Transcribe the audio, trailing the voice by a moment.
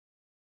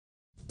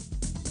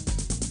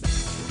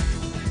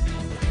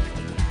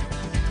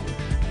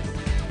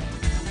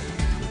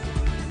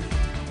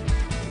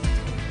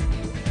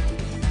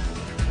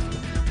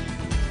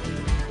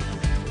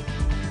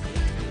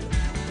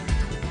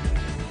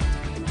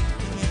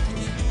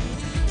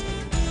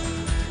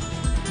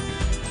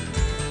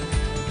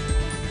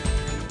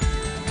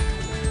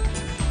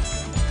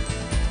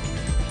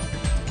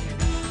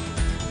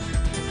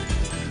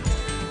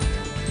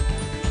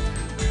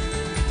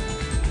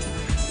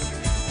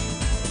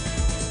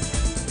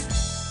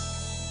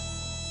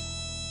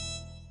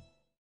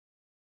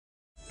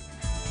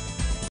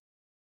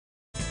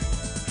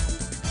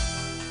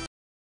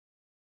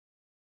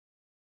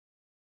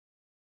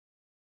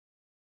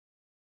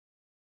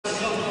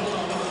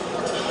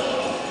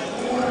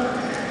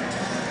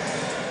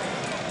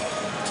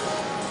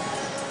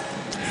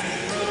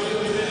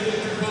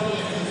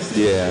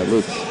Yeah,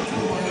 let's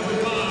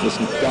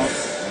go.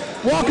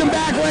 Welcome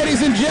back,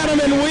 ladies and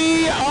gentlemen.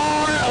 We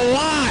are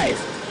live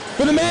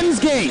for the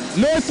men's game.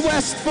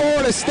 Northwest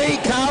Florida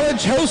State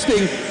College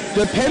hosting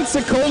the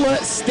Pensacola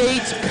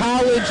State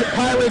College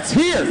Pirates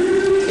here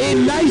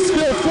in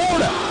Niceville,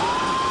 Florida.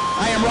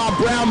 I am Rob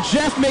Brown.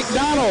 Jeff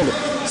McDonald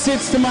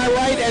sits to my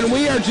right, and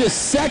we are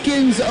just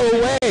seconds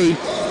away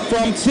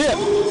from tip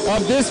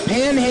of this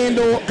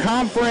Panhandle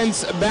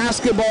Conference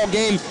basketball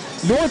game.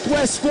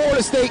 Northwest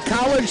Florida State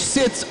College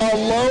sits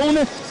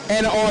alone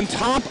and on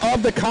top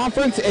of the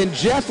conference, and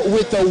Jeff,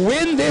 with the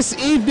win this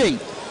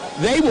evening,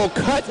 they will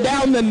cut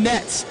down the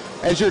nets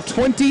as your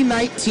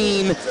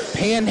 2019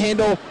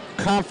 Panhandle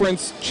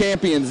Conference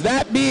champions.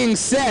 That being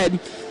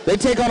said, they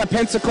take on a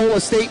Pensacola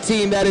State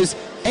team that is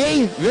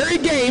very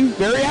game,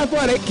 very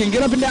athletic, can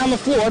get up and down the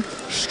floor,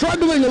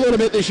 struggling a little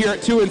bit this year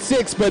at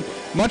 2-6, but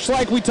much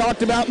like we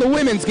talked about in the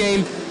women's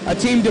game, a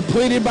team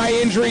depleted by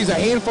injuries. A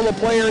handful of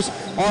players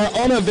are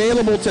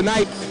unavailable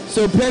tonight,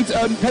 so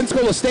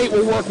Pensacola State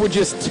will work with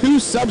just 2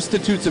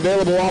 substitutes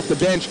available off the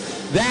bench.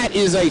 That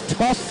is a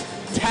tough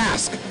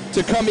task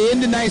to come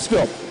into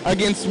Niceville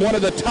against one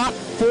of the top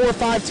 4 or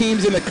 5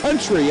 teams in the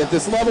country at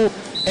this level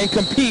and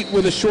compete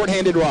with a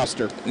shorthanded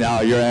roster.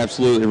 No, you're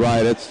absolutely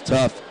right. It's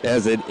tough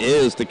as it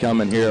is to come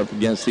in here up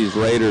against these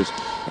Raiders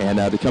and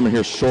to come in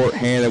here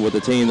shorthanded with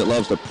a team that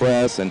loves to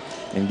press and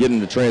get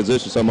into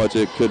transition so much.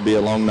 It could be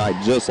a long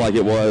night, just like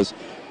it was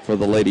for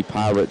the Lady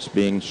Pirates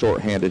being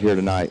shorthanded here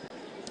tonight.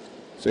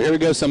 So here we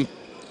go, some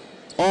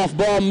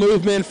off-ball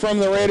movement from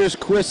the Raiders.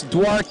 Chris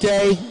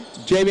Duarte,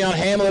 Javion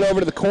Hamlet over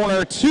to the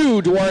corner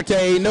to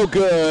Duarte, no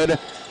good.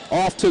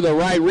 Off to the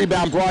right,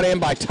 rebound brought in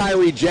by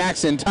Tyree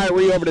Jackson.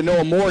 Tyree over to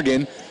Noah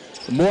Morgan.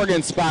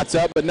 Morgan spots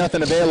up, but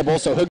nothing available,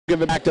 so he'll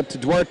give it back up to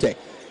Duarte.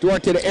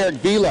 Duarte to Eric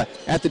Vila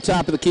at the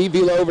top of the key.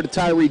 Vila over to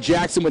Tyree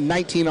Jackson with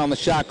 19 on the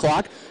shot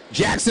clock.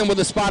 Jackson with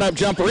a spot-up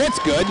jumper. It's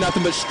good.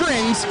 Nothing but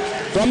strings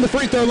from the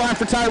free throw line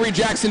for Tyree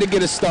Jackson to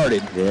get us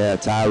started. Yeah,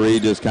 Tyree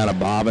just kind of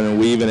bobbing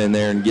and weaving in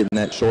there and getting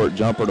that short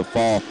jumper to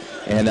fall.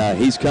 And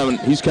he's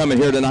coming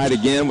here tonight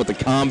again with the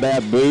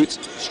combat boots,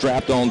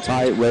 strapped on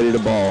tight, ready to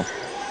ball.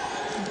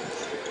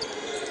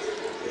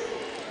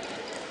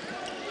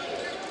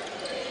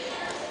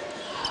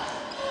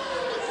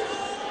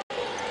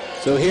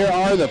 So here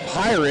are the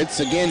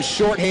Pirates, again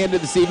shorthanded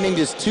this evening,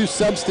 just 2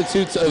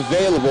 substitutes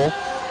available.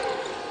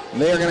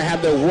 They are going to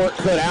have their work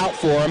cut out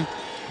for them.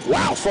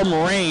 Wow, from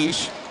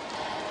range,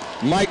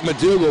 Mike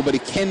McDougal, but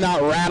he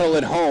cannot rattle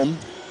it home.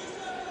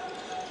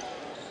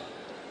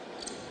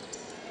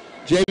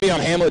 Javion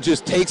Hamlet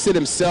just takes it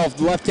himself.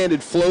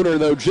 Left-handed floater,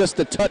 though, just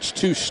a touch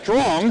too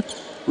strong.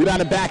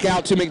 Rebound back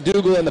out to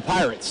McDougal and the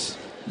Pirates.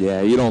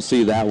 Yeah, you don't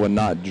see that one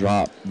not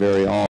drop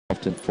very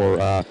often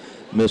for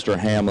Mr.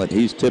 Hamlet.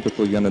 He's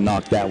typically going to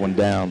knock that one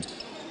down.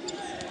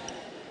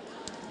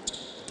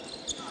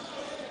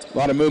 A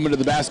lot of movement of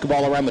the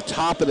basketball around the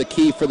top of the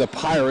key for the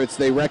Pirates.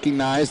 They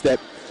recognize that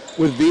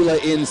with Vila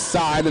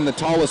inside and the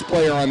tallest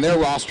player on their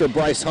roster,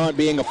 Bryce Hunt,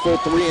 being a full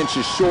 3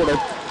 inches shorter,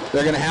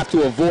 they're going to have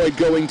to avoid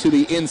going to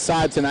the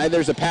inside tonight.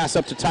 There's a pass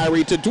up to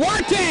Tyree to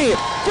Duarte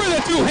for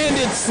the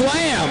 2-handed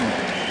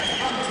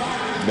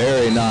slam.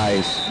 Very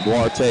nice.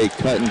 Duarte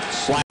cutting,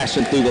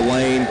 slashing through the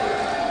lane.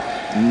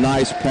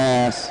 Nice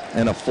pass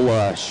and a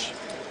flush.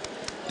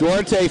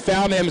 Duarte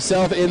found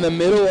himself in the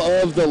middle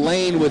of the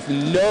lane with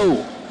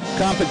no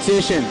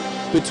competition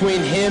between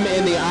him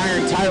and the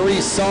iron.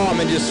 Tyree saw him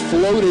and just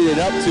floated it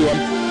up to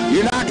him.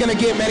 You're not going to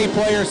get many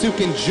players who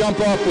can jump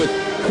up with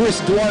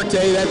Chris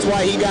Duarte. That's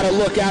why he got to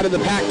look out of the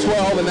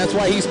Pac-12, and that's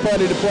why he's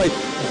putted to play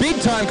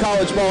big-time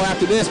college ball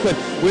after this. But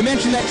we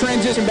mentioned that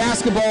transition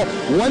basketball.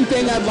 One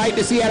thing I'd like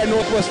to see out of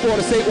Northwest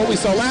Florida State, what we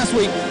saw last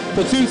week,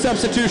 platoon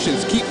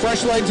substitutions. Keep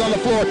fresh legs on the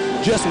floor.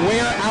 Just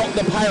wear out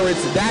the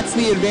Pirates. That's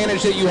the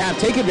advantage that you have.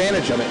 Take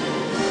advantage of it.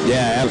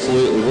 Yeah,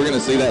 absolutely. We're going to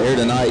see that here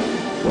tonight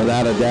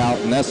without a doubt.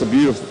 And that's the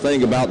beautiful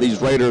thing about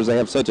these Raiders. They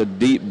have such a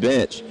deep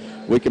bench.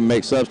 We can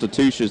make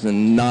substitutions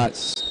and not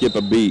skip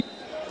a beat.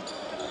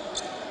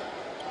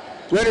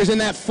 Raiders in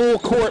that full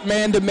court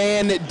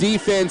man-to-man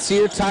defense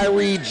here.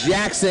 Tyree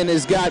Jackson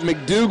has got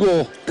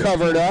McDougal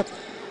covered up.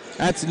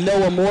 That's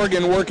Noah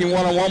Morgan working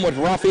one-on-one with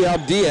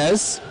Rafael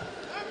Diaz.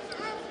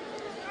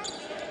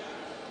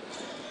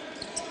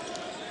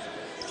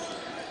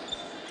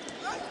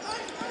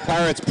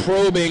 Pirates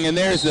probing, and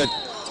there's the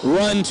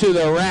run to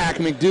the rack.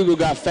 McDougal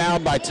got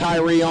fouled by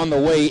Tyree on the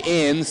way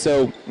in,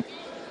 so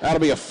that'll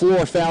be a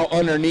floor foul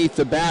underneath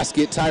the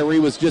basket. Tyree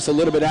was just a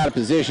little bit out of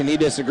position. He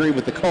disagreed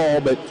with the call,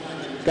 but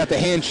got the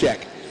hand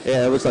check.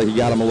 Yeah, it looks like he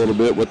got him a little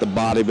bit with the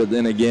body, but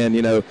then again,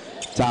 you know,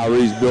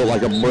 Tyree's built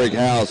like a brick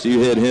house. You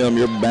hit him,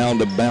 you're bound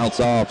to bounce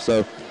off,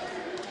 so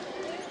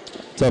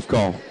tough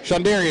call.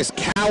 Shondarius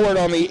Coward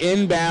on the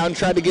inbound,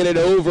 tried to get it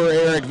over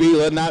Eric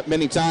Vila. Not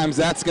many times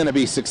that's going to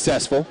be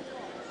successful.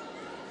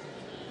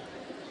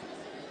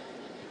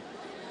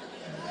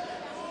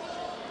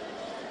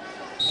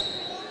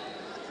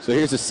 So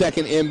here's a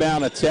second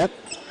inbound attempt.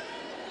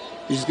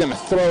 He's just going to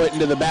throw it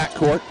into the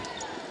backcourt.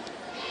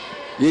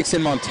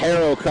 Dixon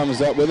Montero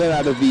comes up with it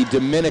out of the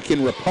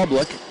Dominican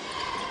Republic.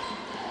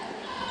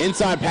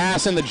 Inside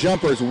pass and the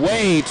jumper is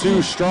way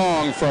too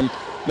strong from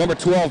number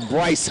 12,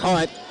 Bryce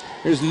Hunt.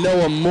 Here's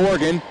Noah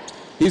Morgan.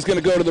 He's going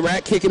to go to the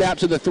rack, kick it out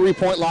to the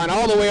three-point line,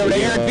 all the way over to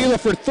Eric Vila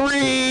for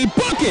three.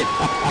 Bucket!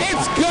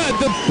 It's good.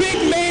 The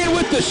big man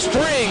with the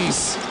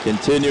strings.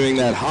 Continuing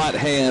that hot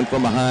hand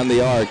from behind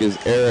the arc is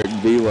Eric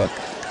Vila.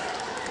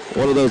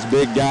 One of those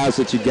big guys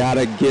that you got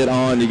to get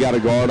on. You got to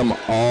guard him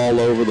all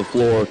over the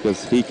floor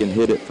because he can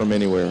hit it from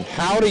anywhere.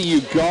 How do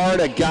you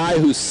guard a guy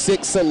who's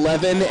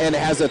 6'11" and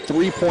has a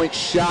three-point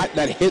shot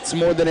that hits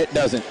more than it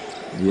doesn't?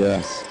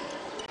 Yes.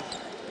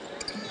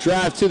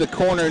 Drive to the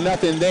corner,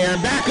 nothing there.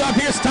 And back up,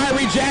 here's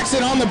Tyree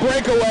Jackson on the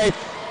breakaway.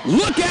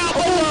 Look out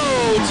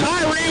below.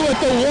 Tyree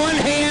with the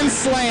one-hand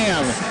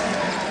slam.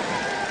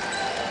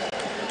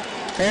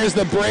 There's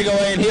the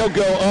breakaway, and he'll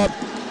go up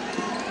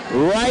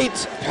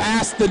right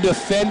past the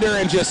defender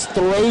and just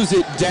throws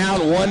it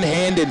down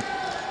one-handed.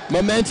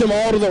 Momentum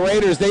all to the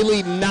Raiders. They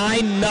lead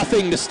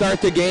 9-0 to start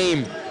the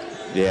game.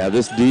 Yeah,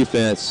 this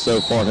defense so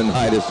far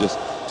tonight is just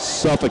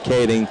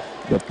suffocating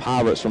the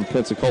Pirates from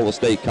Pensacola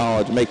State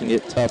College, making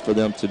it tough for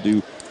them to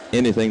do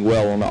anything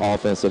well on the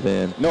offensive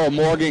end. Noah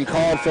Morgan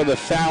called for the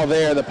foul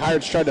there. The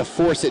Pirates tried to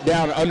force it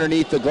down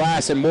underneath the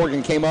glass, and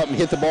Morgan came up and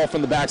hit the ball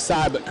from the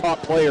backside, but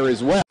caught player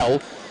as well.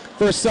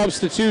 For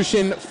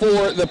substitution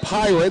for the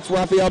Pirates,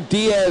 Rafael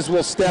Diaz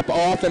will step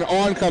off, and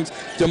on comes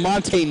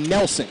DeMonte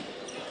Nelson.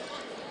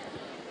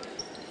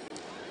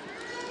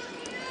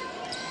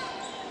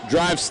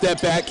 Drive,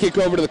 step back, kick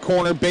over to the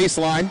corner,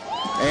 baseline,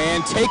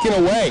 and taken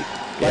away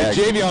by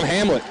Javion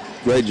Hamlet.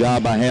 Great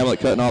job by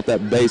Hamlet cutting off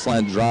that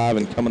baseline drive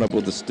and coming up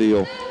with the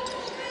steal.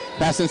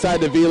 Pass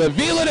inside to Vila.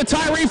 Vila to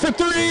Tyree for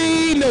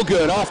three. No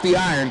good, off the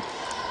iron.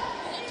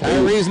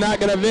 Tyree's not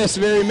going to miss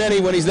very many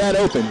when he's that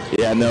open.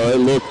 Yeah, no, it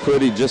looked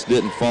pretty, just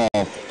didn't fall.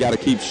 Got to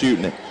keep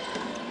shooting it.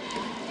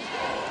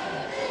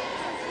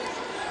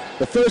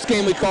 The first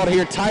game we called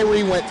here,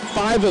 Tyree went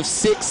 5 of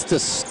 6 to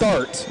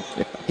start.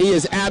 He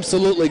has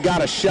absolutely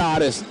got a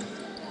shot as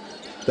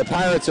the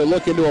Pirates are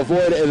looking to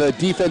avoid the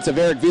defense of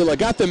Eric Vila.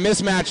 Got the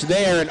mismatch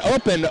there and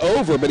opened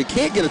over, but he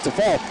can't get it to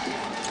fall.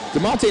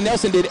 DeMonte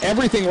Nelson did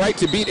everything right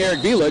to beat Eric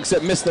Vila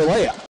except miss the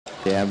layup.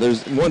 Yeah,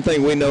 there's one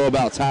thing we know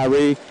about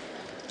Tyree.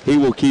 He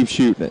will keep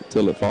shooting it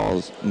till it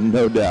falls,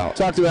 no doubt.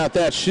 Talked about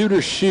that.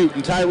 Shooters shoot,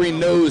 and Tyree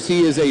knows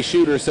he is a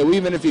shooter, so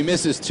even if he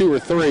misses 2 or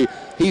 3,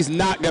 he's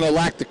not going to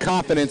lack the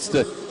confidence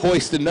to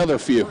hoist another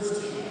few.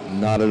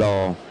 Not at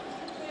all.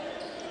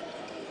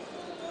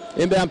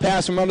 Inbound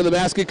pass from under the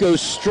basket goes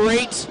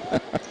straight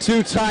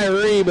to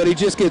Tyree, but he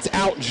just gets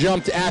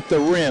out-jumped at the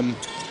rim.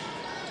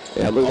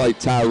 Yeah, it looked like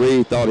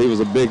Tyree thought he was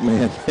a big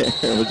man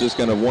there. Was just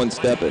going to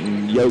one-step it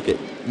and yoke it.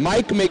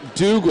 Mike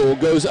McDougal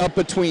goes up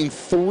between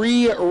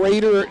 3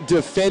 Raider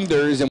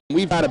defenders, and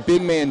we've got a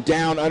big man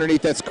down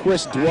underneath. That's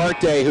Chris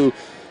Duarte, who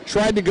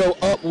tried to go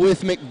up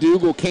with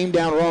McDougal, came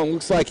down wrong.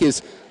 Looks like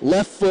his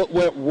left foot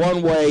went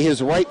one way,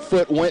 his right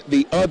foot went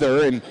the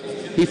other, and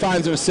he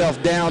finds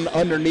himself down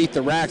underneath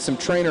the rack. Some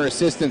trainer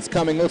assistance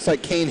coming. Looks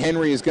like Kane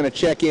Henry is going to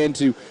check in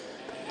to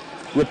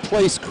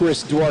replace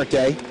Chris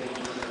Duarte.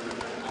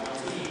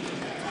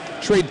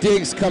 Trey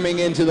Diggs coming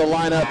into the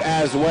lineup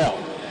as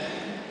well.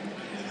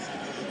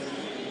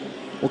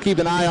 We'll keep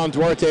an eye on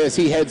Duarte as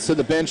he heads to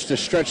the bench to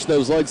stretch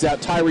those legs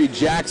out. Tyree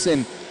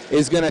Jackson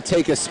is going to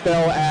take a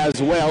spell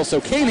as well.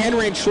 So Kane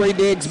Henry and Trey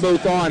Diggs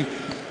both on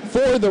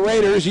for the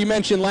Raiders. You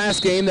mentioned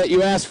last game that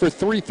you asked for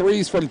 3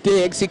 threes from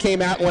Diggs. He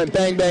came out and went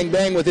bang, bang,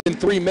 bang within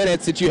 3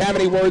 minutes. Did you have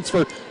any words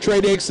for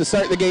Trey Diggs to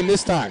start the game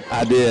this time?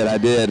 I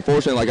did.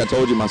 Fortunately, like I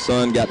told you, my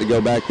son got to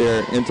go back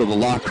there into the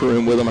locker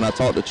room with him, and I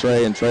talked to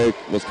Trey, and Trey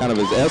was kind of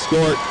his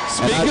escort.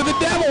 Speak of the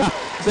devil.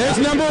 There's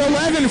number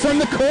 11 from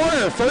the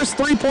corner. First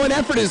three-point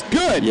effort is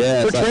good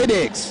for Trey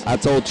Diggs. I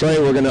told Trey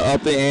we're going to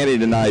up the ante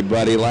tonight,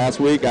 buddy. Last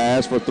week I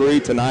asked for 3.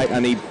 Tonight I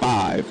need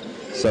 5.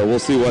 So we'll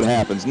see what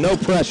happens. No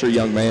pressure,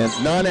 young man.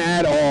 None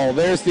at all.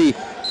 There's the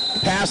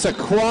pass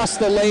across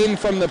the lane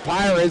from the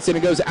Pirates, and it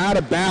goes out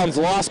of bounds.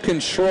 Lost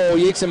control.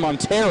 Yixon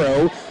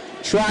Montero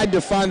tried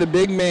to find the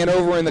big man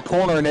over in the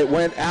corner, and it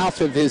went out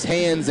of his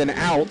hands and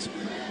out.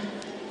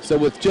 So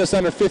with just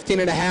under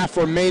 15.5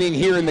 remaining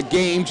here in the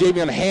game,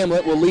 Javion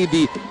Hamlet will lead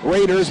the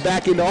Raiders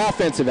back into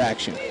offensive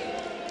action.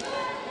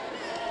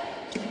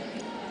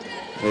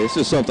 It's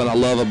just something I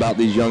love about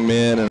these young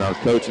men and our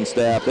coaching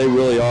staff. They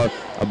really are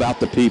about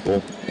the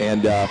people.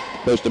 And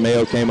Coach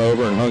DeMayo came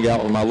over and hung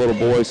out with my little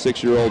boy,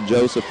 6-year-old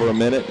Joseph, for a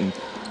minute and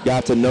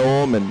got to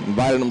know him and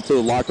invited him to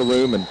the locker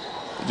room. And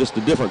just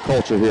a different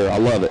culture here. I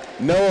love it.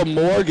 Noah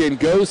Morgan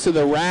goes to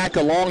the rack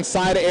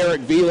alongside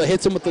Eric Vila,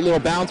 hits him with the little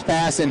bounce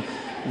pass, and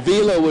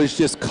Vila was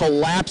just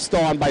collapsed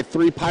on by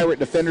 3 Pirate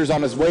defenders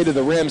on his way to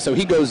the rim, so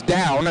he goes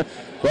down,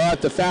 but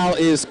the foul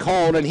is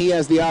called, and he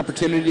has the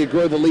opportunity to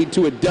grow the lead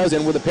to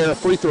 12 with a pair of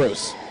free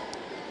throws.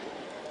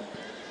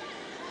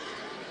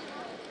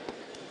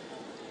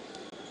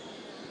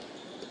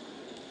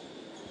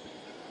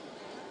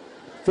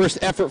 First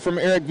effort from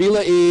Eric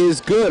Vila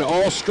is good.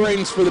 All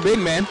strings for the big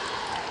man,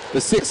 the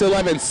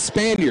 6'11"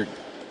 Spaniard.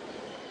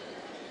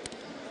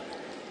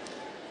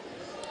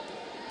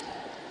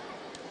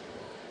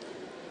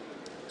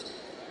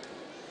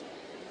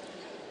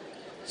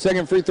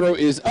 Second free throw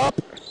is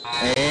up,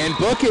 and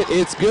book it.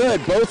 It's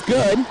good, both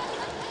good.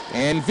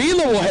 And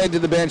Vila will head to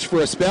the bench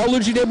for a spell.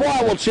 Luigi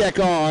Desbois will check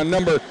on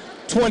number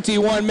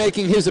 21,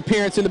 making his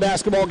appearance in the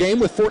basketball game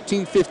with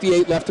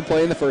 14:58 left to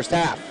play in the first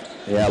half.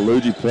 Yeah,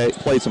 Luigi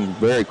played some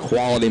very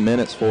quality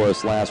minutes for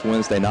us last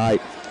Wednesday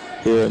night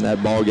here in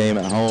that ball game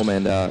at home,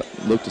 and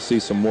look to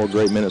see some more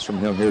great minutes from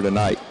him here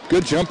tonight.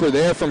 Good jumper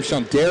there from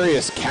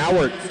Shondarius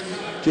Cowart.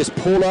 Just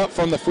pulled up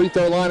from the free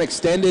throw line,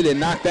 extended, and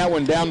knocked that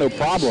one down, no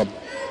problem.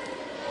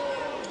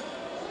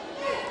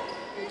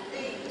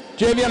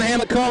 Javion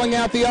Hamlet calling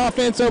out the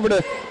offense over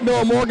to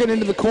Noah Morgan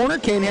into the corner.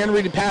 Kane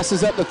Henry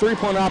passes up the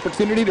three-point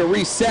opportunity to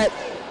reset.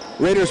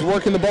 Raiders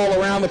working the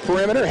ball around the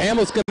perimeter.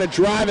 Hamlet's going to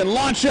drive and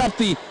launch up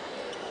the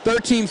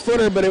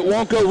 13-footer, but it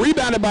won't go.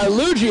 Rebounded by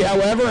Luigi,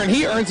 however, and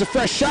he earns a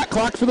fresh shot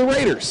clock for the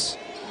Raiders.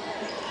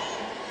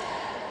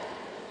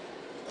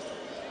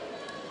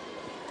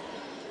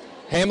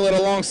 Hamlet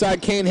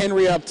alongside Kane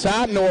Henry up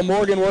top. Noah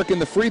Morgan working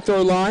the free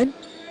throw line.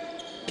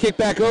 Kick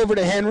back over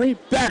to Henry.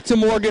 Back to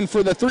Morgan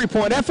for the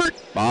three-point effort.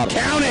 Bottom.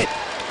 Count it.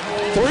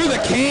 Through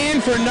the can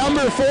for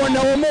number 4,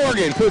 Noah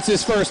Morgan. Puts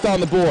his first on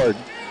the board.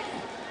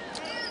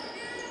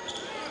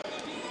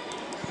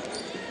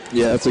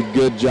 Yeah, that's a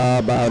good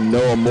job by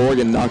Noah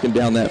Morgan knocking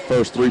down that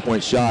first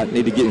three-point shot.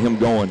 Need to get him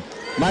going.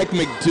 Mike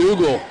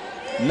McDougal,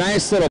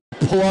 nice little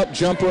pull-up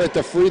jumper at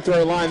the free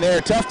throw line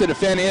there. Tough to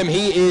defend him.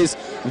 He is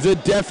the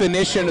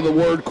definition of the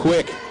word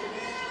quick.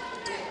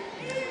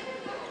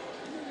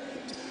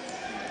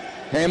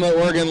 Hamlet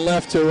working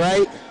left to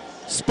right.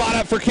 Spot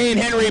up for Kane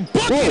Henry.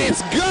 Book it,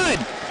 it's good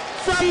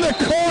from the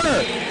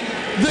corner.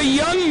 The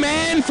young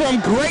man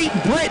from Great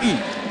Britain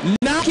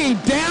knocking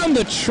down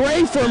the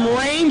tray from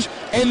range,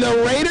 and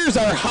the Raiders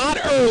are hot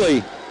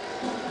early.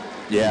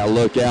 Yeah,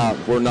 look out.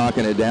 We're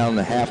knocking it down in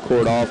the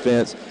half-court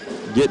offense,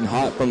 getting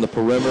hot from the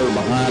perimeter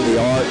behind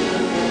the arc.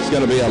 It's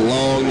going to be a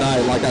long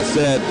night, like I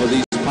said, for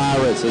these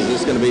Pirates.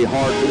 It's going to be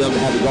hard for them to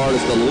have the guard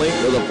as the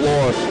length of the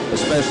floor,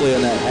 especially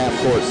in that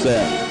half-court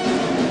set.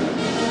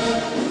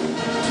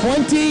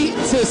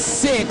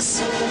 20-6.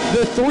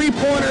 The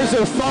three-pointers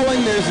are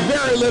falling. There's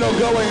very little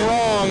going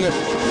wrong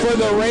for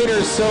the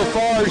Raiders so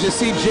far. As you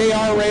see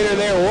J.R. Raider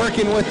there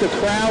working with the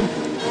crowd.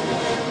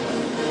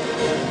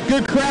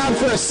 Good crowd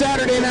for a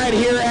Saturday night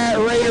here at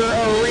Raider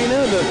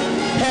Arena. The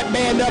pep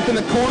band up in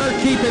the corner,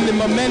 keeping the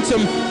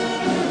momentum,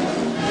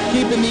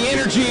 keeping the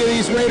energy of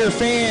these Raider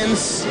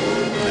fans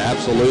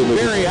absolutely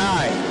very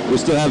high. We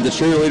still have the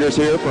cheerleaders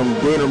here from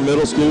Bruner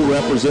Middle School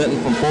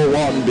representing from Fort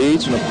Walton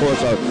Beach, and of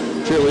course our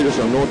cheerleaders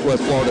from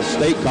Northwest Florida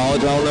State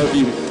College. I don't know if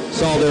you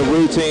saw their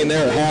routine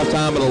there at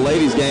halftime of the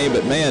ladies game,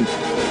 but man,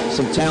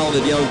 some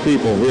talented young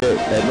people here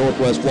at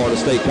Northwest Florida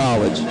State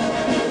College.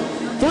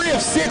 3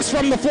 of 6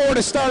 from the floor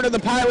to start of the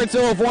Pirates,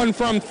 0 of 1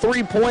 from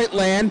three-point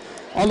land.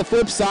 On the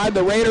flip side,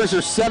 the Raiders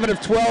are 7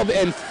 of 12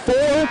 and 4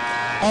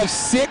 of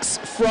 6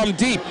 from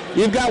deep.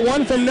 You've got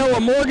 1 from Noah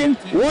Morgan,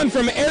 1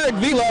 from Eric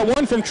Vila,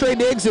 1 from Trey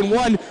Diggs, and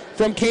 1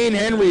 from Kane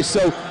Henry.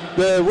 So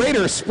the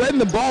Raiders spreading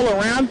the ball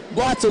around.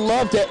 Lots of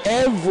love to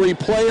every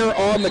player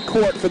on the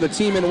court for the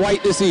team in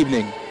white this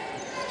evening.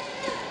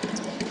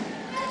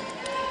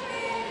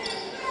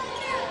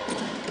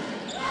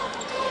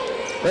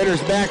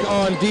 Raiders back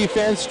on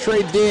defense.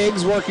 Trey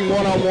Diggs working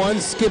one-on-one,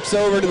 skips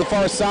over to the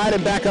far side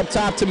and back up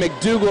top to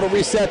McDougal to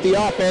reset the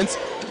offense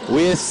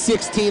with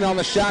 16 on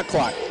the shot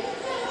clock.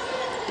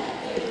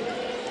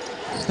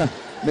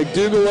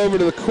 McDougal over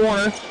to the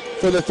corner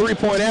for the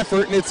three-point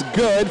effort, and it's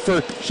good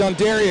for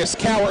Shondarius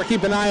Cowart.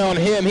 Keep an eye on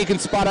him. He can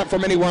spot up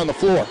from anywhere on the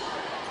floor.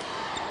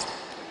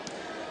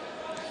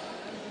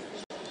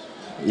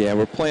 Yeah,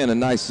 we're playing a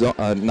nice,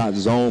 not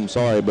zone,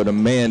 but a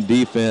man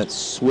defense,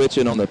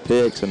 switching on the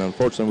picks, and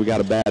unfortunately we got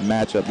a bad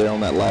matchup there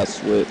on that last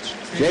switch.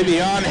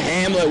 Javion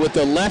Hamlet with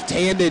the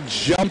left-handed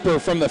jumper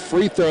from the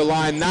free throw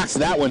line knocks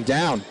that one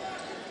down.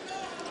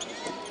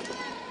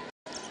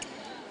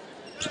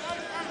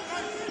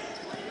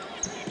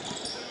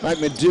 Mike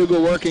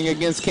McDougal working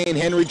against Kane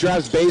Henry,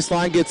 drives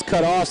baseline, gets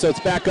cut off, so it's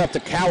back up to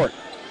Cowart.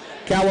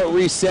 Cowart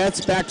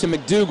resets, back to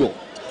McDougal.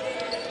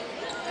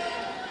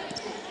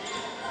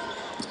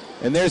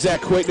 And there's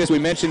that quickness we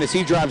mentioned as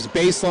he drives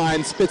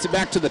baseline, spits it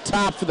back to the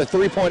top for the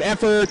three-point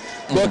effort.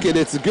 Book it,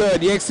 it's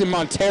good. Yankson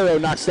Montero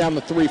knocks down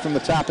the three from the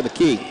top of the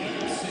key.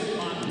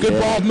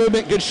 Good ball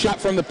movement, good shot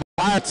from the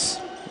Pirates.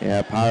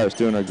 Yeah, Pirates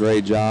doing a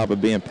great job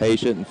of being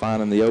patient and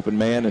finding the open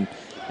man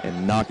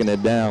and knocking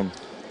it down.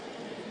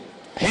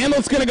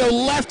 Hamlet's going to go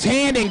left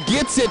hand and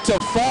gets it to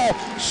fall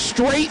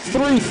straight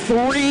through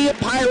 3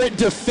 Pirate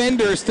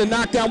defenders to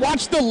knock down.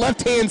 Watch the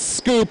left-hand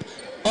scoop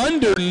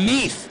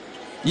underneath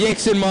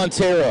Yankson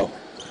Montero.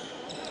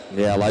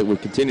 Yeah, like we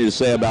continue to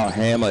say about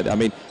Hamlet, I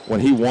mean, when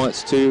he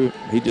wants to,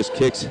 he just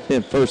kicks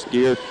in first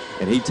gear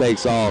and he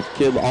takes off.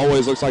 Kid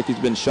always looks like he's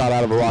been shot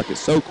out of a rocket.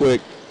 So quick,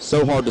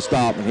 so hard to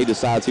stop, and he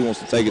decides he wants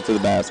to take it to the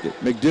basket.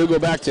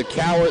 McDougal back to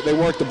Cowart. They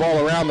work the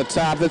ball around the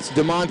top. That's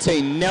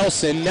DeMonte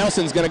Nelson.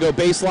 Nelson's going to go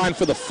baseline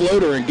for the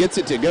floater and gets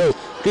it to go.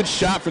 Good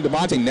shot from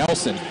DeMonte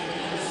Nelson.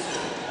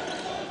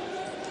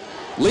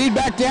 Lead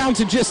back down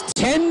to just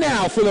 10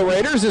 now for the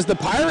Raiders as the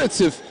Pirates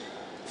have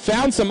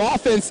found some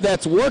offense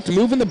that's worked,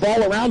 moving the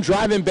ball around,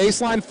 driving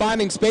baseline,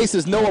 finding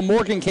spaces. Noah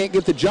Morgan can't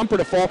get the jumper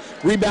to fall.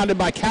 Rebounded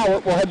by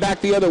Cowart. We'll head back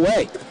the other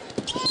way.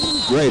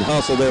 Great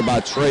hustle there by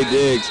Trey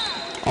Diggs.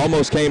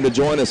 Almost came to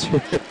join us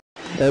here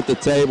at the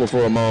table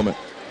for a moment.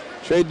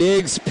 Trey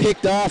Diggs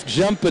picked off,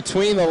 jumped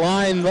between the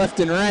line left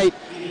and right.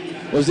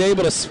 Was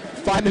able to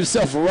find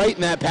himself right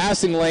in that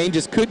passing lane.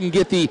 Just couldn't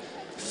get the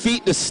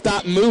feet to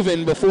stop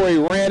moving before he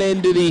ran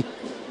into the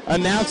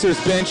announcer's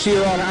bench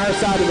here on our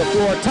side of the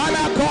floor.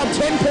 Timeout called,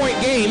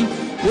 10-point game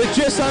with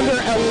just under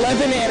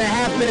 11 and a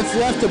half minutes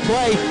left to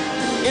play.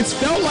 It's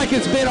felt like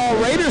it's been all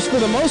Raiders for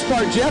the most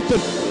part, Jeff,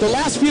 but the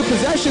last few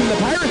possessions, the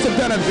Pirates have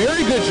done a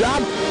very good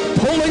job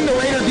pulling the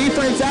Raider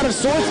defense out of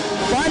sorts,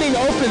 finding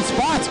open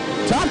spots.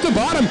 Top to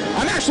bottom,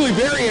 I'm actually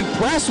very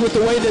impressed with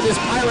the way that this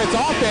Pirates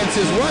offense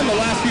has run the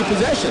last few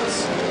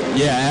possessions.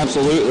 Yeah,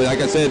 absolutely. Like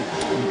I said,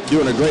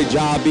 doing a great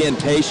job being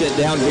patient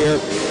down here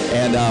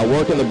and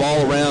working the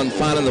ball around,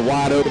 finding the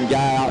wide open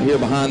guy out here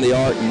behind the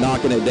arc and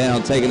knocking it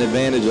down, taking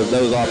advantage of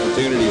those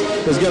opportunities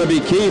is going to be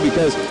key,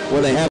 because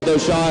when they have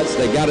those shots,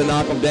 they got to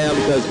knock them down,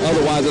 because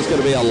otherwise it's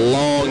going to be a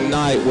long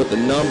night with the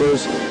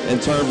numbers in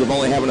terms of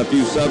only having a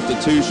few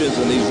substitutions,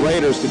 and these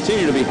Raiders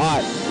continue to be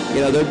hot. You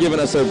know, they're giving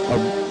us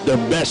their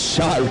best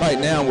shot right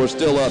now. We're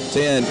still up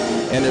 10,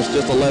 and there's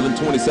just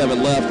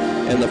 11:27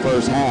 left in the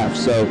first half.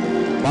 So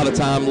a lot of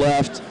time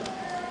left.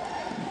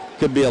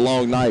 Could be a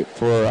long night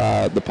for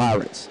the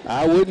Pirates.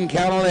 I wouldn't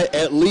count on it,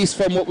 at least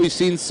from what we've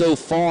seen so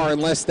far,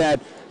 unless that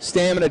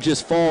stamina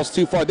just falls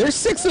too far. They're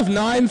 6 of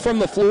 9 from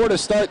the floor to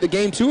start the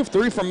game, 2 of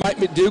 3 from Mike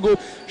McDougal.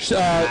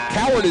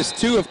 Cowart is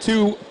 2 of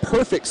 2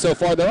 perfect so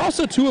far. They're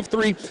also 2 of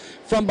 3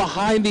 from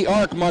behind the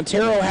arc.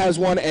 Montero has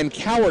one and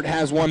Cowart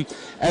has one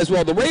as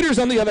well. The Raiders,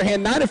 on the other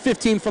hand, 9 of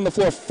 15 from the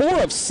floor, 4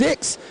 of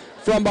 6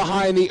 from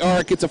behind the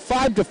arc. It's a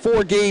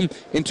 5-4 game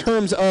in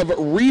terms of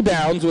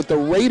rebounds, with the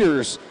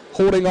Raiders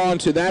holding on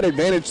to that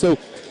advantage. So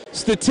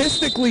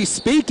statistically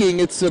speaking,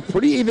 it's a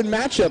pretty even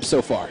matchup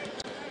so far.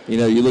 You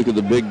know, you look at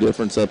the big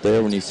difference up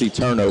there when you see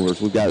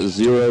turnovers. We've got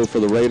 0 for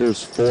the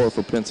Raiders, 4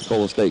 for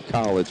Pensacola State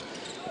College.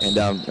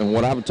 And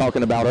what I was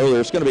talking about earlier,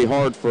 it's going to be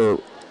hard for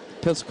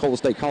Pensacola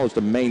State College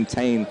to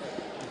maintain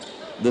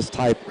this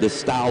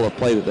style of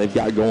play that they've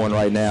got going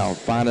right now,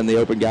 finding the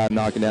open guy,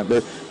 knocking down.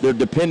 They're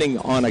depending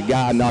on a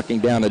guy knocking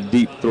down a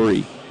deep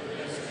three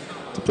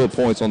to put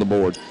points on the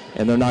board,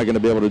 and they're not going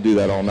to be able to do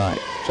that all night.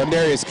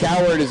 Shondarius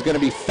Cowart is going to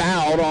be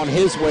fouled on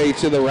his way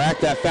to the rack.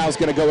 That foul's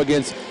going to go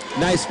against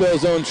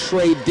Niceville's own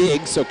Trey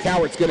Diggs, so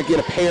Cowart's going to get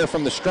a pair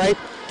from the stripe.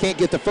 Can't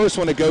get the first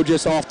one to go,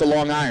 just off the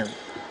long iron.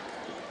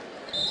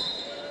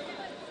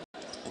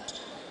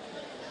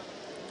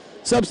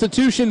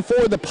 Substitution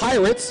for the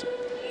Pirates.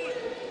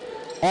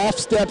 Off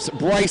steps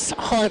Bryce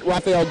Hunt.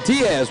 Rafael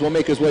Diaz will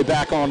make his way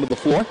back onto the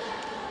floor.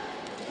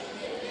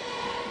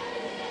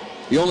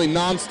 The only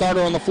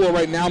non-starter on the floor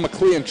right now,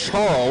 McLean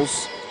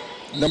Charles,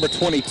 number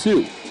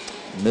 22.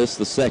 Missed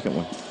the second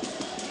one.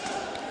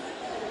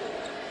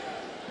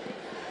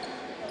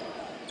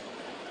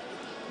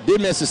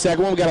 Did miss the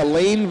second one. We got a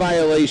lane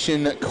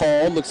violation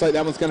called. Looks like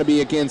that one's going to be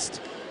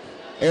against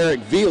Eric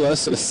Vila.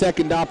 So the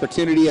second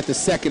opportunity at the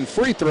second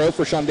free throw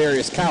for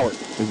Shondarius Cowart.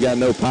 We've got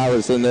no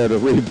Pirates in there to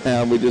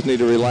rebound. We just need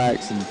to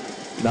relax and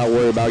not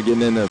worry about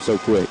getting in there so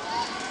quick.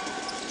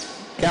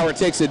 Cowart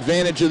takes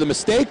advantage of the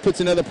mistake, puts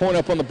another point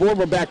up on the board.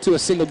 We're back to a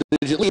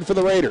single-digit lead for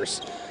the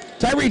Raiders.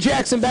 Tyree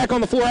Jackson back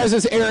on the floor, as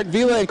is Eric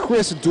Vila and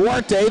Chris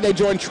Duarte. They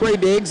join Trey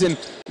Diggs and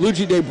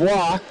Luigi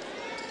Desbois.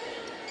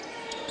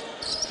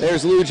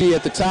 There's Luigi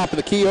at the top of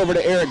the key, over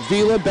to Eric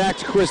Vila, back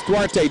to Chris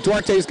Duarte.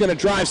 Duarte's going to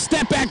drive,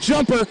 step-back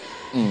jumper,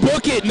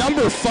 book it,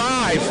 number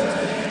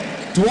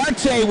 5.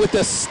 Duarte with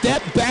a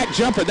step-back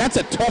jumper. That's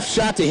a tough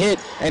shot to hit,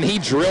 and he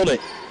drilled it.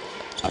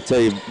 I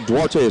tell you,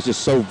 Duarte is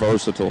just so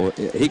versatile.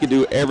 He can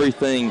do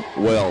everything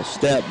well.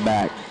 Step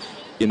back,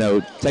 you know,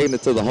 taking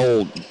it to the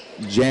hole,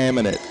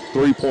 jamming it,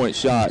 three-point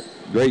shot,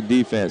 great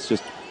defense,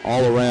 just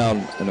all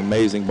around an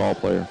amazing ball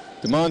player.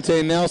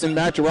 DeMonte Nelson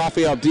back to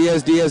Rafael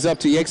Diaz. Diaz up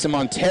to Yakeson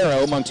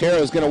Montero.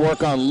 Montero's going to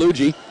work on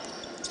Luigi.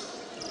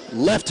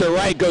 Left to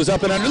right, goes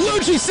up and under.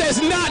 Luigi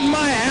says, not in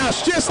my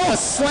house. Just a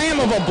slam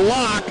of a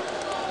block.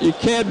 You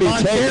can't be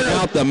taking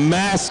out the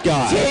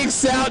mascot.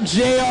 Takes out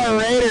J.R.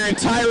 Rader, and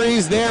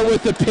Tyree's there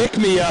with the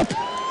pick-me-up.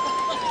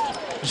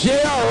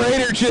 J.R.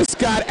 Rader just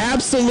got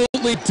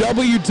absolutely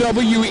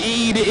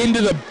WWE'd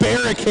into the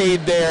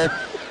barricade there,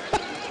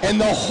 and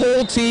the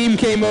whole team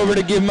came over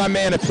to give my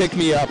man a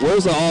pick-me-up.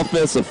 Where's the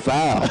offensive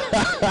foul?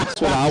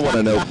 That's what I want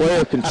to know.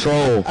 Player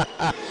control.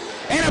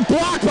 And a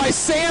block by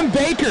Sam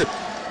Baker.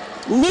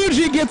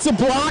 Luigi gets a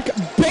block,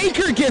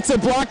 Baker gets a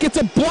block. It's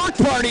a block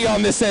party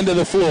on this end of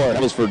the floor.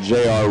 That was for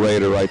J.R.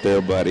 Rader right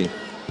there, buddy.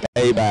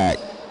 Payback.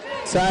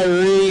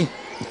 Tyree,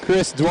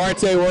 Chris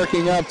Duarte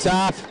working up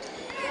top.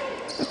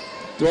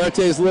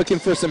 Duarte's looking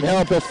for some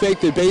help. He'll fake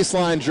the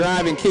baseline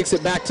drive and kicks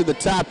it back to the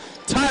top.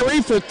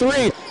 Tyree for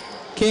 3.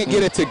 Can't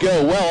get it to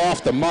go, well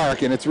off the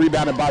mark, and it's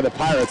rebounded by the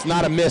Pirates.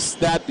 Not a miss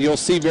that you'll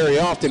see very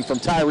often from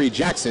Tyree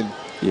Jackson.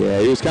 Yeah,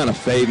 he was kind of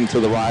fading to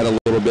the right a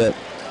little bit.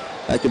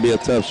 That could be a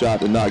tough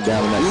shot to knock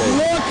down in that case.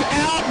 Look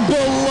out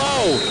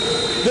below.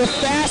 The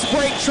fast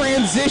break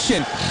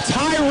transition.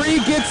 Tyree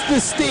gets the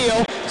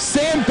steal.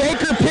 Sam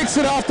Baker picks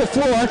it off the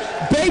floor.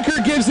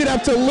 Baker gives it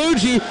up to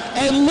Luigi,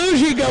 and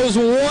Luigi goes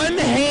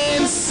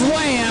one-hand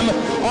slam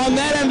on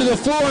that end of the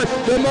floor.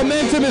 The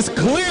momentum is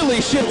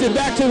clearly shifted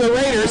back to the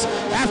Raiders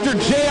after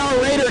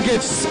J.R. Raider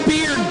gets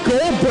speared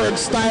Goldberg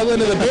style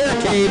into the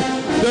barricade.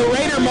 The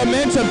Raider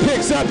momentum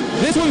picks up.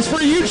 This one's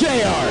for you,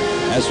 J.R.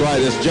 That's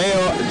right. It's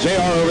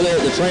J.R. over there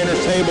at the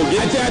trainer's table.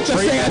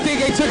 I think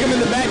they took him in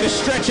the back to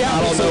stretch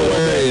out. I don't know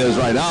where he is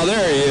right now.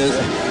 There he is.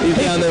 He's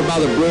down there by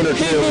the Bruner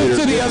He moved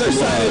to the other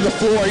side of the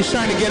floor. He's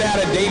trying to get out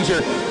of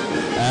danger.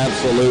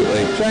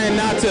 Absolutely. Trying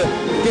not to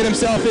get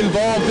himself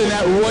involved in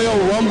that Royal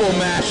Rumble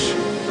match.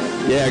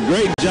 Yeah,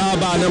 great job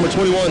by number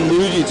 21,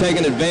 Luigi,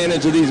 taking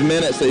advantage of these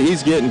minutes that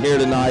he's getting here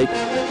tonight.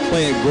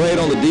 Playing great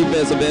on the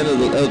defensive end of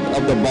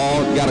the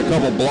ball. Got a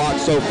couple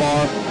blocks so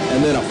far,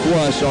 and then a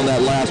flush on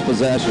that last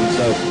possession.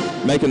 So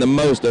making the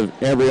most of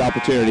every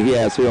opportunity he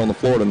has here on the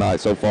floor tonight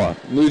so far.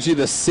 Luigi,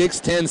 the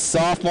 6'10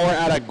 sophomore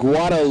out of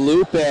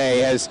Guadalupe,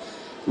 has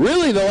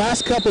really the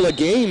last couple of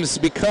games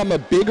become a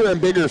bigger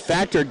and bigger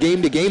factor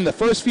game to game. The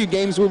first few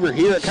games we were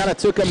here, it kind of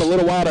took him a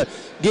little while to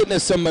get into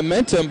some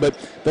momentum, but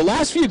the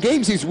last few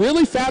games he's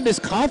really found his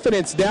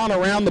confidence down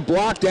around the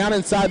block, down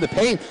inside the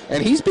paint,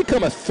 and he's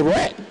become a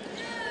threat.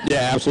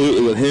 Yeah,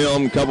 absolutely, with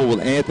him, coupled with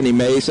Anthony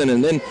Mason.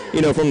 And then,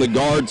 from the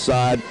guard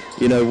side,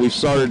 we've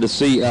started to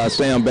see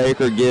Sam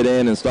Baker get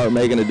in and start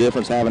making a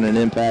difference, having an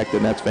impact,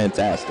 and that's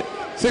fantastic.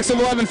 6 of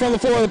 11 from the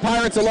floor of the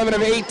Pirates, 11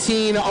 of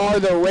 18 are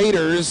the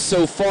Raiders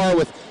so far,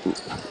 with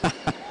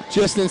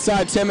just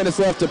inside 10 minutes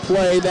left to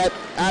play. That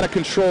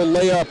out-of-control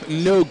layup,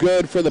 no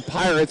good for the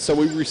Pirates, so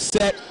we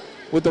reset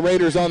with the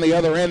Raiders on the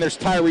other end. There's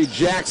Tyree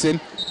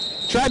Jackson.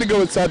 Tried to go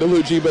inside the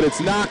Luigi, but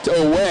it's knocked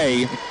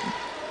away.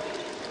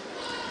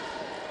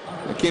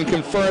 I can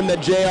confirm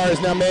that JR has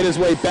now made his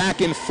way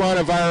back in front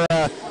of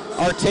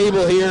our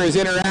table here, is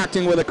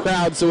interacting with the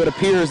crowd, so it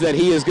appears that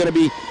he is going to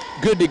be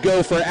good to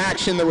go for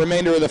action the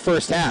remainder of the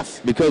first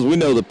half. Because we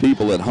know the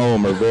people at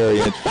home are very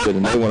interested,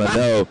 and they want to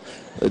know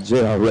that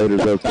J.R.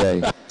 Rader's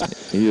okay.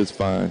 He is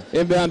fine.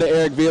 Inbound to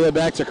Eric Vila,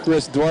 back to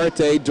Chris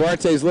Duarte.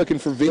 Duarte's looking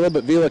for Vila,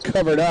 but Vila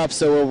covered up,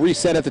 so we'll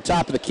reset at the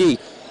top of the key.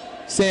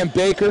 Sam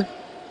Baker.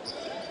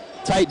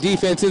 Tight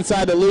defense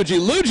inside to Luigi.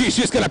 Luigi's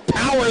just going to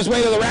power his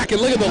way to the rack,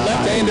 and look at the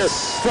left-hander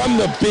from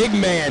the big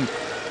man.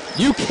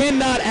 You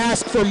cannot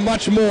ask for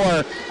much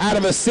more out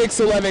of a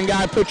 6'11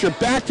 guy. Put your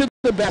back to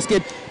the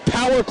basket,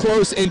 power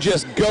close, and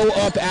just go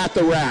up at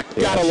the rack.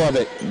 Gotta love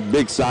it.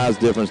 Big size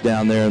difference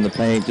down there in the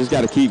paint. Just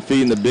got to keep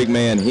feeding the big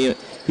man. He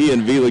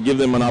and Vila, give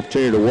them an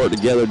opportunity to work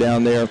together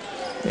down there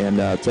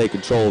and take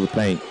control of the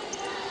paint.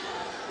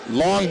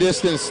 Long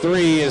distance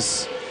three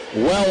is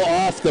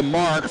well off the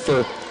mark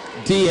for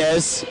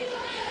Diaz.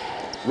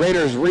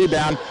 Raiders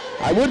rebound.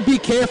 I would be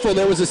careful.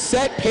 There was a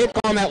set pick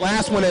on that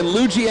last one, and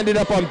Luigi ended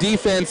up on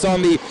defense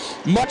on the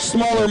much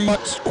smaller,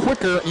 much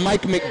quicker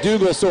Mike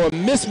McDougal, so a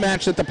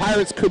mismatch that the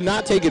Pirates could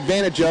not take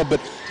advantage of, but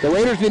the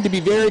Raiders need to be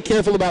very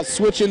careful about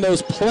switching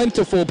those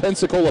plentiful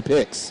Pensacola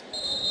picks.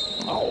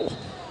 Oh.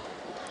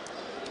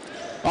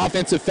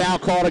 Offensive foul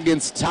called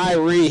against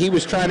Tyree. He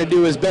was trying to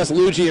do his best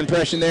Luigi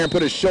impression there and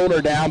put his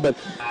shoulder down, but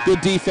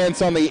good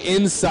defense on the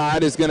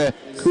inside is going to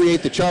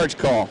create the charge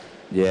call.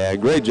 Yeah,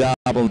 great job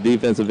on the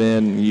defensive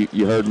end.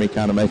 You heard me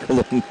kind of make a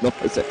little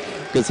noise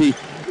because he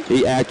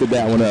acted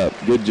that one up.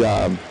 Good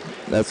job.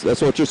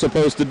 That's what you're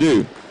supposed to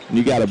do. And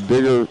you got a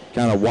bigger,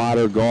 kind of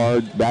wider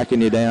guard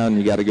backing you down.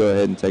 You got to go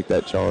ahead and take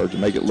that charge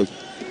and make it look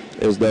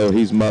as though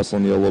he's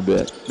muscling you a little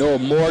bit. Noah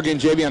Morgan,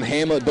 Javion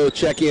Hamlet both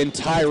check in.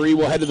 Tyree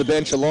will head to the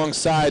bench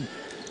alongside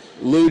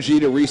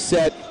Luigi to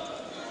reset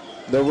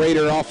the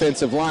Raider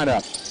offensive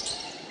lineup.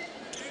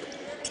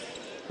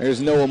 There's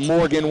Noah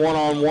Morgan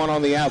one-on-one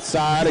on the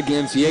outside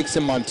against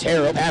Yakeson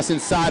Montero. Pass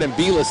inside, and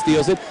Vila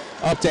steals it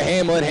up to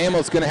Hamlet.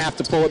 Hamlet's going to have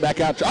to pull it back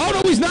out. Oh, no,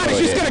 he's not. He's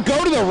just going to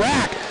go to the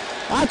rack.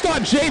 I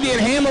thought Javion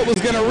Hamlet was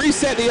going to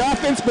reset the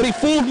offense, but he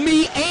fooled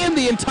me and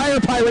the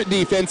entire Pirate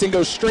defense and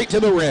goes straight to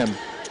the rim.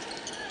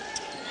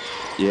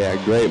 Yeah,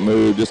 great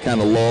move. Just kind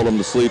of lulled him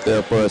to sleep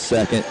there for a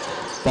second.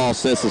 False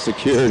sense of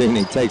security, and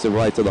he takes it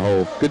right to the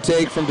hole. Good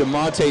take from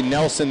DeMonte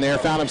Nelson there.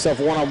 Found himself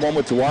one-on-one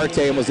with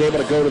Duarte and was able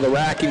to go to the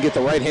rack and get the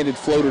right-handed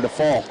floater to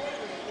fall.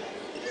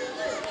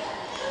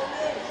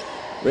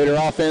 Raider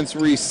offense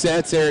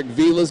resets. Eric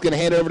Vila's going to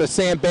hand it over to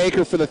Sam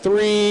Baker for the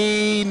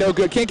three. No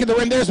good. Can't get the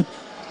rim. There's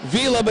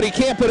Vila, but he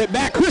can't put it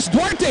back. Chris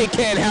Duarte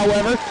can,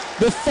 however.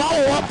 The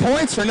follow-up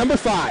points for number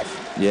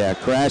 5. Yeah,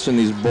 crashing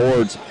these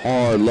boards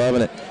hard.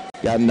 Loving it.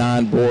 Got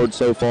 9 boards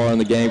so far in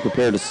the game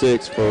compared to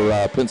 6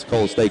 for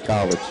Pensacola State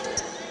College.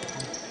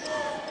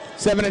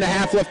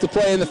 7.5 left to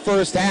play in the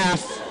first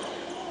half.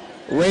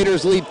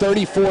 Raiders lead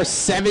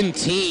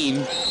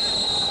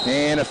 34-17.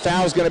 And a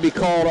foul's going to be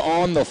called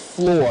on the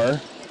floor.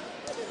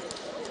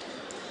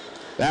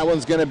 That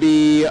one's going to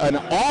be an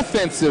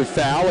offensive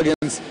foul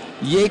against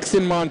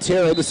Yakeson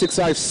Montero, the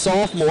 6'5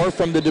 sophomore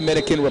from the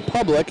Dominican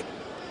Republic.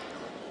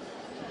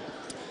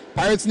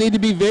 Pirates need to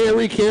be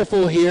very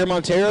careful here.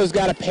 Montero's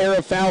got a pair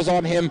of fouls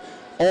on him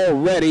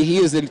already. He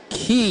is the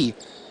key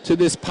to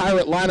this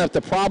Pirate lineup.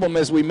 The problem,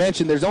 as we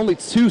mentioned, there's only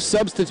 2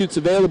 substitutes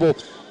available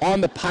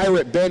on the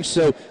Pirate bench,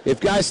 so if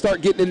guys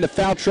start getting into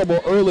foul trouble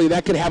early,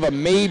 that could have a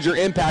major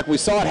impact. We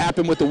saw it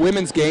happen with the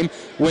women's game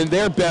when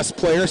their best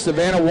player,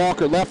 Savannah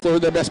Walker-Leffler,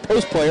 their best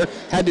post player,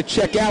 had to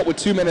check out with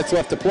 2 minutes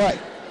left to play.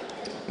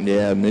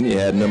 Yeah, and then you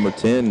had number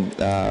 10,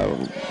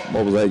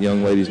 what was that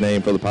young lady's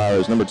name for the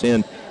Pirates? Number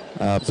 10,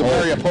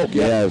 Zamaria Polk.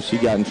 Yeah, she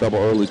got in trouble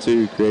early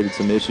too, created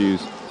some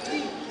issues.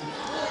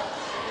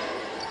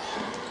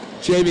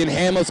 Javian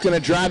Hamlet's going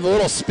to drive a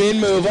little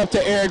spin move up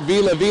to Eric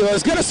Vila. Vila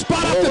is going to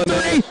spot up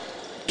the 3.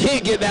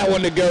 Can't get that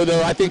one to go,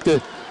 though. I think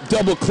the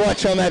double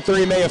clutch on that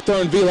 3 may have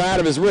thrown Vila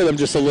out of his rhythm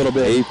just a little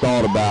bit. He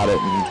thought about it,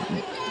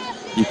 and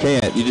you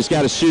can't. You just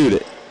got to shoot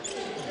it.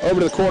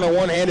 Over to the corner,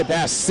 one-handed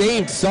pass,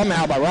 saved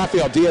somehow by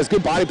Rafael Diaz.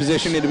 Good body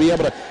positioning to be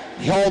able to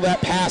haul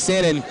that pass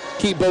in and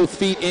keep both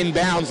feet in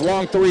bounds.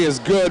 Long 3 is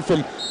good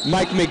from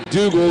Mike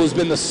McDougal, who's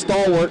been the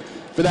stalwart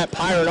for that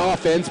Pirate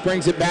offense.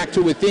 Brings it back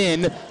to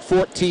within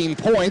 14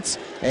 points,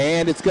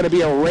 and it's going to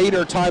be a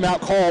Raider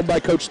timeout called by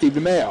Coach Steve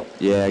DeMeo.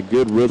 Yeah,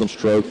 good rhythm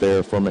stroke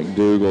there for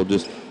McDougal.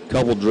 Just a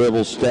couple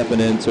dribbles, stepping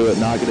into it,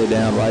 knocking it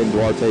down right in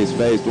Duarte's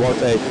face.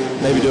 Duarte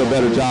maybe do a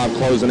better job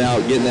closing out,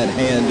 getting that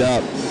hand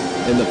up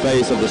in the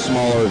face of the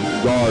smaller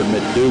guard,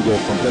 McDougal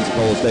from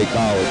Pensacola State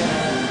College.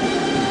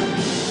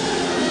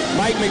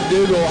 Mike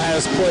McDougal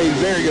has played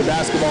very good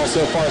basketball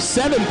so far.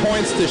 7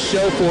 points to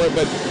show for it,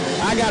 but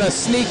I got a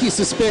sneaky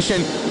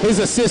suspicion his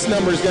assist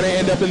number is going to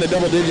end up in the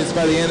double digits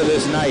by the end of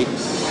this night.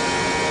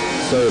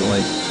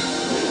 Certainly.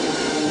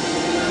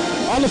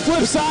 On the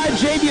flip side,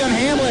 Javion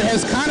Hamlet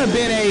has kind of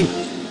been a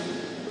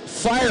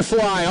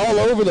firefly all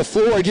over the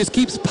floor. He just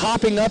keeps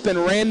popping up in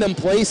random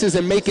places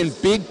and making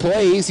big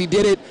plays. He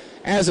did it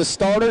as a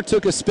starter,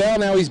 took a spell,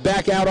 now he's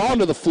back out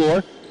onto the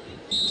floor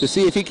to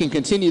see if he can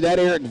continue that.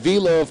 Eric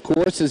Vila, of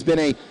course, has been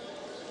a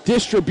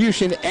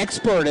distribution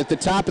expert at the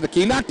top of the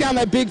key. Knocked down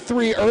that big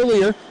 3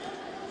 earlier.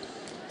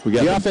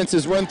 The offense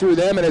has run through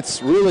them, and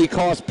it's really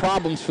caused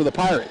problems for the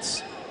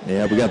Pirates.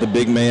 Yeah, we got the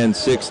big man,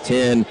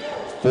 6'10",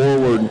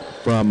 forward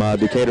from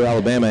Decatur,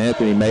 Alabama,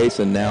 Anthony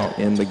Mason, now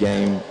in the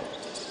game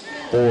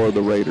for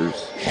the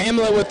Raiders.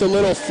 Hamlet with the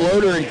little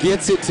floater and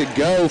gets it to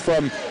go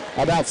from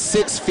about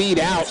 6 feet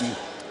out. And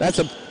that's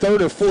a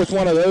 3rd or 4th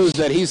one of those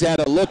that he's had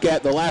a look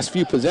at the last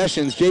few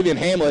possessions. Javion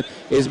Hamlet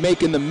is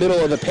making the middle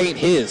of the paint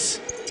his.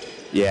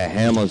 Yeah,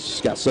 Hamlet's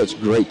got such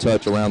great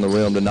touch around the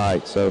rim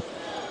tonight. So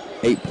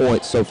 8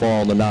 points so far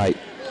on the night.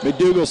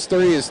 McDougal's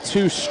 3 is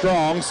too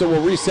strong, so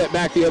we'll reset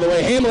back the other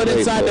way. Hamlet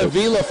inside to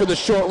Vila for the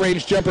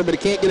short-range jumper, but he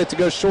can't get it to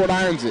go. Short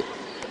irons it.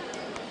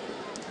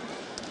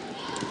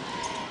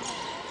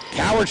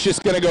 Coward's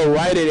just going to go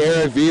right at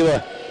Eric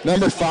Vila.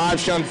 Number 5,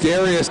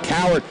 Shondarius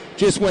Coward,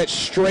 just went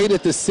straight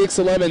at the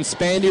 6'11"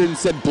 Spaniard and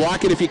said,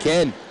 block it if you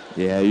can.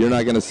 Yeah, you're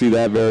not going to see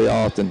that very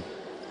often.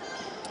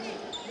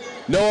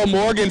 Noah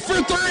Morgan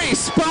for 3,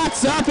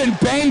 spots up and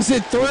bangs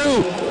it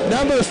through.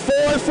 Number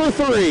 4 for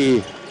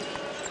 3.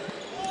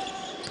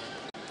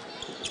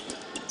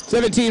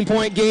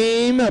 17-point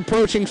game,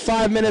 approaching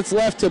 5 minutes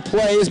left to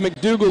play as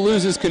McDougal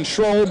loses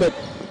control, but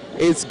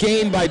it's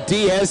gained by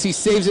Diaz. He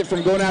saves it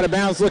from going out of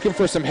bounds, looking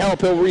for some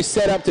help. He'll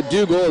reset up to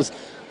Dougal as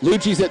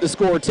Lucci's at the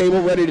score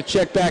table, ready to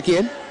check back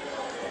in.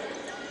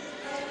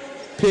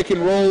 Pick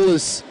and roll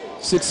is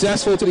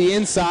successful to the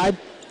inside.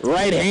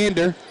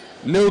 Right-hander,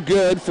 no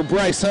good for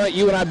Bryce Hunt.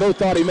 You and I both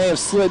thought he may have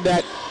slid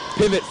that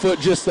pivot foot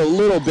just a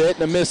little bit,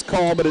 and a missed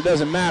call, but it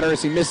doesn't matter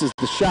as he misses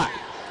the shot.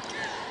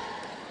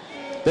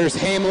 There's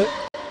Hamlet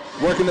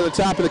working to the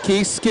top of the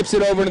key, skips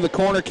it over into the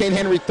corner. Kane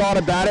Henry thought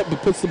about it,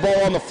 but puts the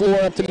ball on the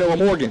floor up to Noah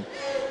Morgan.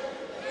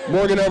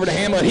 Morgan over to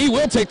Hamlet. He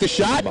will take the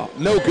shot.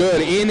 No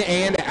good. In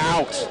and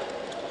out.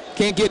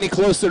 Can't get any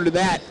closer to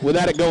that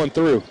without it going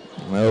through.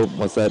 Well,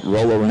 what's that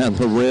roll around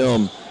the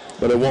rim,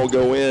 but it won't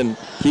go in.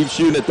 Keep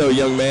shooting it, though,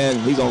 young man.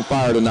 He's on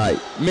fire tonight.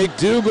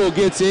 McDougal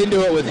gets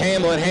into it with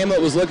Hamlet.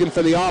 Hamlet was looking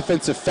for the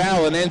offensive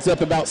foul and ends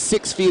up about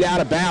 6 feet out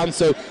of bounds,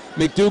 so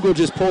McDougal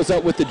just pulls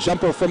up with the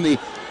jumper from the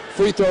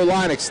free throw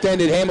line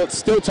extended. Hamlet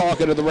still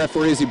talking to the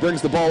referee as he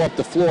brings the ball up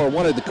the floor.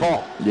 Wanted the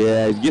call.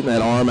 Yeah, he's getting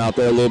that arm out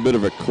there, a little bit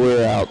of a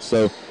clear out.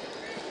 So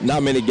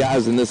not many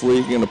guys in this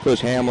league are going to push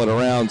Hamlet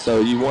around.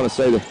 So you want to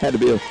say there had to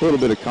be a little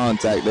bit of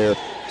contact there.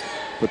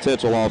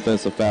 Potential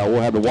offensive foul.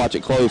 We'll have to watch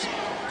it close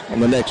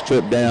on the next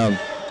trip down.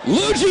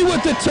 Lucci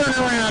with the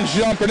turnaround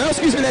jumper. No,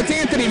 excuse me, that's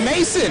Anthony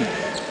Mason.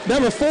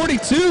 Number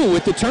 42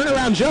 with the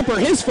turnaround jumper.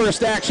 His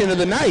first action of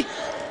the night.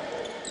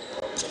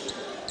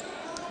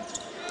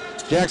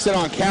 Jackson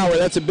on Coward,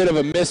 that's a bit of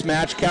a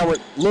mismatch.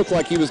 Coward looked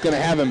like he was going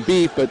to have him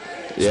beat, but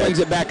swings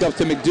it back up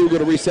to McDougal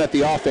to reset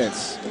the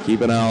offense.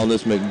 Keep an eye on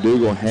this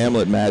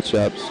McDougal-Hamlet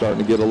matchup, starting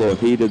to get a little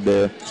heated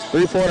there.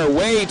 Three-pointer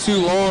way too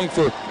long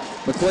for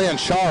McLean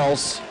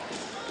Charles.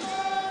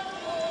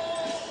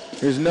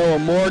 Here's Noah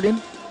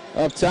Morgan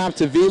up top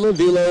to Vila.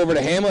 Vila over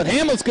to Hamlet.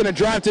 Hamlet's going to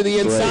drive to the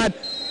inside.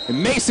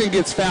 And Mason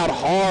gets fouled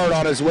hard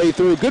on his way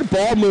through. Good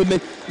ball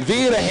movement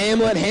via to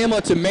Hamlet.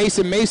 Hamlet to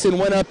Mason. Mason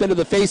went up into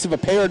the face of a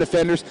pair of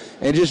defenders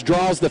and just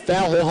draws the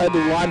foul. He'll head to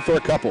the line for a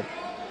couple.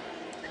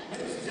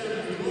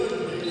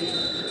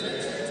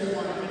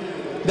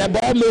 That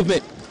ball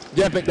movement,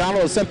 Jeff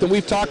McDonald, is something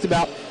we've talked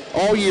about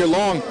all year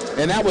long,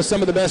 and that was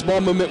some of the best ball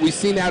movement we've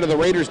seen out of the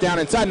Raiders down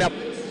inside. Now,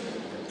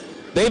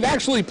 they've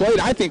actually played,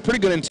 I think, pretty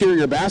good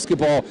interior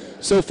basketball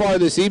so far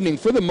this evening.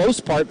 For the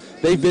most part,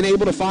 they've been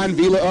able to find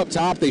Vila up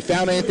top. They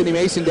found Anthony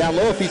Mason down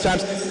low a few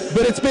times,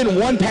 but it's been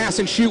one pass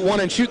and shoot, one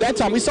and shoot. That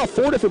time we saw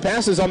 4 different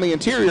passes on the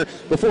interior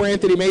before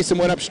Anthony Mason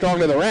went up strong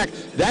to the rack.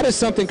 That is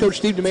something Coach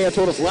Steve DeMea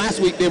told us last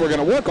week they were going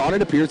to work on.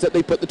 It appears that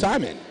they put the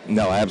time in.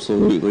 No,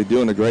 absolutely.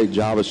 Doing a great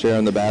job of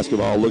sharing the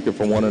basketball, looking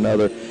for one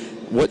another.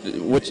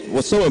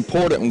 What's so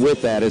important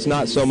with that is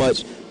not so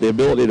much the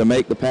ability to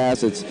make the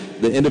pass, it's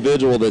the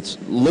individual that's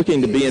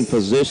looking to be in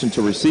position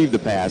to receive the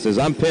pass. As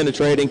I'm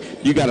penetrating,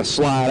 you got to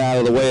slide out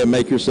of the way and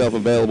make yourself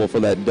available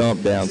for that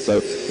dump down. So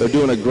they're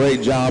doing a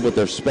great job with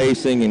their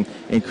spacing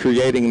and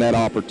creating that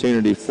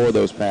opportunity for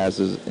those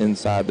passes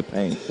inside the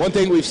paint. One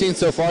thing we've seen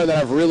so far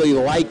that I've really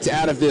liked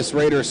out of this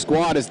Raiders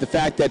squad is the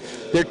fact that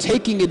they're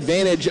taking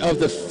advantage of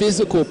the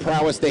physical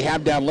prowess they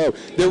have down low.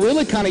 They're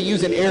really kind of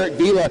using Eric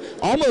Vila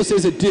almost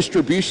as a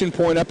distribution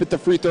point up at the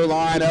free throw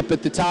line, up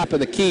at the top of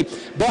the key.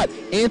 But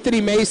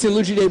Anthony Mason,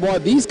 Luigi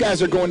Desbois, these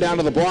guys are going down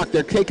to the block.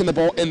 They're taking the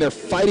ball and they're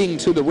fighting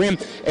to the rim.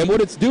 And what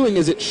it's doing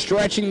is it's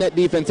stretching that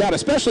defense out,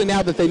 especially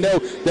now that they know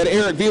that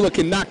Eric Vila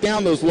can knock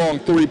down those long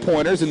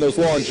three-pointers and those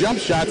long jump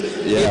shots.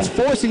 Yeah. It's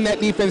forcing that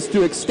defense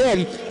to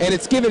extend, and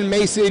it's giving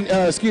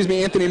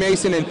Anthony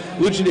Mason and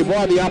Luigi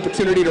Desbois the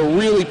opportunity to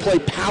really play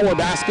power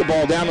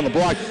basketball down on the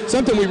block,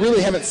 something we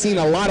really haven't seen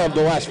a lot of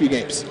the last few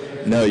games.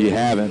 No, you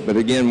haven't. But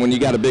again, when you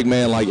got a big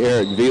man like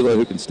Eric Vila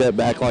who can step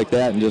back like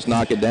that and just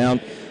knock it down,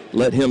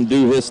 let him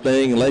do his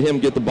thing and let him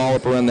get the ball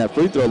up around that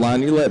free throw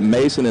line. You let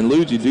Mason and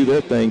Luigi do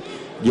their thing,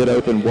 get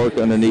open, work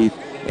underneath,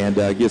 and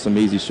get some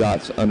easy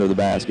shots under the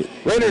basket.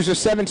 Raiders are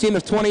 17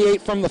 of 28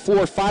 from the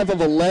floor, 5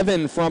 of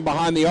 11 from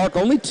behind the arc.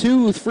 Only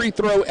 2 free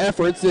throw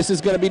efforts. This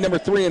is going to be number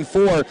 3 and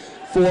 4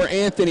 for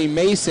Anthony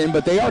Mason,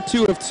 but they are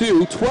 2 of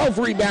 2, 12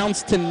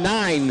 rebounds to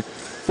 9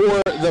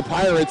 for the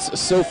Pirates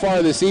so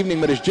far this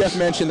evening. But as Jeff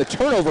mentioned, the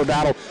turnover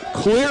battle,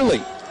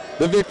 clearly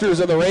the victors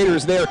of the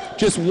Raiders there.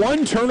 Just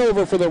 1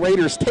 turnover for the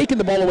Raiders, taking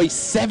the ball away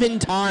 7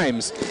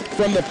 times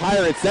from the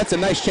Pirates. That's a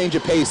nice change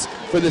of pace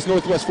for this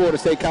Northwest Florida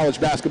State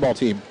College basketball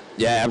team.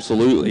 Yeah,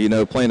 absolutely. You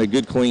know, playing a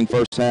good, clean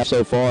first half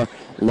so far.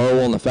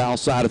 Low on the foul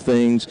side of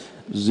things,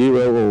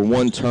 0 or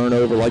 1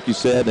 turnover, like you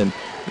said, and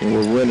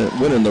we're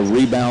winning the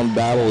rebound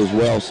battle as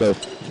well. So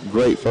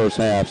great first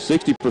half.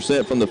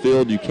 60% from the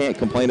field. You can't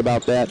complain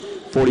about that.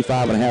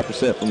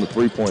 45.5% from the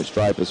three-point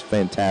stripe is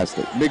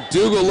fantastic.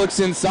 McDougal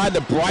looks inside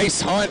to Bryce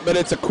Hunt, but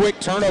it's a quick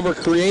turnover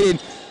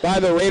created by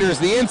the Raiders.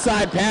 The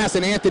inside pass,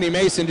 and Anthony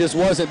Mason just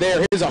wasn't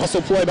there. Here's a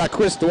hustle play by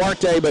Chris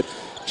Duarte, but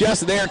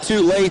just there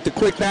too late. The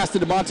quick pass to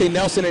DeMonte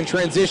Nelson in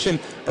transition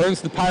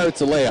earns the Pirates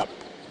a layup.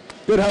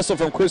 Good hustle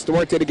from Chris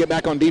Duarte to get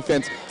back on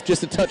defense,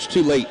 just a touch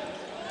too late.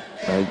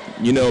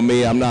 You know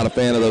me, I'm not a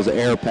fan of those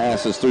air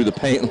passes through the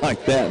paint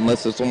like that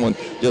unless it's someone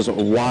just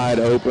wide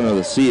open or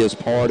the sea is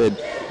parted.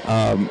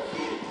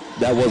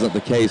 That wasn't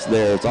the case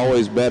there. It's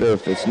always better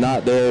if it's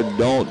not there,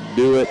 don't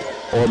do it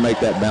or make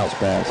that bounce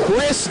pass.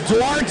 Chris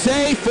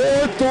Duarte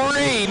for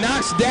 3.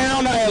 Knocks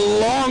down a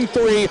long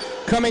 3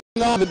 coming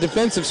off a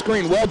defensive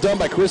screen. Well done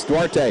by Chris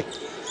Duarte.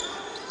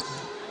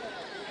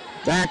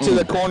 Back to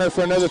the corner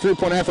for another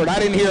 3-point effort. I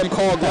didn't hear him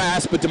call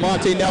glass, but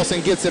DeMonte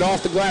Nelson gets it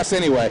off the glass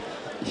anyway.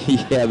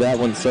 Yeah, that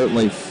one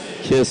certainly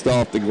kissed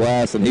off the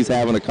glass, and he's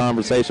having a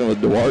conversation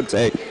with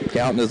Duarte,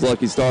 counting his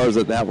lucky stars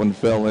that one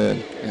fell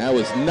in. That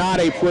was not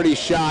a pretty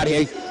shot.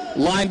 He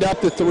lined up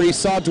the 3,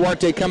 saw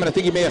Duarte coming. I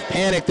think he may have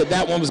panicked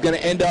that one was going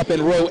to end up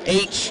in row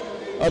H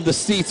of the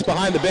seats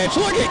behind the bench.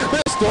 Look at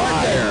Chris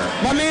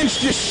Duarte. My man's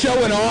just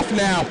showing off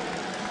now.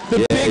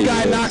 The big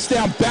guy knocks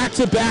down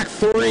back-to-back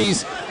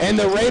 3s, and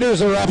the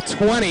Raiders are up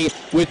 20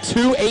 with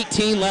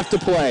 2:18 left to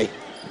play.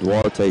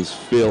 Duarte's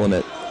feeling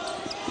it.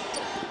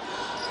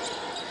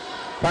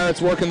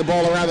 Pirates working the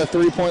ball around the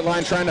 3-point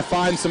line, trying to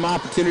find some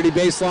opportunity.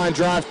 Baseline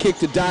drive, kick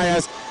to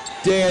Diaz.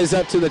 Diaz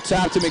up to the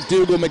top to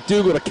McDougal.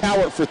 McDougal to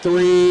Cowart for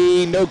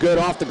 3. No good,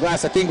 off the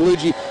glass. I think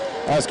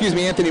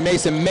Anthony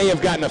Mason may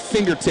have gotten a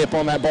fingertip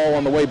on that ball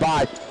on the way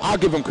by. I'll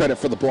give him credit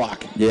for the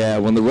block. Yeah,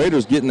 when the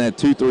Raiders get in that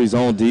 2-3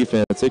 zone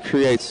defense, it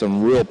creates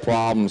some real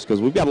problems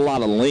because we've got a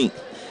lot of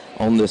length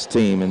on this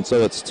team. And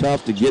so it's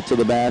tough to get to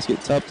the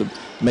basket, tough to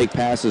make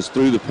passes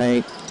through the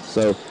paint.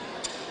 So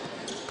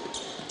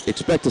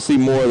expect to see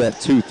more of that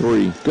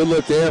 2-3. Good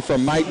look there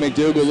from Mike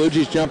McDougal.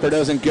 Luigi's jumper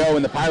doesn't go,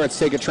 and the Pirates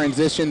take a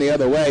transition the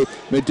other way.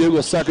 McDougal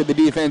suckered the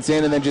defense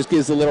in and then just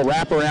gives a little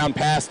wraparound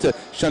pass to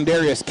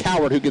Shundarius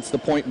Cowart, who gets the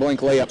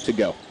point-blank layup to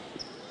go.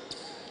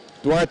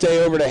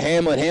 Duarte over to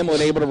Hamlet. Hamlet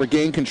able to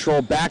regain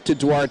control. Back to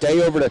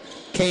Duarte. Over to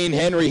Kane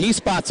Henry. He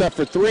spots up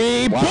for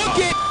 3. Wow. Book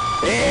it!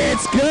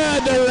 It's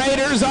good. The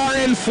Raiders are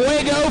in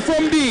fuego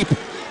from deep.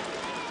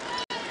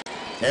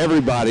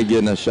 Everybody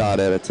getting a shot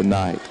at it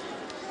tonight.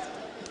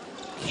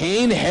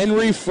 Kane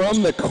Henry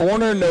from the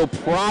corner, no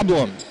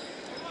problem.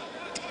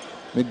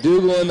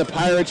 McDougal and the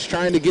Pirates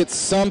trying to get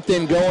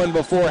something going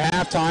before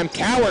halftime.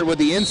 Coward with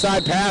the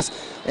inside pass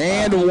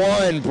and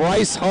one.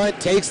 Bryce Hunt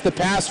takes the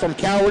pass from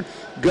Coward,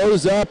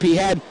 goes up. He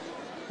had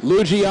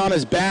Luigi on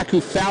his back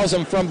who fouls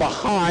him from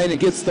behind and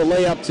gets the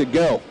layup to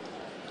go.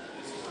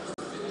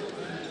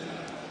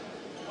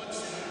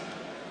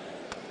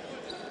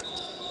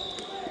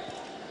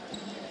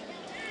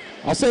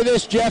 I'll say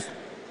this, Jeff.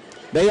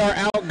 They are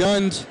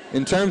outgunned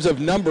in terms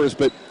of numbers,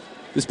 but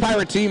this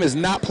Pirate team is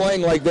not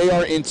playing like they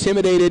are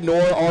intimidated,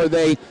 nor are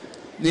they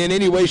in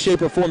any way,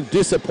 shape, or form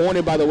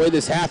disappointed by the way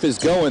this half is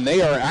going.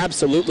 They are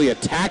absolutely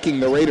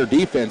attacking the Raider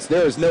defense.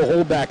 There is no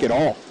holdback at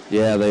all.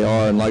 Yeah, they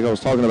are. And like I was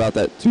talking about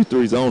that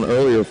 2-3 zone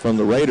earlier from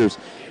the Raiders,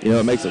 you know,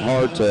 it makes it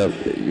hard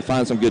to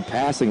find some good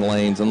passing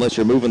lanes unless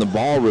you're moving the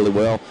ball really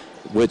well,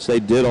 which they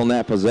did on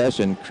that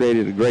possession.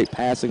 Created a great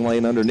passing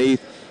lane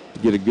underneath to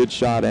get a good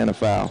shot and a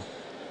foul.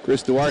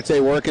 Chris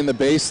Duarte working the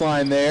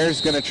baseline there.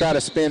 He's going to try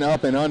to spin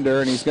up and under,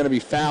 and he's going to be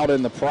fouled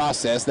in the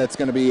process. That's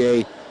going to be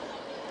a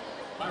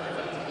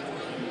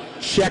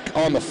check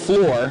on the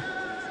floor.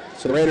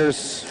 So the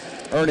Raiders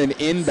earn an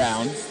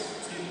inbound.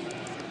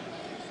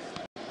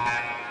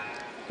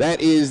 That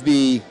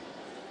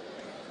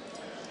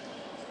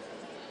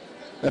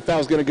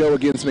foul's going to go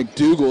against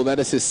McDougal. That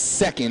is his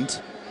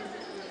second.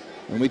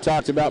 And we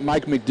talked about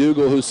Mike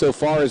McDougal, who so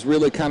far has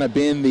really kind of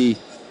been the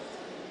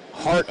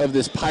heart of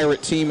this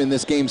Pirate team in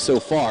this game so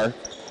far.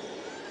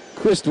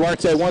 Chris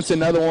Duarte wants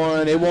another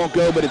one. It won't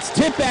go, but it's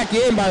tipped back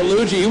in by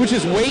Luigi. He was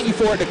just waiting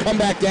for it to come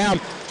back down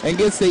and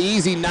gets the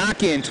easy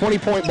knock-in.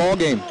 20-point ball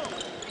game.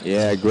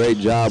 Yeah, great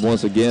job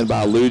once again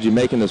by Luigi,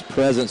 making his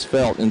presence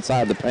felt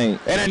inside the paint.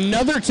 And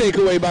another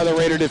takeaway by the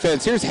Raider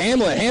defense. Here's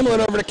Hamlet.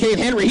 Hamlet over to Kane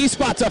Henry. He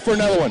spots up for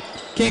another one.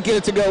 Can't get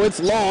it to go. It's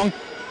long.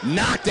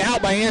 Knocked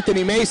out by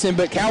Anthony Mason,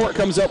 but Cowart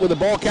comes up with the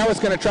ball. Cowart's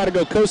going to try to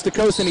go coast to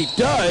coast, and he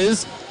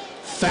does.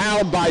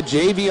 Fouled by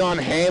Javion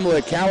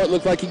Hamlet. Cowart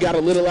looked like he got a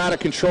little out of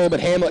control, but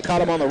Hamlet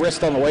caught him on the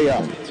wrist on the way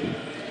up.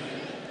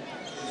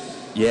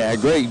 Yeah,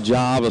 great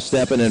job of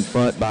stepping in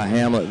front by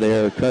Hamlet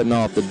there, cutting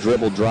off the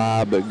dribble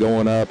drive, but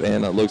going up,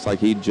 and it looks like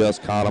he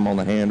just caught him on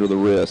the hand or the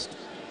wrist.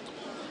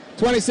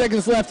 20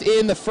 seconds left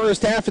in the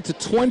first half. It's a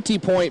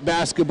 20-point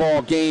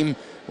basketball game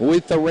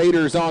with the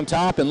Raiders on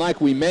top, and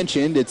like we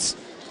mentioned, it's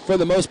for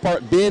the most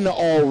part been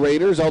all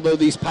Raiders, although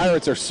these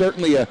Pirates are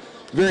certainly a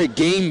very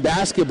game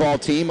basketball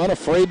team,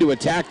 unafraid to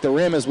attack the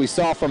rim, as we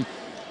saw from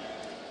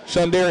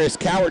Shondarius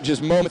Cowart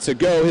just moments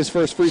ago. His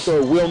first free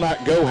throw will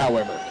not go,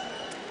 however.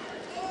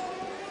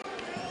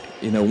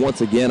 You know,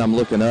 once again, I'm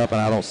looking up,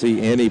 and I don't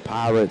see any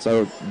Pirates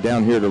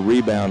down here to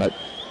rebound.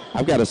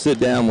 I've got to sit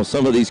down with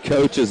some of these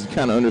coaches and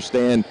kind of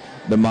understand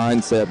the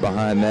mindset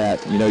behind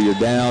that. You know, you're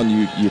down.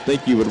 You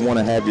think you would want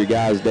to have your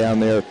guys down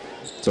there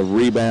to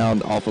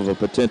rebound off of a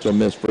potential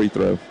missed free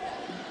throw.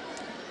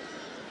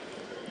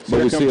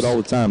 But we see it all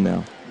the time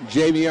now.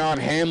 Javion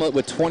Hamlet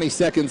with 20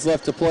 seconds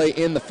left to play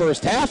in the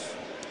first half.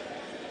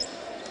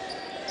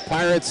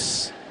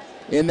 Pirates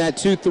in that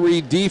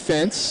 2-3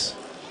 defense.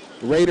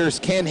 Raiders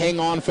can hang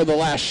on for the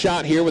last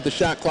shot here with the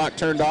shot clock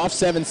turned off.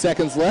 7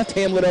 seconds left.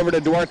 Hamlet over to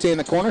Duarte in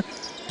the corner.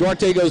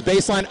 Duarte goes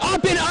baseline,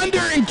 up and under,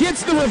 and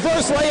gets the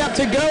reverse layup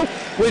to go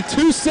with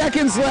 2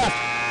 seconds left.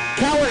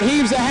 Cowart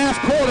heaves a half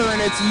quarter,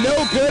 and it's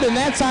no good, and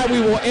that's how we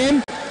will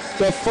end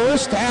the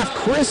first half.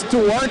 Chris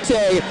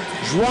Duarte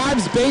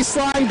drives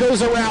baseline,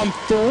 goes around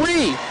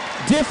 3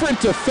 different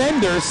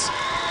defenders,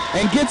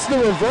 and gets the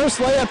reverse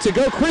layup to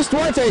go. Chris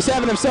Duarte is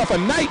having himself a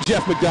night,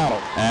 Jeff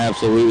McDonald.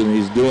 Absolutely.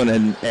 He's doing it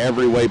in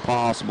every way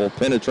possible.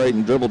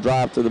 Penetrating, dribble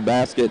drive to the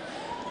basket,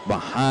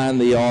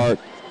 behind the arc,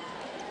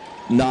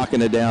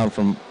 knocking it down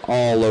from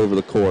all over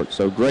the court.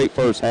 So great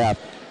first half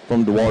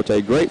from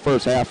Duarte. Great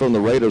first half from the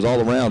Raiders all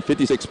around.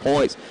 56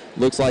 points.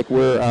 Looks like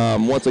we're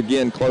once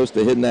again close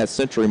to hitting that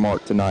century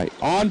mark tonight.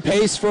 On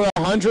pace for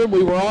 100.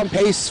 We were on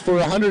pace for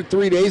 100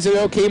 3 days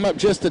ago. Came up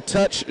just a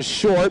touch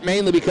short,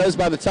 mainly because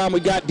by the time we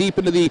got deep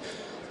into the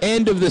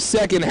end of the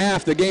second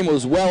half, the game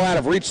was well out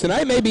of reach.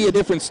 Tonight may be a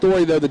different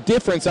story, though. The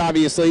difference,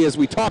 obviously, as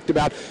we talked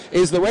about,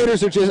 is the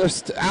Raiders are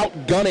just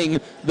outgunning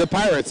the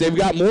Pirates. They've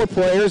got more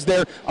players.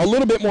 They're a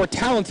little bit more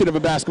talented of a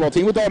basketball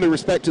team. With all due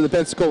respect to the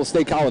Pensacola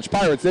State College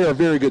Pirates, they're a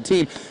very good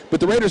team. But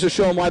the Raiders are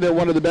showing why they're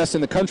one of the best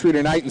in the country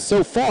tonight, and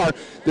so far,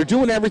 they're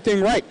doing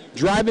everything right.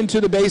 Driving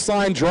to the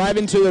baseline,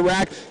 driving to the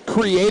rack,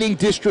 creating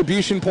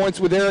distribution points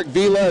with Eric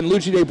Vila and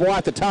Luigi Desbois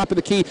at the top of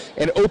the key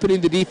and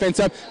opening the defense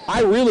up.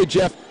 I really,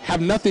 Jeff,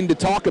 have nothing to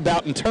talk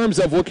about in terms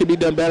of what can be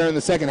done better in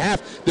the second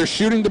half. They're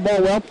shooting the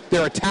ball well.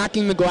 They're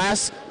attacking the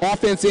glass,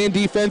 offense and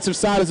defensive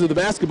sides of the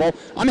basketball.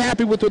 I'm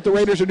happy with what the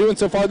Raiders are doing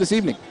so far this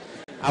evening.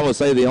 I would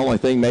say the only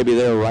thing, maybe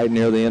they're right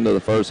near the end of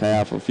the first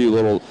half, a few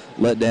little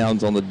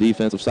letdowns on the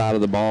defensive side of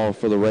the ball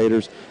for the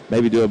Raiders.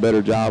 Maybe do a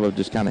better job of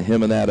just kind of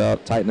hemming that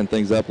up, tightening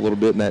things up a little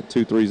bit in that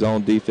 2-3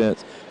 zone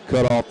defense,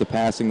 cut off the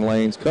passing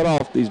lanes, cut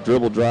off these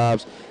dribble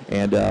drives,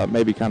 and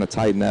maybe kind of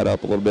tighten that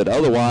up a little bit.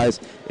 Otherwise,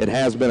 it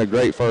has been a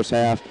great first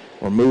half.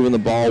 We're moving the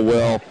ball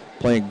well.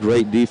 playing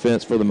great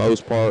defense for the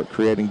most part,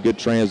 creating good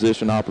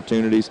transition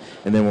opportunities.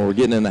 And then when we're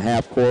getting in the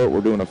half court,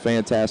 we're doing a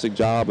fantastic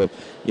job of,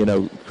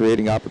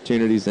 creating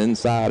opportunities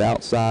inside,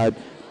 outside,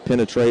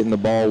 penetrating the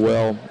ball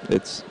well.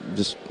 It's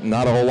just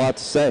not a whole lot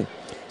to say.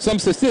 Some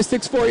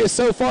statistics for you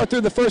so far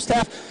through the first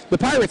half. The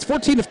Pirates,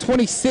 14 of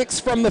 26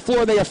 from the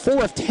floor. They are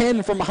 4 of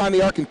 10 from behind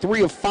the arc and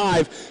 3 of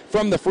 5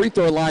 from the free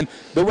throw line.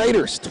 The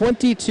Raiders,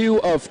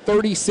 22 of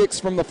 36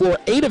 from the floor,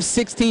 8 of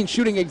 16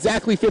 shooting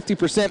exactly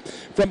 50%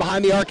 from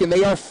behind the arc, and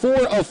they are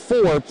 4 of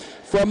 4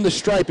 from the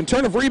stripe. In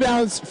terms of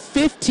rebounds,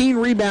 15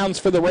 rebounds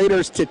for the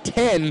Raiders to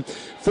 10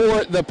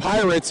 for the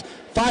Pirates.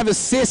 5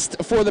 assists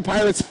for the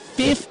Pirates,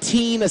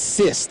 15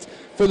 assists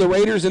for the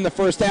Raiders in the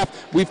first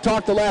half. We've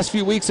talked the last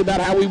few weeks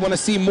about how we want to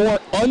see more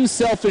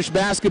unselfish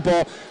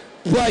basketball,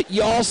 but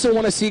you also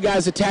want to see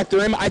guys attack the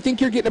rim. I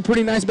think you're getting a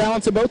pretty nice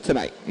balance of both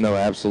tonight. No,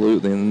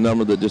 absolutely. And the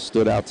number that just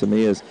stood out to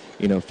me is,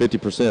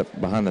 50%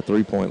 behind the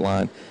three-point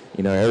line.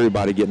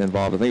 Everybody getting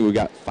involved. I think we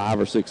got 5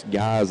 or 6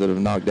 guys that have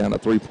knocked down a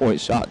three-point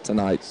shot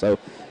tonight. So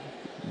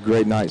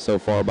great night so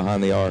far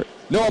behind the arc.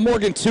 Noah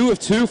Morgan, 2 of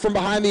 2 from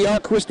behind the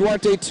arc. Chris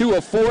Duarte, 2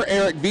 of 4.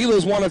 Eric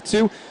Vila's 1 of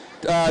 2.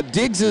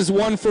 Diggs is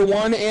 1 for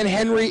 1, and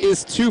Henry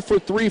is 2 for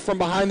 3 from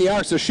behind the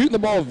arc. So shooting the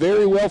ball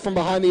very well from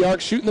behind the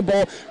arc, shooting the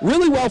ball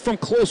really well from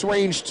close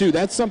range too.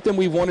 That's something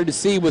we wanted to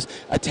see, was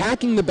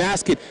attacking the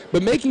basket,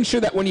 but making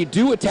sure that when you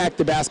do attack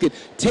the basket,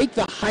 take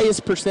the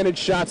highest percentage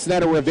shots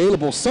that are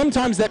available.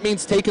 Sometimes that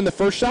means taking the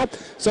first shot.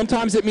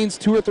 Sometimes it means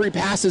 2 or 3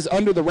 passes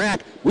under the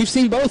rack. We've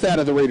seen both out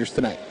of the Raiders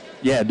tonight.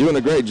 Yeah, doing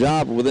a great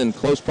job within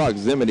close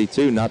proximity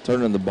too, not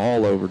turning the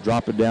ball over,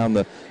 dropping down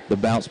the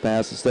bounce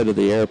pass instead of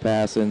the air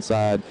pass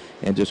inside,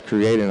 and just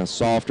creating a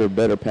softer,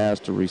 better pass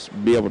to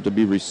be able to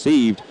be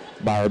received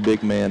by our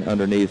big man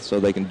underneath so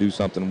they can do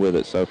something with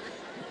it. So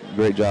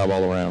great job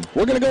all around.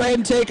 We're going to go ahead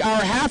and take our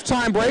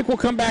halftime break. We'll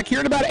come back here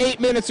in about 8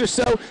 minutes or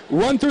so,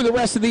 run through the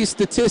rest of these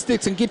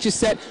statistics, and get you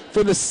set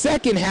for the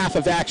second half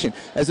of action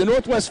as the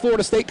Northwest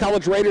Florida State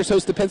College Raiders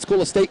host the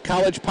Pensacola State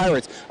College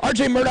Pirates.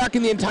 R.J. Murdoch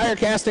and the entire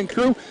cast and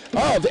crew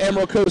of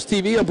Emerald Coast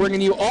TV are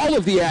bringing you all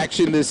of the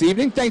action this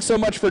evening. Thanks so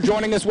much for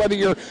joining us, whether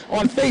you're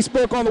on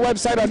Facebook, on the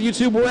website, on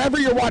YouTube, wherever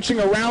you're watching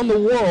around the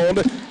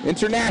world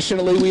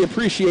internationally. We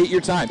appreciate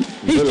your time.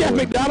 He's Jeff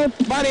McDonald.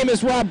 My name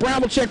is Rob Brown.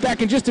 We'll check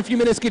back in just a few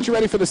minutes, get you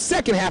ready for the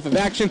second half of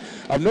action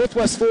of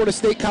Northwest Florida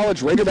State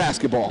College Raider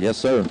basketball. Yes,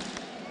 sir.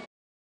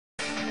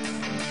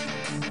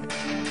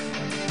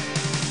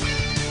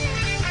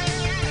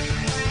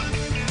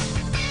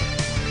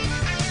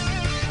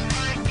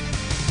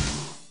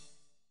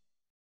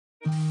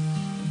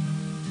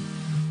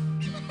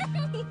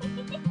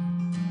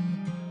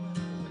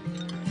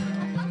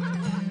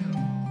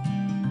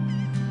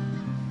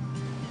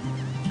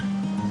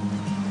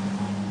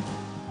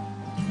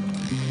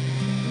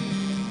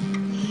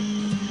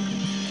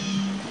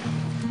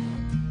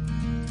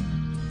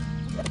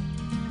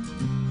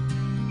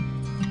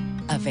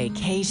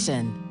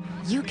 Vacation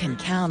you can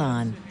count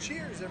on.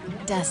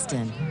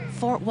 Destin,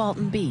 Fort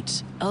Walton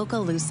Beach,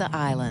 Okaloosa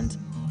Island.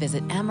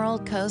 Visit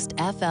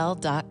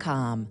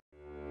emeraldcoastfl.com.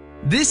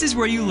 This is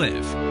where you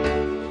live,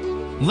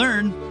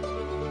 learn,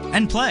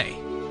 and play.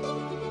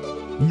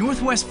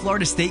 Northwest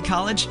Florida State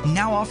College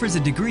now offers a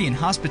degree in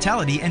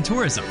hospitality and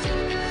tourism,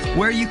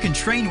 where you can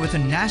train with a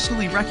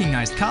nationally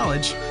recognized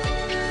college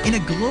in a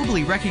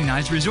globally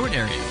recognized resort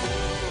area.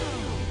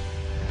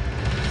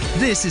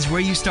 This is where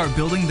you start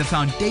building the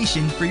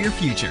foundation for your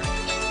future.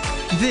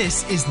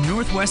 This is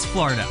Northwest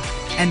Florida,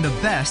 and the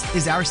best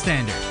is our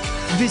standard.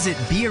 Visit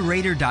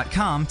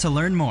bearaider.com to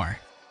learn more.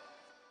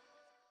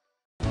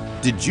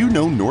 Did you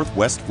know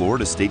Northwest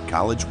Florida State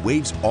College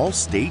waives all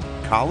state,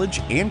 college,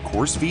 and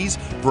course fees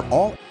for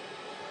all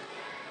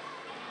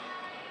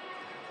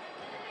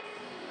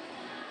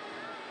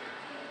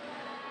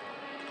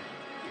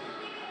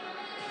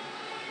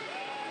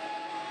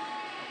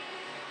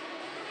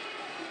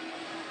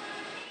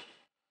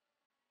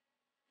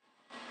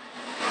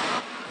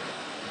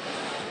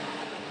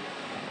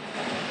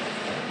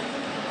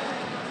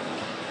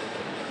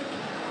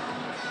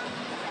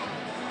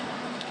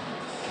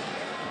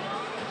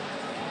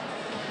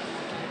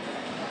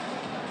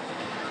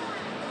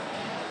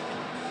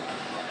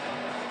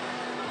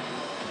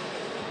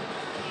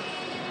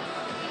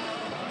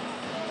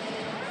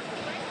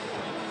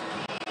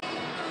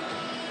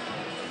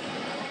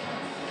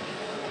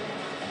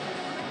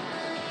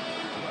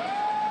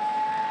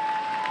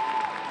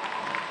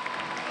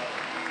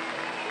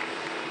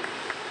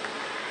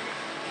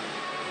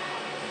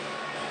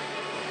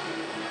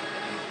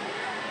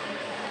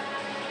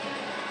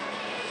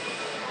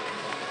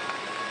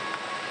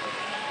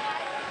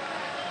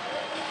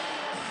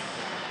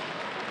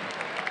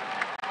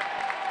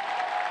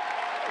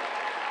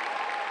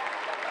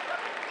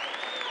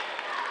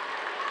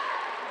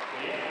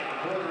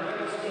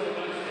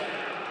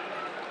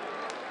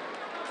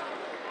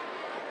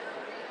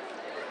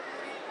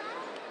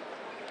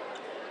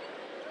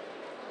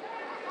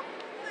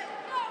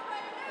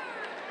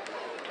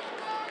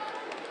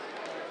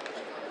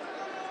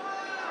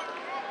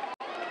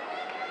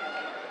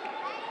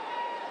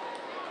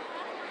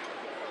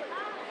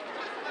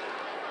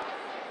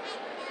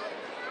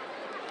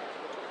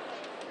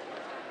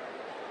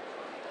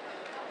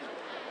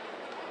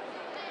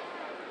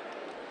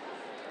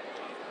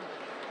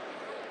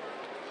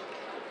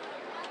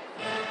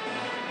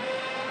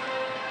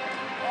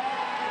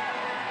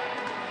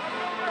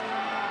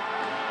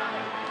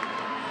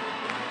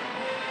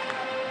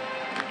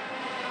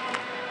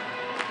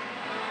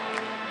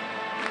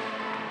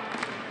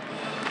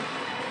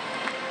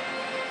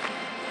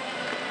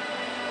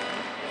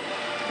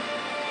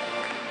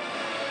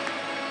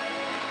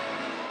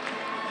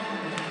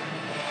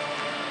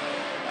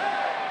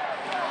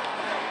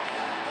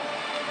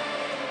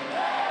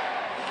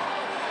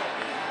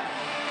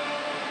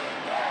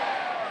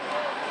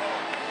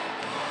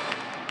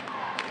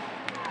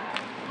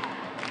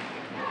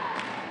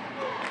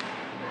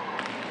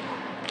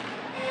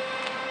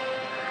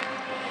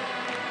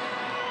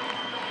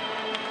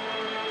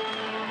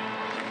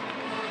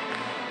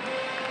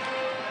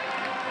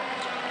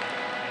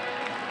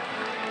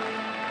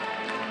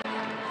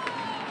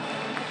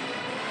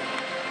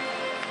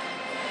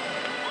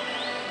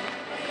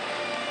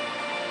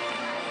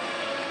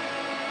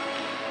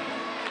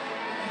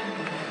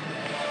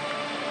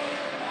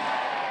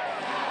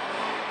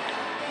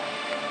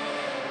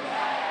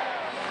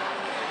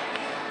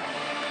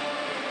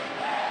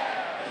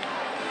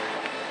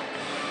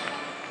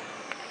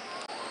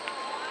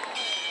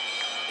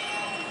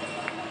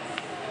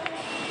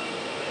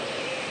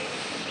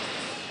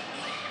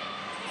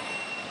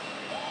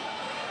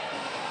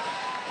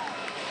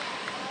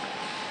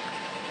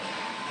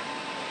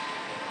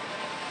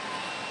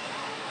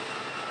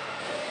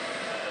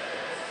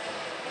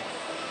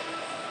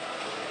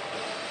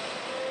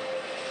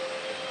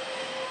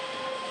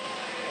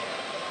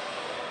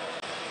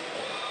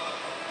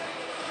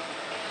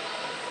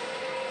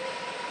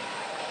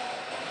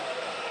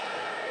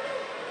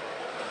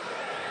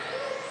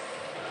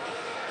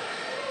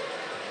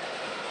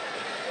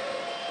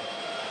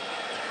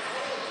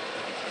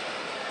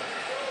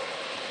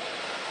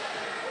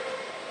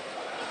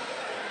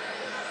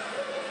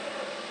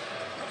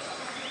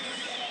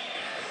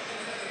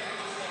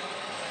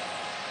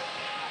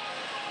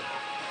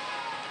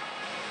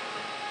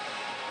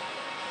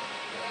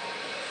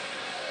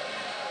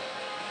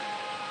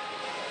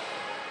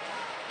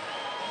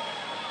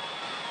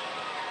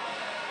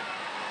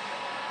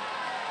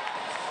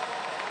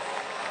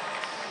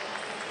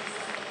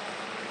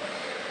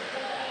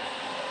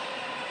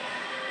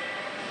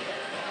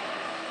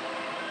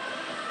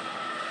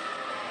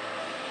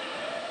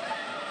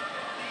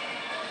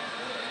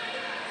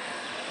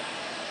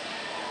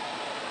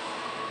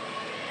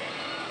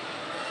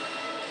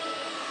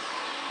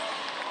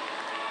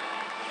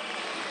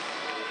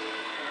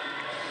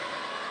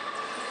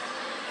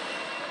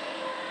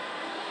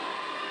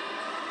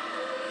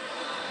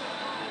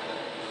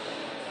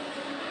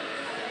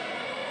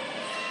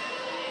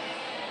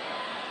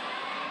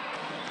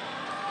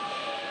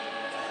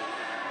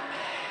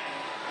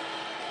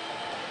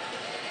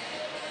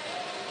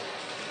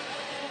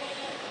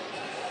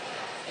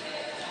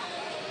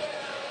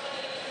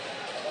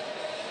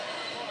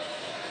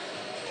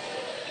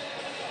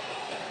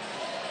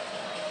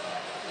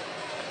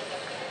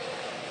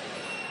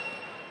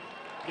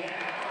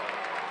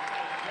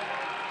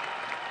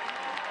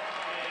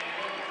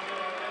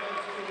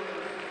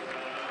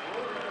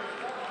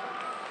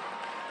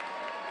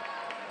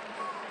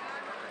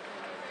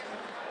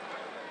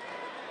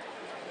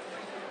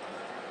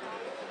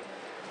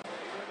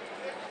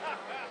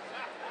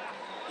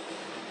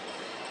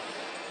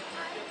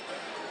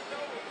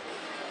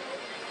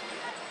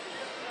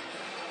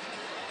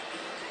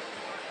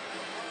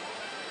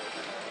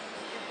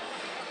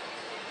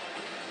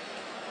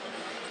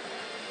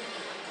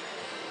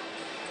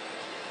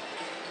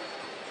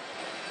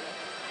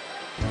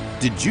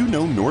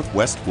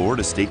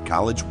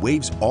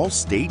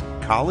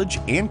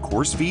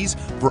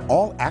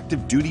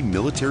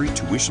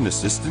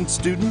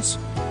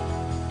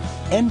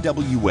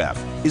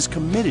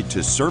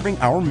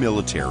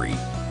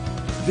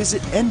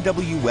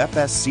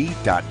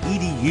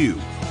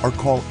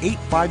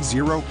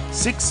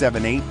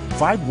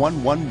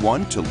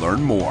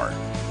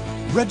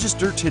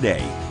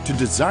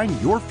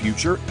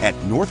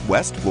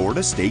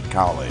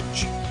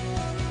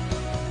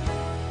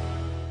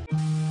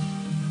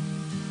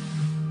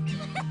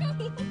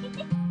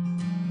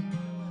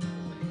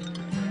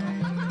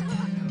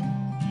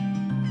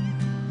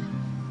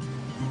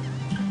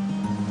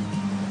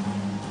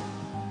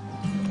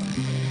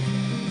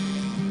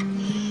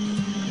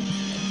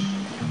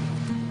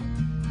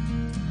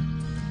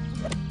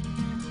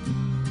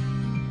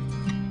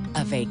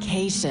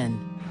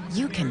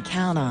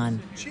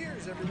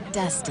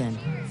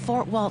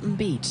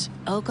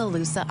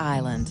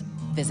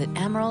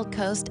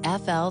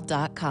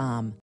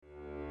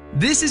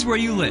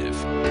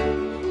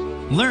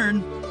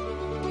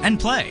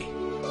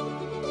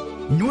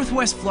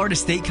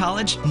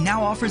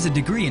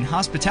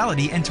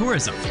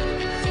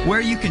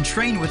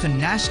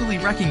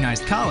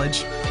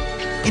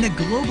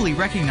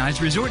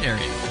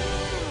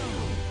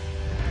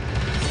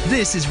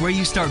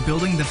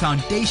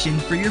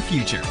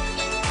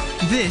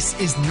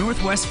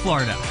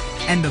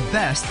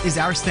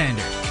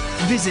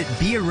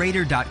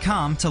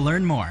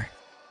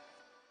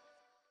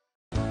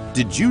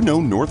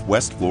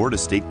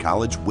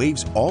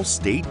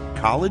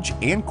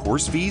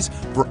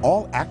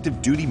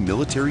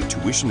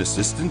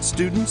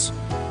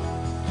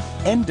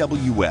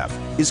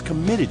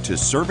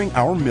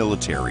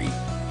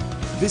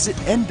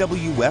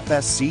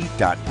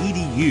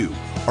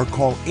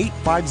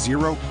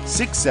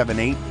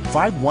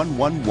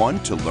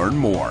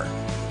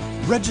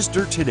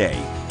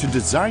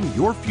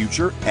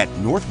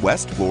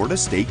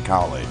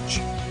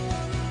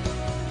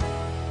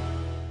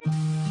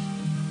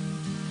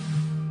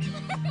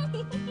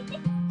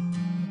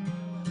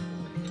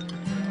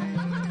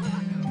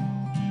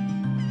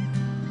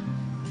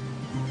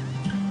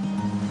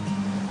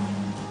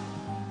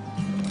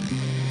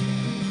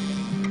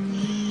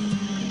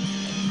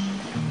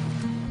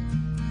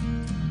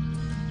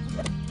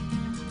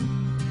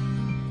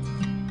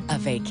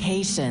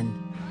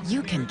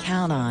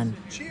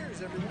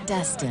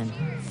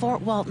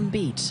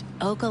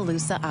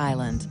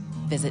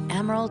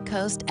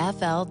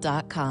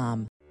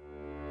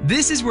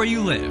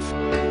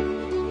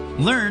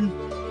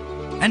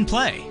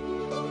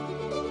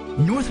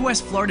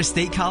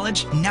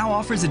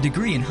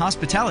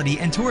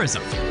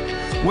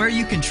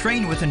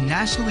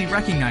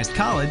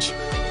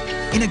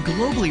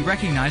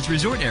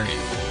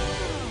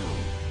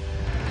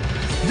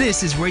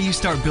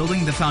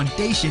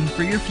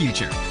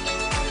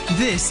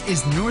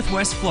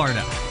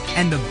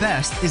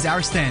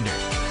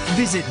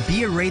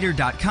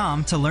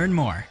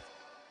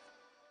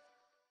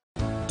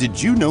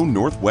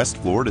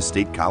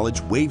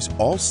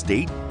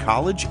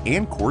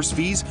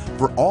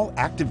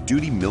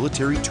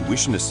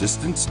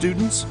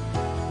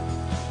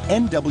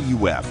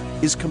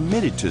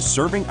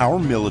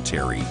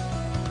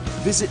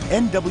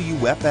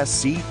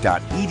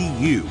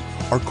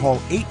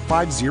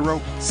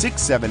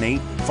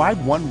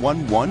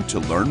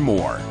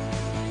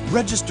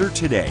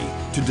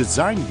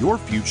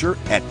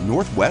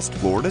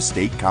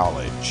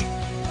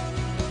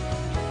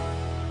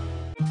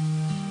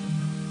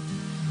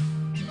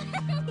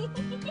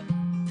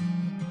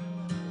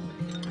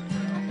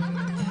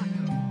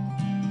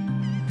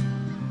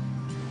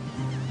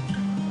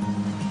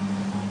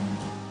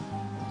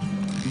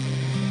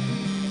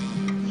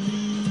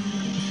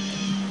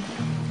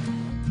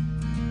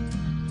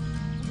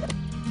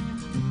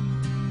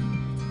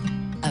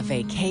A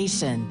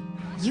vacation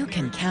you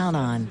can count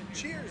on.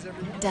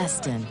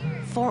 Destin,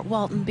 Fort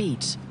Walton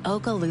Beach,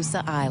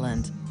 Okaloosa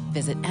Island.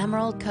 Visit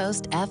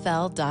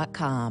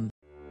emeraldcoastfl.com.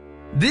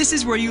 This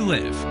is where you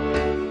live,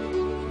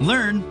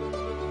 learn,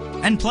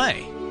 and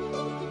play.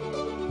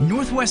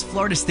 Northwest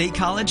Florida State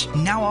College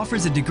now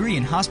offers a degree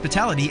in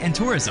hospitality and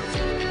tourism,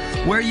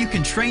 where you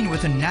can train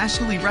with a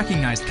nationally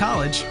recognized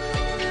college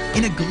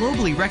in a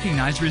globally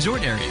recognized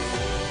resort area.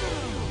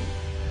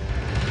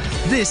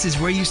 This is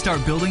where you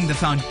start building the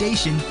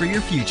foundation for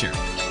your future.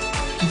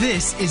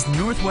 This is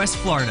Northwest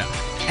Florida,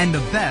 and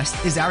the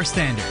best is our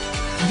standard.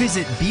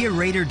 Visit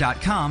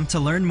bearaider.com to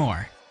learn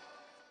more.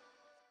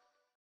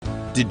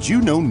 Did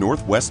you know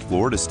Northwest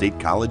Florida State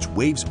College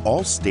waives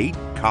all state,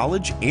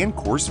 college, and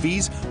course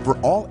fees for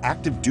all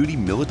active duty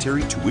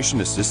military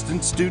tuition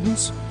assistance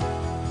students?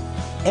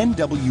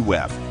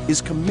 NWF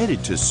is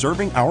committed to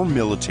serving our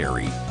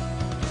military.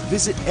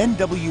 Visit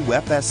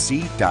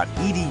NWFSC.edu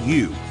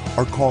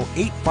or call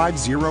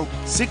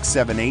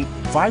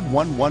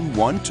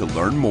 850-678-5111 to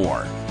learn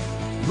more.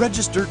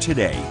 Register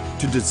today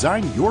to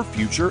design your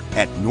future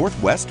at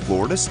Northwest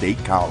Florida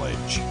State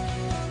College.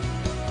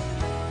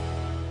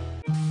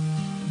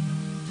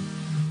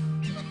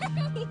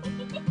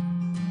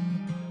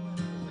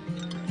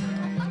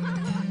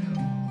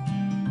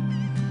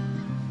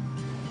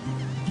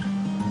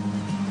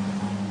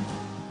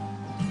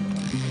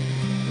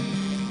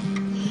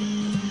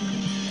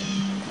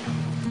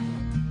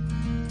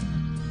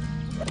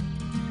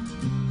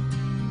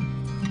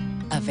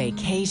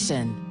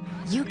 vacation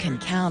you can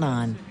count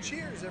on.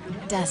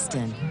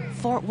 Destin,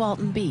 Fort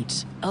Walton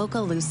Beach,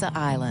 Okaloosa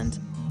Island.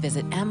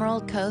 Visit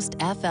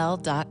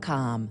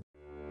emeraldcoastfl.com.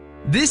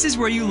 This is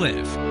where you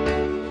live,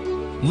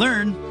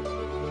 learn,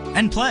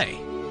 and play.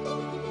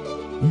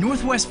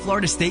 Northwest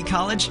Florida State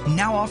College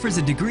now offers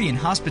a degree in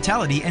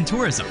hospitality and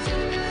tourism,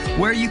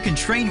 where you can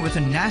train with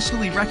a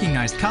nationally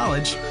recognized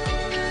college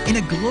in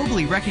a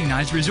globally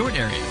recognized resort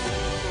area.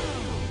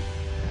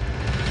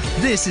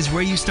 This is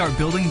where you start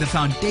building the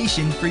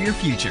foundation for your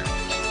future.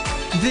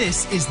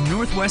 This is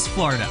Northwest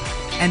Florida,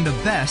 and the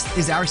best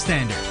is our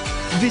standard.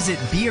 Visit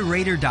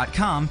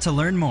bearaider.com to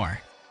learn more.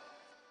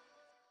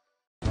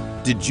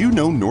 Did you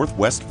know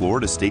Northwest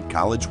Florida State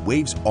College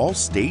waives all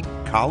state,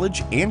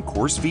 college, and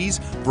course fees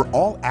for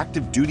all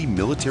active duty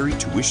military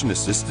tuition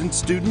assistance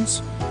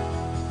students?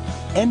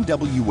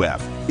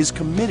 NWF is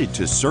committed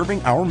to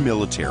serving our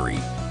military.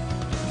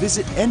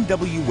 Visit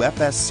nwfsc.edu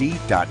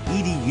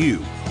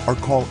or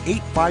call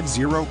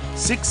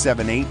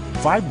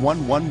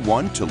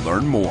 850-678-5111 to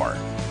learn more.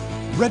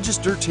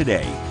 Register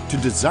today to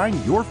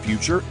design your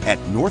future at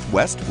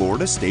Northwest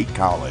Florida State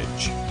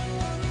College.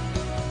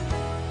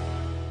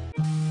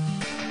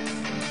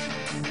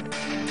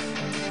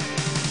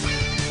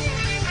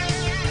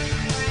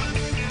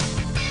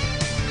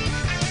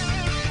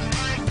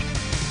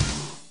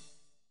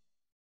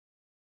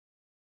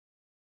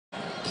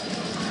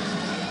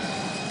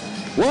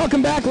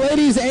 Welcome back,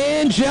 ladies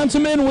and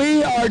gentlemen.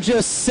 We are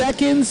just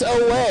seconds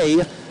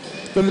away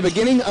from the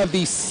beginning of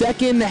the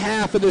second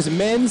half of this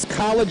men's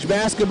college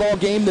basketball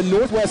game. The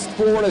Northwest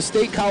Florida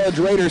State College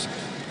Raiders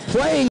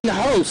playing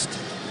host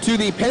to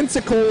the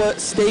Pensacola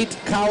State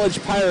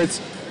College Pirates.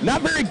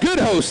 Not very good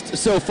host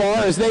so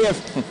far, as they have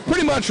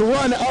pretty much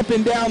run up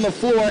and down the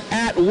floor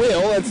at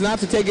will. That's not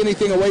to take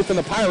anything away from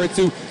the Pirates,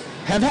 who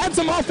have had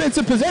some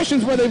offensive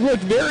possessions where they've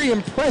looked very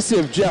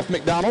impressive, Jeff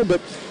McDonald,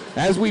 but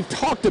as we've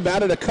talked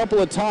about it a couple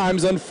of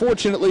times,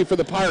 unfortunately for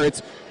the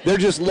Pirates, they're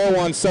just low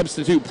on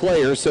substitute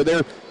players, so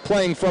they're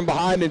playing from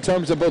behind in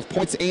terms of both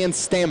points and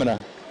stamina.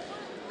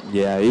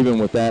 Yeah, even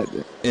with that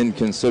in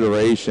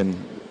consideration,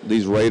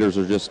 these Raiders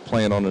are just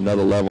playing on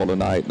another level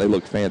tonight. They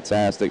look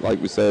fantastic. Like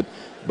we said,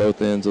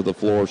 both ends of the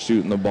floor,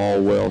 shooting the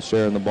ball well,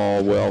 sharing the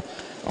ball well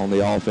on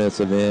the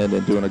offensive end,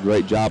 and doing a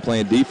great job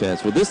playing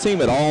defense. With this team,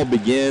 it all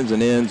begins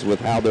and ends with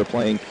how they're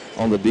playing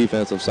on the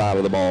defensive side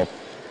of the ball.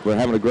 We're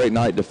having a great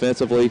night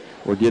defensively.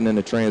 We're getting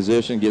into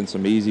transition, getting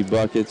some easy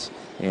buckets,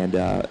 and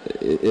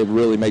it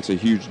really makes a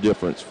huge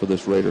difference for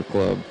this Raider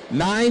club.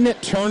 9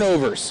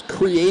 turnovers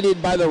created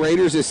by the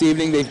Raiders this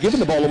evening. They've given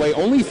the ball away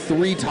only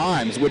 3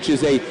 times, which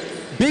is a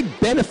big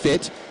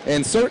benefit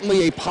and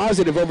certainly a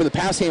positive over the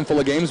past handful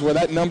of games where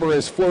that number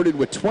has flirted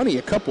with 20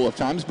 a couple of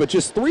times, but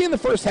just 3 in the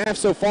first half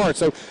so far.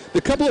 So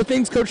the couple of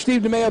things Coach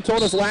Steve DeMayo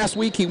told us last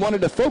week he wanted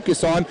to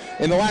focus on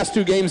in the last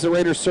 2 games, the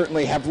Raiders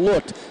certainly have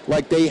looked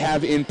like they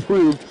have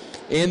improved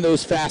in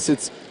those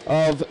facets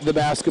of the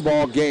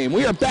basketball game.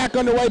 We are back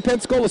underway.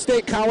 Pensacola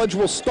State College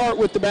will start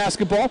with the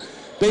basketball.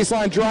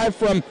 Baseline drive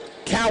from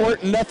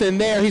Cowart, nothing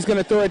there. He's going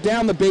to throw it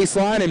down the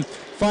baseline and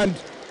find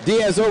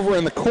Diaz over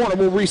in the corner.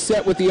 Will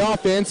reset with the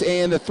offense,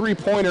 and the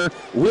three-pointer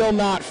will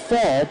not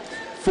fall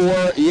for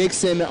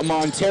Yixon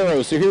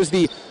Montero. So here's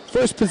the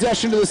first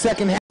possession of the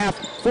second half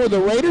for the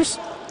Raiders.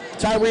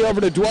 Tyree over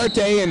to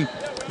Duarte, and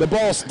the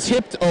ball's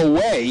tipped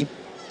away.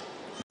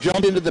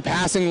 Jumped into the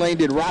passing lane,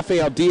 did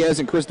Rafael Diaz,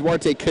 and Chris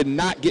Duarte could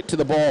not get to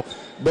the ball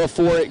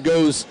before it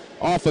goes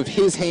off of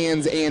his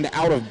hands and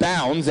out of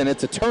bounds, and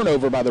it's a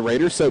turnover by the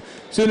Raiders. So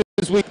as soon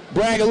as we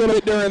brag a little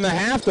bit during the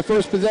half, the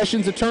first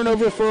possession's a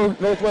turnover for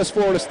Northwest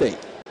Florida State.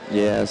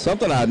 Yeah,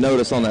 something I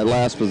noticed on that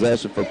last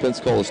possession for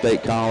Pensacola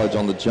State College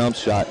on the jump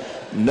shot,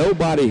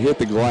 nobody hit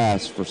the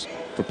glass for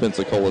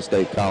Pensacola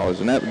State College,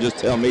 and that would just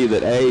tell me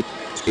that, A,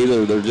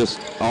 either they're just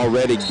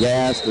already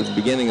gassed at the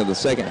beginning of the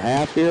second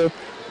half here,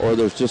 or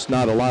there's just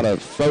not a lot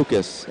of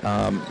focus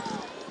on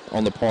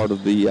the part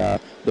of the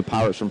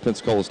Pirates from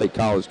Pensacola State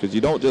College, because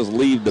you don't just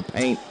leave the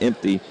paint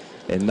empty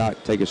and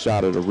not take a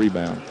shot at a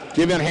rebound.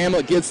 Devion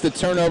Hamlet gets the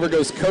turnover,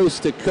 goes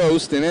coast to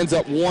coast, and ends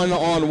up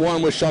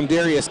one-on-one with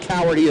Shondarius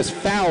Cowart. He is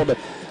fouled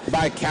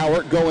by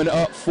Cowart going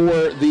up for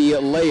the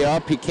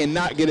layup. He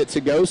cannot get it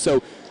to go,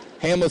 so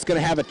Hamlet's going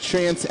to have a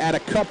chance at a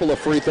couple of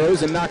free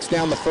throws and knocks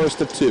down the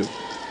first of 2.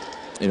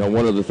 You know,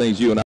 one of the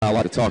things you and I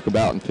like to talk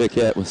about and pick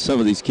at with some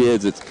of these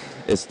kids, it's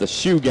the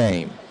shoe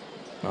game,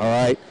 all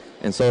right?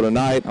 And so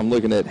tonight I'm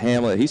looking at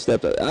Hamlet. He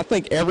stepped up. I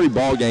think every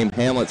ball game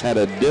Hamlet's had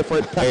a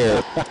different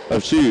pair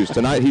of shoes.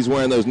 Tonight he's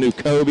wearing those new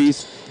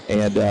Kobe's,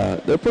 and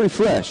they're pretty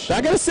fresh.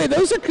 I got to say,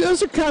 those are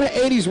kind of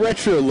 80s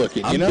retro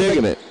looking. I'm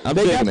digging it.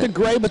 They got the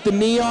gray, but the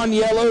neon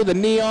yellow, the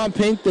neon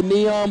pink, the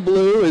neon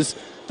blue. Is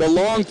the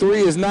long three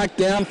is knocked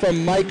down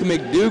from Mike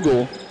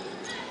McDougal.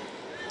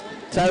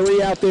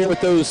 Tyree out there with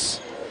those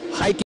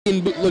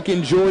hiking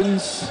boot-looking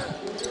Jordans.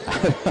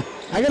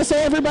 I got to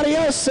say, everybody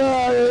else,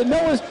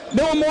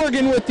 Noah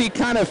Morgan with the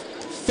kind of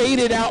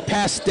faded-out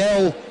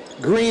pastel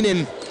green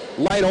and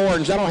light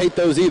orange. I don't hate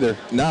those either.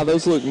 No,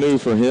 those look new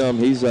for him.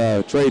 He's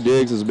Trey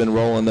Diggs has been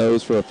rolling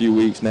those for a few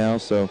weeks now,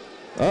 so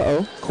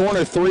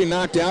Corner three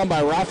knocked down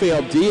by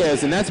Rafael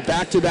Diaz, and that's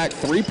back-to-back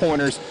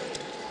three-pointers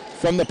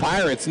from the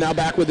Pirates, now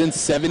back within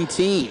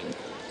 17.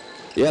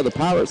 Yeah, the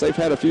Pirates, they've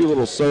had a few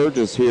little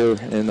surges here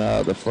in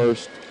the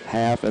first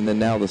half and then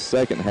now the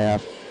second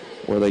half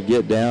where they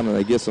get down and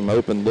they get some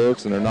open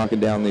looks and they're knocking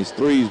down these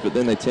threes, but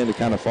then they tend to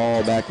kind of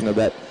fall back into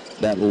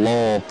that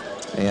lull,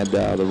 and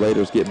the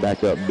Raiders get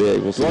back up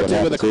big. We'll see what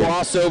happens with a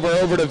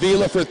crossover over to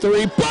Vila for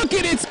three.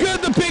 Bucket, it's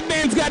good. The big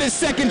man's got his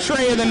second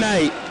tray of the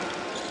night.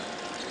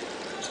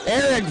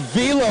 Eric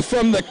Vila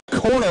from the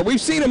corner. We've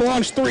seen him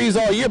launch threes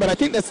all year, but I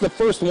think that's the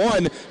first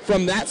one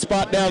from that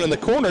spot down in the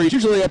corner. He's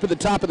usually up at the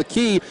top of the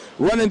key,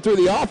 running through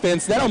the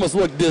offense. That almost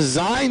looked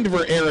designed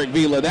for Eric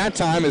Vila that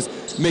time as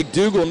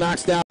McDougal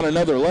knocks down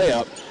another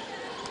layup.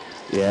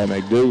 Yeah,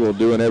 McDougal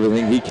doing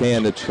everything he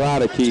can to try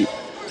to keep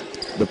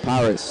the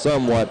Pirates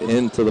somewhat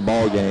into the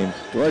ball game.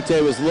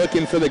 Duarte was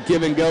looking for the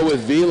give and go with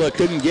Vila,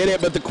 couldn't get it,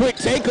 but the quick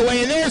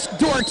takeaway, and there's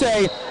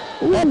Duarte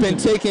up and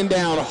taken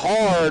down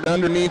hard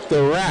underneath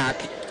the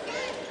rack.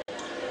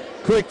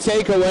 Quick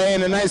takeaway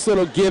and a nice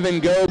little give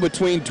and go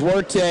between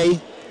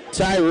Duarte,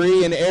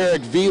 Tyree, and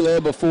Eric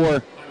Vila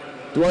before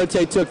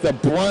Duarte took the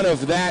brunt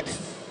of that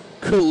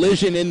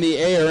collision in the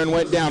air and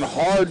went down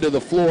hard to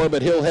the floor,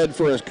 but he'll head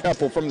for a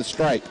couple from the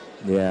stripe.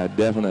 Yeah,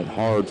 definite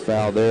hard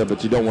foul there,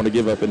 but you don't want to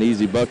give up an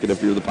easy bucket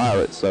if you're the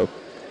Pirates. So,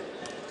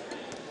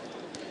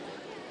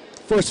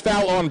 first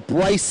foul on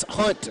Bryce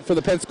Hunt for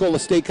the Pensacola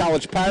State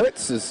College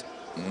Pirates as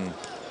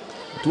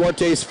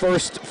Duarte's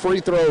first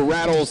free throw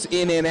rattles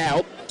in and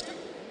out.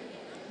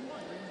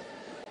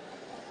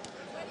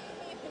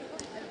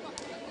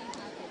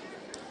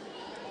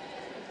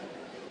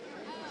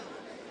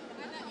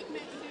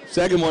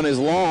 Second one is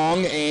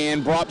long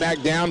and brought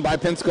back down by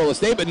Pensacola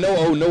State, but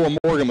Noah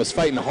Morgan was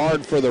fighting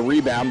hard for the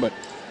rebound, but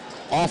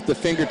off the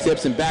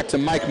fingertips and back to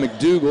Mike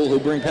McDougal,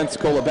 who bring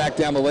Pensacola back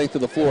down the length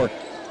of the floor.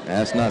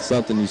 That's not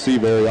something you see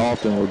very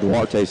often where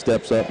Duarte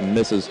steps up and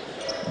misses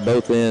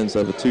both ends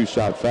of a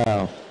two-shot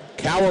foul.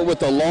 Cowart with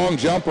the long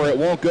jumper. It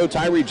won't go.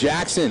 Tyree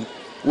Jackson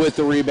with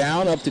the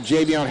rebound up to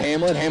Javion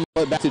Hamlet.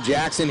 Hamlet back to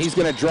Jackson. He's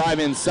going to drive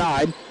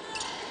inside.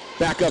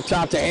 Back up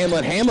top to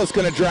Hamlet. Hamlet's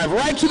going to drive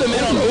right to the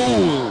middle.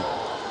 Ooh.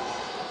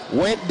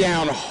 Went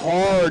down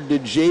hard to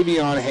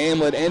Javion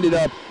Hamlet. Ended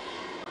up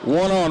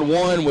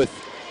one-on-one with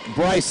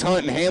Bryce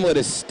Hunt, and Hamlet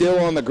is still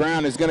on the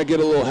ground. He's going to get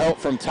a little help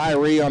from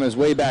Tyree on his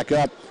way back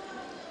up.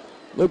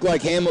 Looked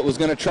like Hamlet was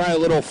going to try a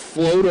little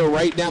floater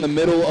right down the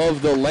middle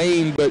of the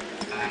lane, but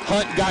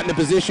Hunt got into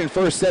position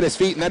first, set his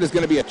feet, and that is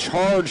going to be a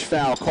charge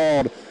foul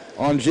called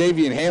on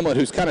Javion Hamlet,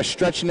 who's kind of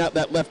stretching out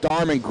that left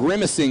arm and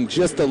grimacing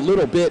just a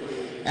little bit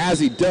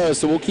as he does.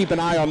 So we'll keep an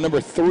eye on number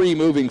 3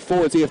 moving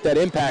forward, see if that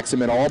impacts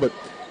him at all. But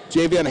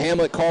Javion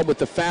Hamlet called with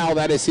the foul.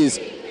 That is his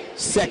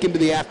second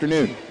of the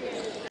afternoon.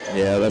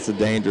 Yeah, that's a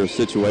dangerous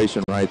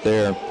situation right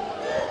there.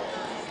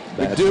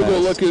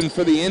 McDougal looking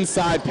for the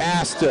inside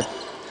pass to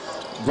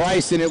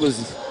Bryce, and it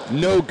was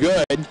no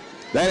good.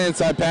 That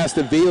inside pass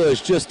to Vila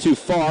is just too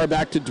far.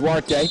 Back to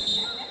Duarte.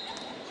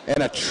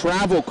 And a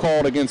travel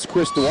called against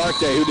Chris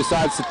Duarte, who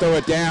decides to throw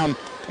it down,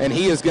 and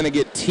he is going to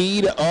get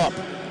teed up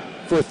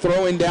for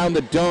throwing down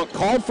the dunk.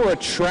 Called for a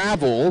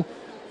travel,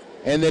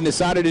 and then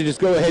decided to just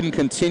go ahead and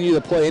continue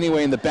the play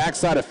anyway, and the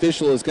backside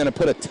official is going to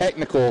put a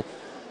technical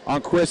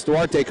on Chris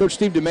Duarte. Coach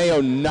Steve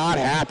DeMayo not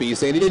happy,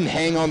 saying he didn't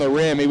hang on the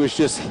rim. He was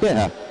just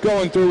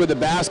going through with the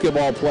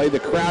basketball play. The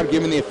crowd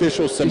giving the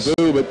officials some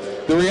boo,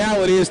 but the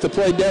reality is, to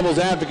play devil's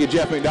advocate,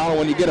 Jeff McDonald,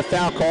 when you get a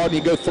foul called and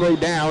you go throw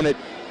down, it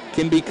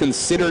can be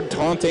considered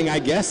taunting, I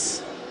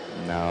guess.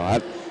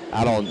 No,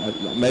 I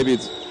don't. Maybe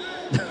it's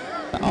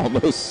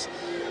almost.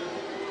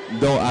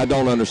 I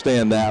don't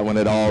understand that one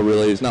at all,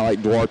 really. It's not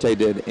like Duarte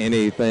did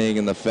anything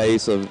in the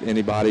face of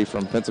anybody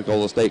from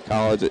Pensacola State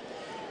College.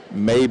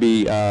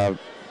 Maybe, I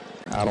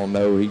don't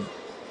know, he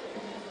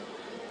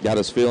got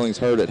his feelings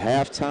hurt at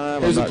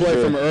halftime. Here's a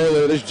play from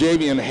earlier. There's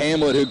Javion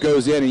Hamlet who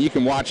goes in, and you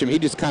can watch him. He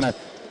just kind of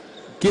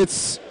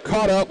gets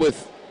caught up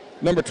with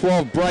number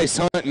 12, Bryce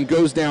Hunt, and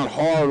goes down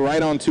hard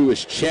right onto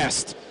his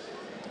chest.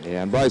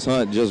 Yeah, and Bryce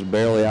Hunt just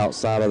barely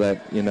outside of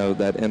that,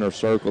 that inner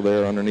circle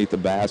there underneath the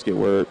basket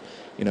where,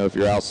 if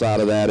you're outside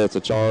of that, it's a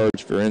charge.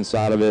 If you're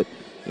inside of it,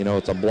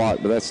 it's a block.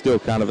 But that's still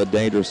kind of a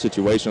dangerous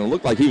situation. It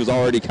looked like he was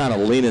already kind of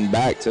leaning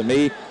back to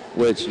me,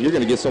 which you're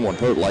going to get someone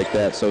hurt like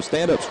that. So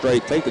stand up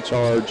straight, take the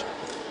charge.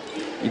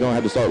 You don't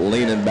have to start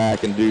leaning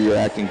back and do your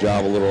acting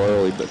job a little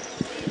early. But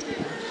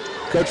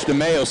Coach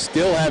DeMayo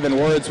still having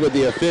words with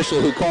the official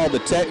who called the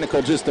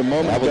technical just a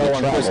moment ago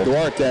on Chris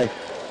Duarte.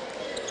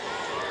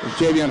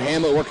 Javion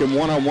Hamlet working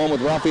one-on-one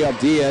with Rafael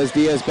Diaz.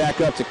 Diaz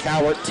back up to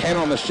Cowart, 10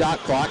 on the shot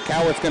clock.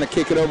 Cowart's going to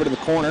kick it over to the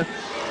corner.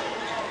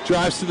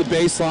 Drives to the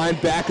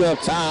baseline, back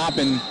up top,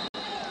 and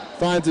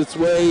finds its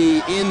way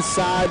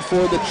inside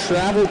for the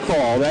travel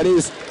call. That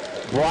is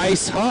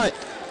Bryce Hunt.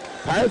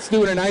 Pirates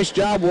doing a nice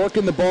job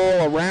working the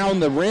ball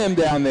around the rim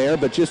down there,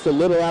 but just a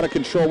little out of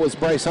control was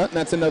Bryce Hunt, and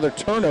that's another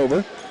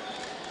turnover.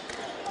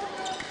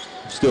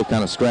 Still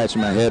kind of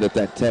scratching my head at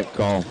that tech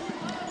call.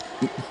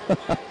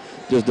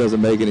 Just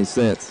doesn't make any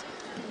sense.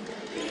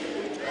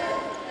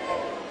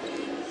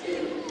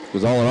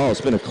 Because all in all,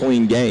 it's been a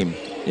clean game.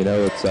 You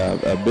know, it's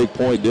a big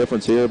point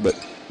difference here, but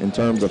in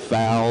terms of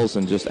fouls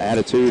and just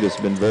attitude, it's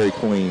been very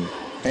clean.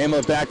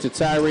 Hamlet back to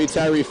Tyree.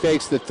 Tyree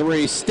fakes the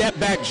three. Step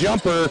back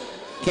jumper.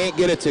 Can't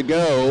get it to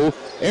go.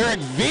 Eric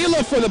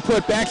Vila for the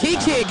putback. He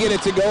can't get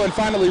it to go, and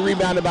finally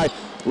rebounded by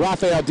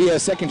Rafael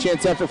Diaz. Second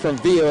chance effort from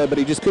Vila, but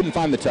he just couldn't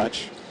find the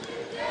touch.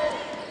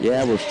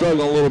 Yeah, we're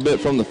struggling a little bit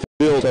from the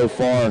field so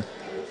far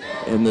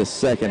in this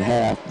second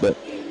half, but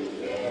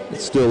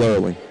it's still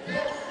early.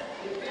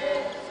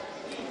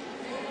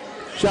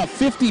 Shot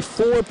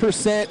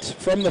 54%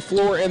 from the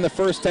floor in the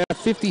first half,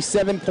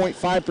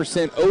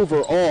 57.5%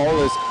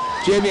 overall as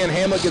Javion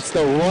Hamlet gets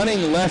the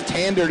running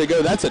left-hander to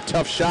go. That's a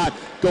tough shot,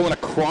 going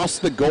across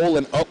the goal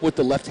and up with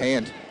the left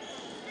hand.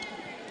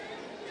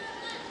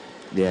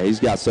 Yeah, he's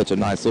got such a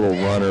nice little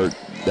runner,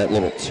 that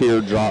little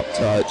teardrop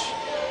touch.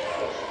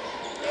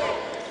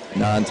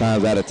 9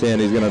 times out of 10,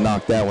 he's going to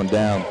knock that one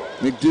down.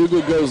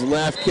 McDougal goes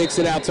left, kicks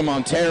it out to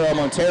Montero.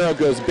 Montero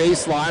goes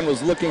baseline,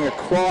 was looking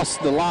across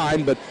the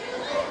line, but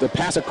the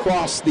pass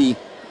across the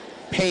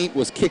paint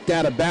was kicked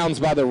out of bounds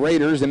by the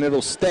Raiders, and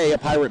it'll stay a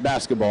Pirate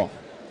basketball.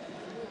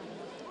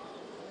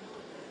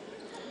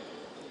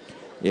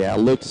 Yeah, I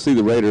look to see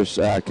the Raiders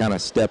kind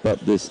of step up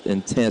this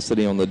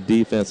intensity on the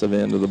defensive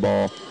end of the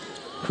ball,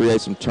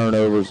 create some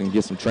turnovers, and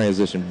get some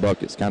transition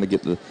buckets, kind of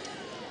get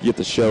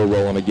the show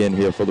rolling again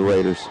here for the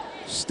Raiders.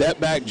 Step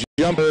back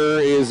jumper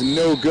is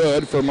no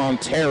good for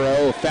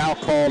Montero. Foul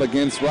called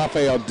against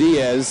Rafael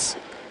Diaz,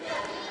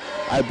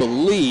 I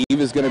believe,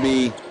 is going to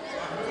be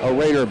a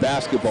Raider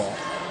basketball.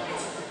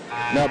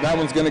 No, that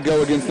one's going to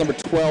go against number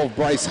 12,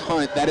 Bryce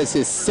Hunt. That is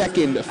his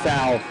second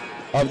foul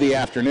of the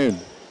afternoon.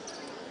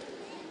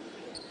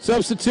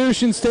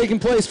 Substitutions taking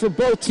place for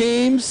both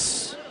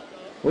teams.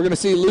 We're going to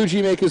see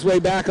Luigi make his way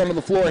back onto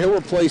the floor. He'll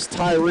replace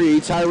Tyree.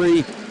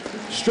 Tyree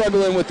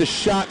struggling with the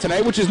shot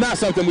tonight, which is not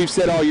something we've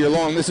said all year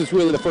long. This is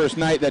really the first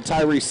night that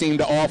Tyree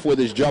seemed off with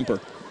his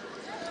jumper.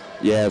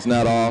 Yeah, it's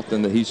not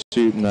often that he's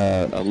shooting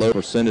a low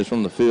percentage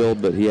from the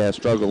field, but he has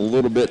struggled a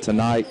little bit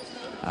tonight.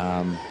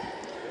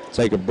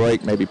 Take a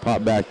break, maybe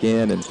pop back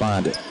in and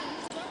find it.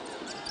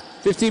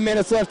 15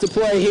 minutes left to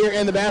play here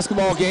in the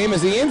basketball game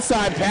as the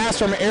inside pass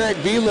from Eric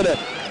Vila to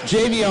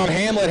Javion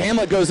Hamlet.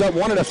 Hamlet goes up,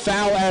 wanted a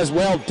foul as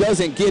well,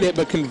 doesn't get it,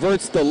 but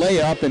converts the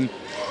layup. And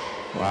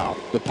wow,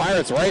 the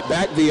Pirates right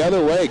back the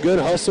other way. Good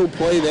hustle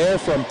play there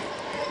from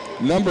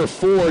number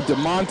 4,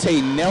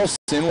 DeMonte Nelson.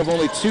 With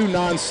only 2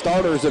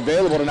 non-starters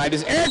available tonight,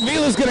 as Eric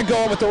Vila's going to go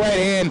up with the right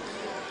hand.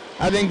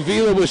 I think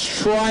Vila was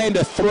trying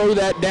to throw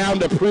that down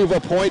to prove a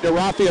point to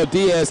Rafael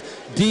Diaz.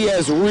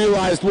 Diaz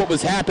realized what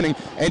was happening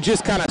and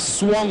just kind of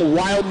swung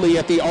wildly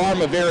at the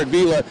arm of Eric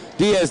Vila.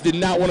 Diaz did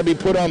not want to be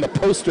put on the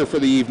poster for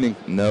the evening.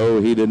 No,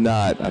 he did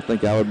not. I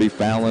think I would be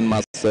fouling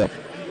myself.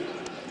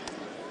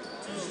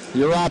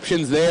 Your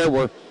options there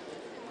were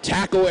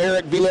tackle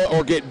Eric Vila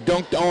or get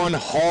dunked on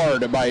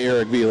hard by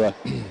Eric Vila.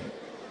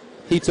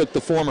 He took the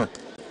former.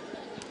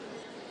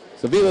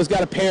 So Vila's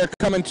got a pair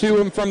coming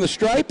to him from the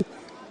stripe.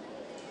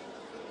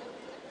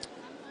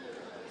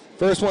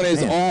 First one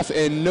is off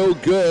and no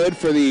good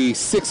for the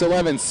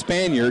 6'11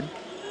 Spaniard.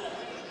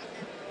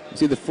 You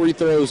see the free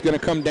throw is going to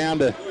come down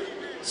to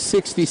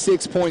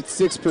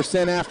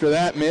 66.6% after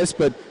that miss,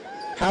 but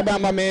how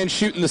about my man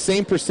shooting the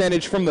same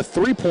percentage from the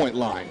three-point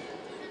line?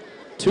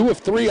 2 of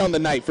 3 on the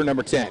night for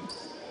number 10.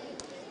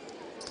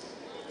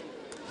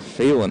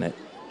 Feeling it.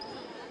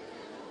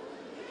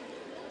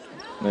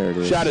 There it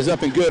is. Shot is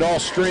up and good. All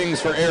strings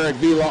for Eric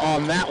Vila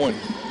on that one.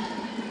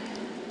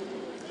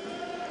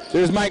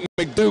 There's Mike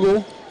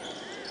McDougal,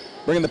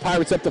 bringing the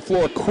Pirates up the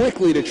floor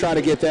quickly to try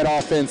to get that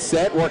offense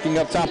set. Working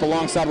up top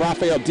alongside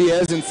Rafael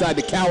Diaz inside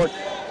to Cowart.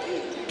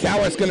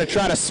 Cowart's going to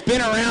try to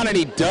spin around, and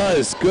he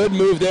does. Good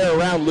move there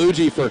around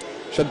Luigi for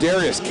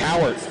Shadarius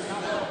Cowart.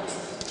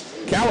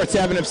 Cowart's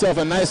having himself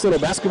a nice little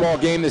basketball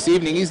game this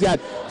evening. He's got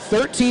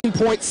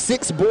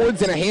 13.6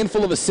 boards and a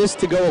handful of assists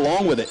to go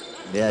along with it.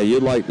 Yeah,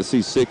 you'd like to see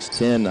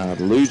 6'10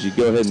 Luigi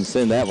go ahead and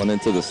send that one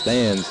into the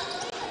stands.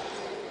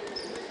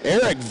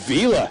 Eric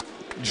Vila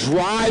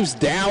drives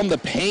down the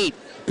paint.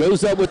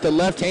 Goes up with the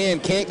left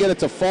hand, can't get it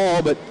to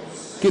fall, but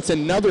gets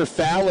another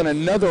foul and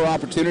another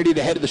opportunity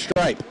to head to the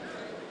stripe.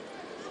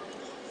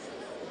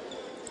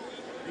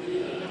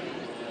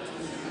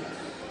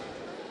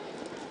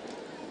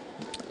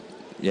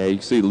 Yeah, you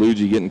can see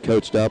Luigi getting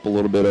coached up a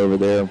little bit over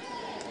there.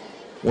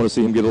 Want to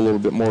see him get a little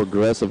bit more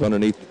aggressive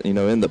underneath,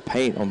 in the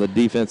paint on the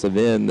defensive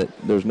end. That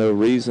there's no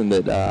reason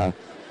that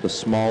the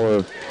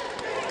smaller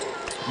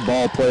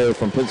ball player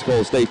from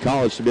Pensacola State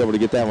College should be able to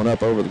get that one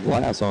up over the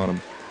glass on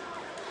him.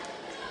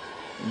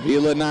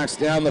 Vila knocks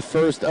down the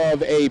first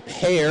of a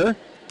pair.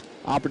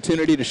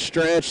 Opportunity to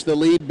stretch the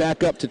lead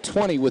back up to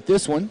 20 with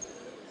this one.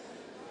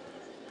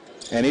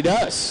 And he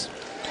does.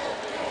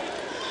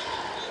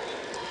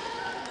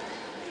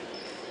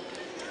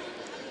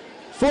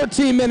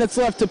 "14 minutes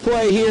left to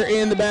play here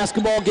in the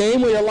basketball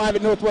game. We are live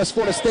at Northwest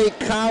Florida State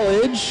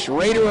College.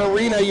 Raider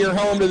Arena, your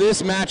home to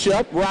this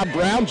matchup. Rob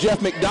Brown,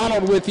 Jeff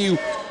McDonald with you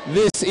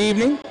this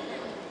evening.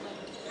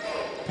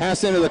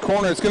 Pass into the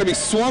corner. It's going to be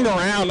swung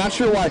around. Not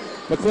sure why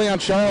McLeon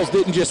Charles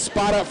didn't just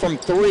spot up from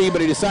 3,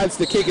 but he decides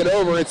to kick it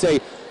over. It's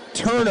a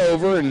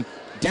turnover, and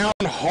down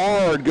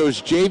hard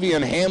goes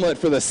Javion Hamlet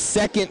for the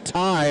second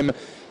time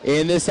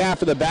in this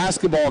half of the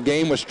basketball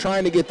game. Was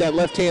trying to get that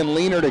left-hand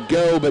leaner to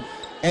go, but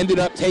ended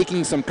up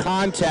taking some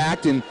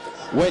contact and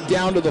went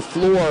down to the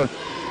floor.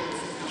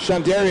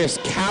 Shondarius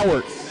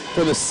Cowart,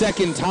 for the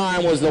second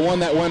time, was the one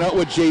that went up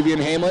with Javion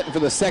Hamlet, and for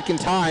the second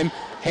time,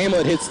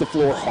 Hamlet hits the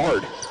floor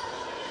hard.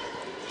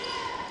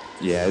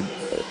 Yeah,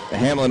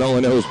 Hamlet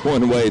only knows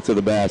one way to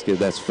the basket.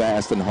 That's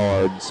fast and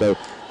hard. So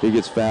if he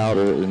gets fouled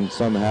and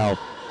somehow,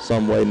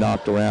 some way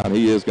knocked around,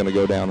 he is going to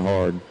go down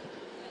hard.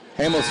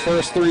 Hamlet's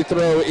first free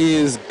throw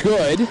is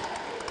good.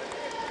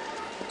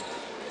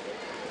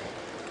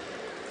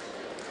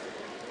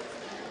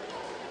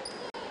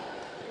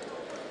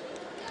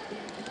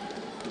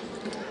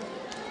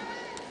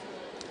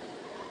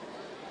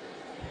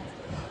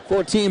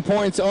 $14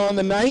 points on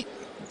the night.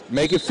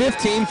 Make it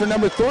 15 for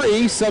number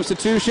 3.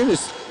 Substitution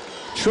is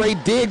Trey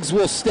Diggs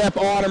will step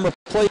on and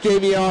replace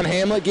Javion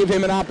Hamlet, give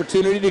him an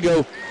opportunity to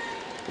go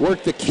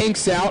work the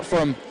kinks out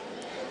from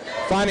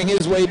finding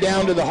his way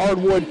down to the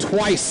hardwood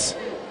twice.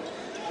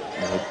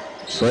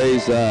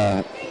 Trey's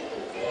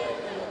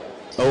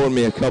owing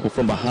me a couple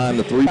from behind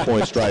the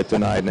three-point stripe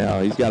tonight now.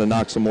 He's got to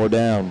knock some more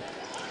down.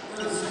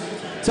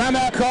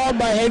 Timeout called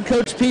by head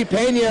coach Pete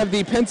Pena of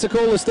the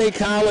Pensacola State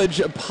College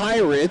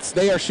Pirates.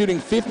 They are shooting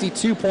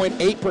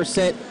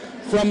 52.8%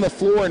 from the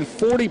floor and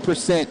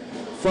 40%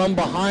 from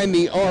behind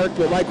the arc.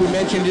 But like we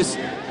mentioned, just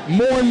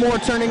more and more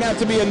turning out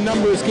to be a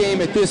numbers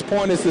game at this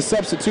point as the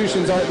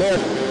substitutions aren't there.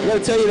 I'm going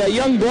to tell you that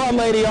young blonde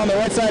lady on the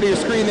right side of your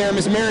screen there,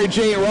 Miss Mary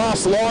Jane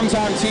Ross,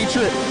 longtime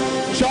teacher at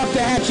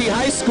Choctawhatchee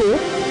High School.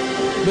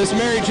 Miss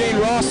Mary Jane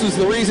Ross is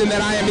the reason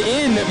that I am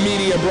in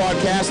media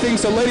broadcasting.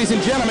 So ladies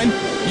and gentlemen,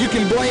 you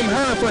can blame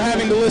her for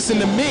having to listen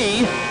to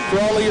me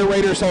for all of your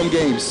Raiders home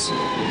games.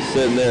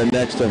 Sitting there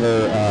next to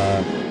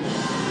her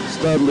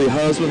studly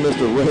husband,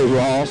 Mr. Ray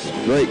Ross,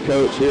 great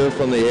coach here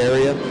from the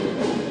area.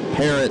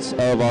 Parents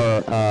of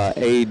our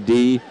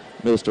AD,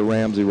 Mr.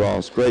 Ramsey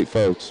Ross. Great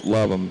folks.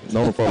 Love them.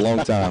 Known them for a long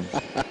time.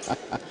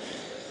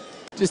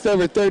 Just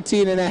over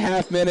 13 and a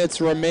half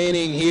minutes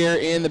remaining here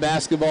in the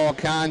basketball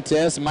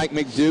contest. Mike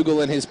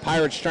McDougal and his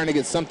Pirates trying to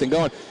get something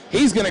going.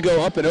 He's going to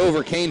go up and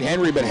over Kane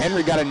Henry, but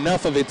Henry got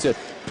enough of it to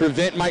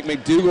prevent Mike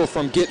McDougal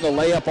from getting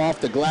the layup off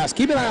the glass.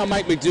 Keep an eye on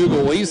Mike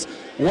McDougal. He's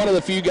one of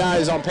the few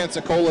guys on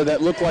Pensacola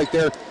that look like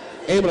they're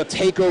able to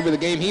take over the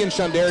game. He and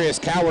Shondarius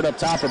Cowart up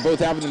top are both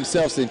having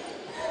themselves a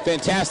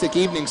fantastic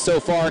evening so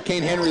far.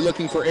 Kane Henry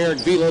looking for Eric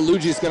Vila.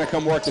 Luigi's going to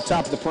come work the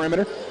top of the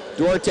perimeter.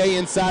 Duarte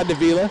inside to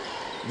Vila.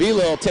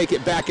 Vila will take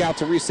it back out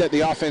to reset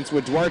the offense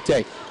with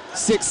Duarte.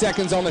 6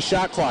 seconds on the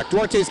shot clock.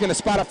 Duarte's going to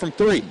spot up from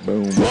 3.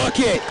 Boom.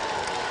 Bucket.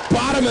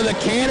 Bottom of the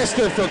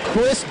canister for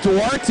Chris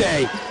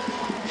Duarte.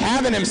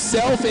 Having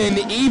himself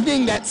an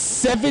evening. That's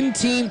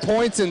 17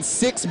 points and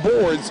 6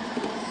 boards.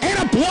 And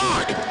a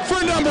block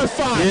for number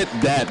 5.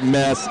 Get that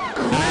mess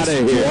out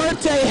of here.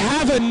 Duarte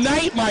have a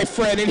night, my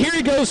friend. And here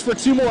he goes for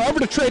 2 more. Over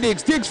to Trey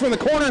Diggs. Diggs from the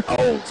corner.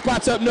 Oh,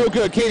 spots up no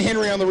good. Kane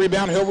Henry on the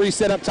rebound. He'll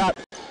reset up top.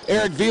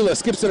 Eric Vila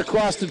skips it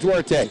across to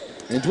Duarte.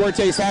 And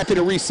Duarte's happy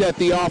to reset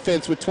the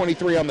offense with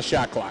 23 on the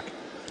shot clock.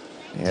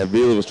 Yeah,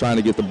 Vila was trying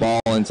to get the ball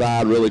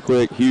inside really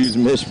quick. Huge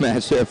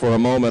mismatch there for a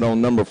moment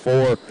on number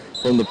 4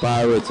 from the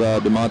Pirates,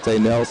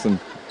 DeMonte Nelson.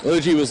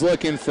 Luigi was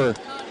looking for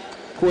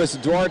Chris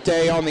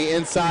Duarte on the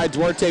inside.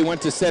 Duarte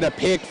went to set a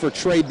pick for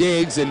Trey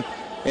Diggs, and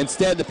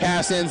instead the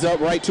pass ends up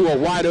right to a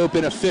wide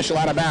open official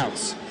out of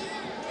bounds.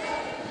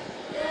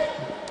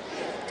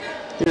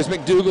 Here's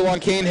McDougal on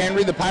Kane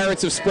Henry. The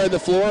Pirates have spread the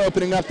floor,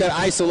 opening up that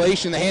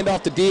isolation. The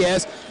handoff to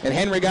Diaz, and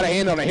Henry got a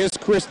hand on it. Here's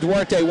Chris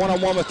Duarte,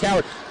 one-on-one with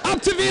Cowart.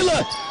 Up to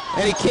Vila,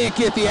 and he can't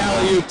get the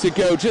alley-oop to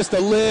go. Just a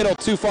little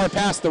too far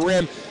past the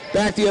rim.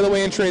 Back the other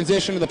way in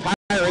transition to the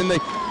Pirate, and the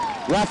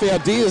Rafael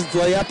Diaz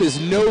layup is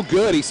no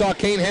good. He saw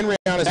Kane Henry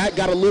on his hat,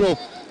 got a little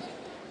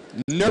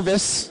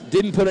nervous,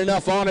 didn't put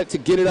enough on it to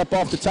get it up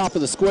off the top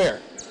of the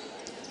square.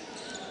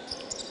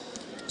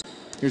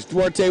 Here's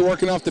Duarte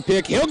working off the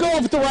pick. He'll go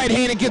up with the right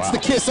hand and gets the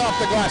kiss off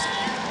the glass.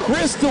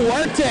 Chris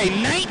Duarte,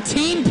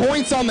 19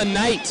 points on the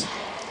night.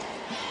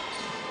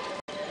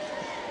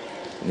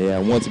 Yeah,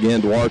 once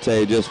again,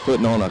 Duarte just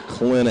putting on a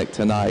clinic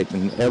tonight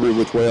and every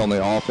which way on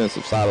the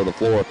offensive side of the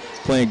floor.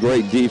 Playing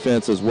great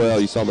defense as well.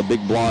 You saw the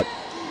big block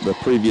the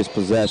previous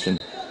possession.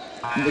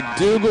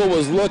 McDougal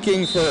was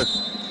looking for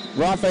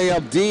Rafael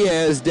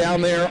Diaz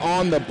down there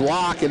on the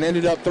block and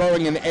ended up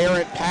throwing an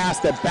errant pass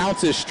that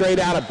bounces straight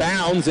out of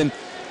bounds. And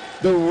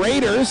the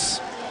Raiders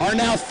are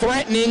now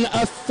threatening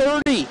a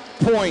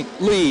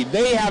 30-point lead.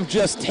 They have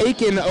just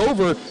taken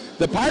over.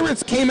 The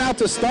Pirates came out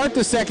to start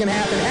the second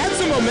half and had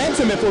some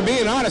momentum, if we're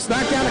being honest.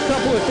 Knocked down a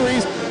couple of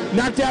threes,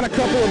 knocked down a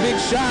couple of big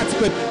shots,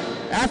 but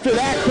after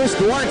that, Chris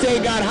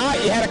Duarte got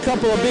hot. You had a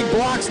couple of big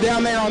blocks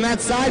down there on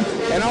that side,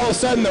 and all of a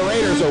sudden the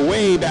Raiders are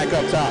way back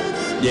up top.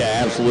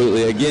 Yeah,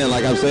 absolutely. Again,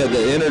 like I said,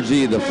 the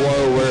energy, the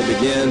flow where it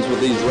begins with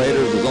these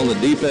Raiders is on the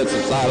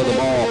defensive side of the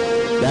ball.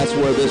 That's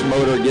where this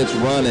motor gets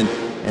running.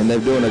 and they're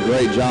doing a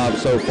great job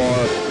so far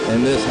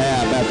in this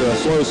half. After a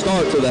slow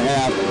start to the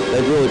half,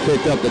 they've really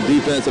picked up the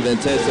defensive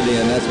intensity,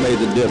 and that's made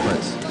the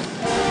difference.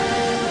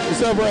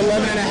 Just over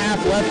 11 and a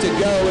half left to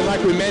go, and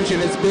like we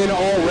mentioned, it's been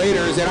all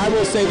Raiders. And I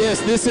will say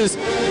this is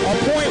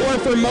a point where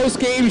for most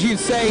games you'd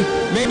say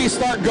maybe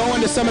start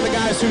going to some of the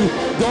guys who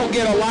don't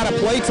get a lot of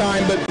play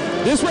time, but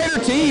this Raider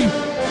team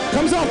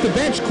comes off the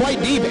bench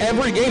quite deep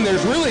every game.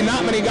 There's really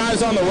not many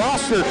guys on the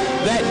roster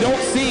that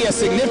don't see a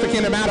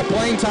significant amount of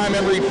playing time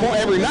every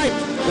night.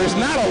 There's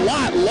not a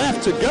lot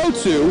left to go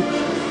to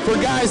for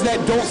guys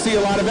that don't see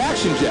a lot of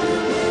action, Jeff.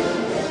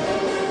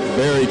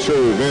 Very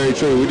true, very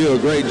true. We do a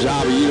great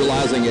job of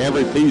utilizing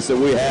every piece that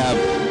we have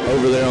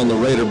over there on the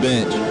Raider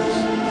bench.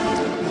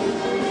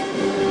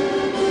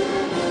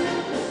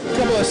 A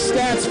couple of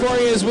stats for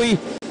you as we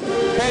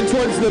head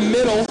towards the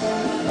middle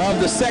of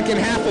the second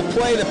half of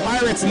play. The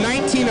Pirates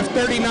 19 of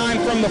 39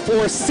 from the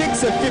floor,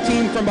 6 of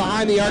 15 from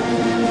behind the arc,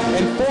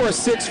 and 4 of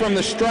 6 from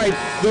the stripe.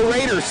 The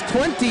Raiders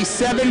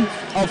 27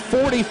 of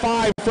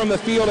 45 from the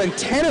field and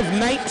 10 of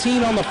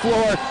 19 on the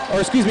floor,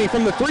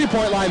 from the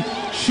three-point line,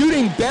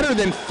 shooting better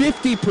than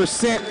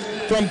 50%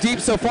 from deep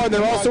so far.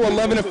 They're also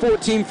 11 of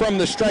 14 from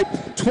the stripe,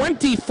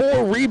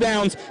 24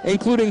 rebounds,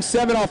 including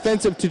 7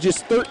 offensive to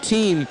just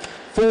 13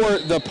 for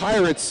the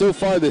Pirates so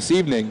far this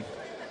evening.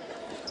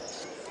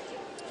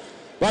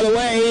 By the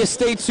way,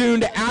 stay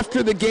tuned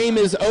after the game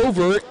is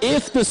over.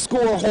 If the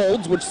score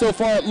holds, which so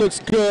far it looks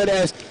good,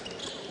 as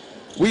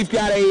we've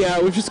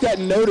just got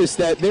notice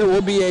that there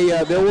will be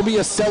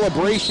a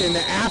celebration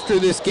after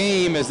this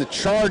game, as the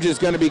charge is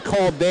going to be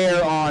called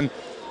there on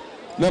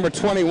number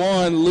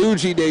 21,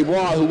 Luigi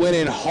Desbois, who went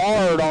in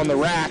hard on the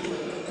rack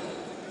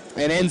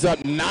and ends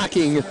up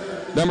knocking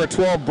number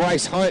 12,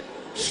 Bryce Hunt,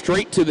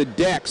 straight to the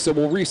deck. So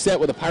we'll reset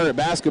with a Pirate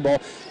basketball.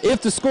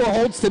 If the score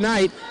holds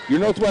tonight, your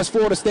Northwest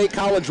Florida State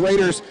College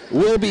Raiders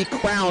will be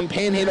crowned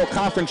Panhandle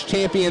Conference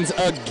champions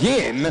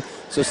again.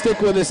 So stick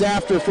with us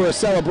after for a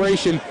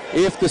celebration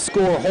if the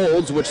score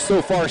holds, which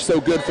so far so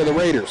good for the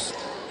Raiders.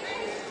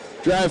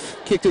 Drive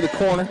kick to the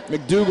corner.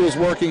 McDougal's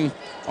working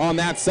on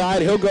that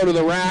side. He'll go to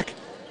the rack.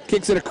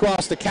 Kicks it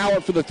across to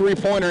Cowart for the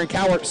three-pointer, and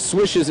Cowart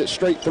swishes it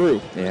straight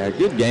through. Yeah,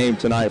 good game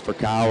tonight for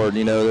Cowart.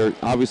 You know, they're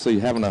obviously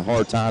having a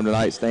hard time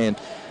tonight staying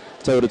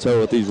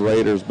toe-to-toe with these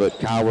Raiders, but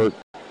Cowart,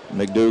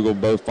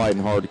 McDougal both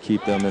fighting hard to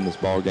keep them in this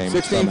ball game.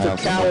 16 for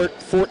Cowart,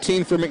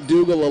 14 for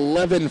McDougal,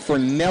 11 for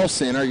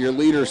Nelson are your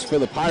leaders for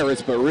the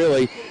Pirates, but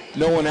really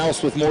no one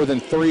else with more than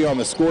 3 on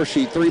the score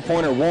sheet.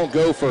 Three-pointer won't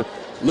go for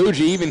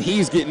Luigi. Even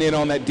he's getting in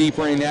on that deep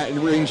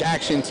range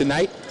action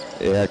tonight.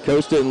 Yeah,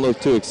 Coach didn't look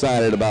too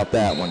excited about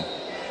that one.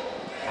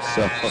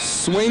 So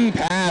swing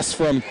pass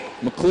from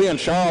McLeon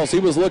Charles. He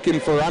was looking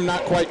for I'm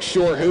not quite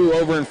sure who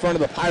over in front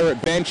of the Pirate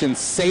bench and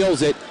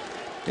sails it.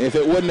 If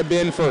it wouldn't have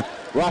been for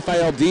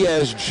Rafael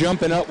Diaz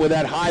jumping up with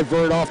that high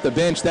vert off the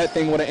bench, that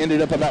thing would have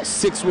ended up about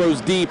 6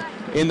 rows deep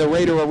in the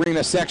Raider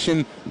Arena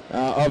section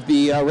of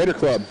the Raider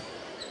Club.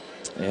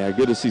 Yeah,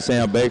 good to see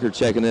Sam Baker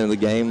checking into the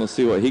game. Let's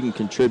see what he can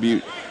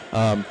contribute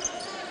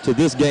to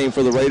this game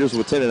for the Raiders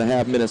with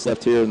 10.5 minutes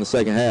left here in the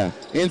second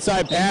half.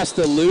 Inside pass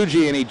to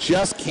Luigi, and he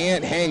just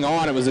can't hang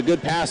on. It was a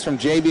good pass from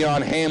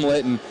Javion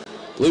Hamlet, and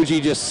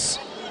Luigi just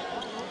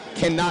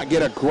cannot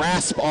get a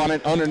grasp on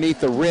it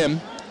underneath the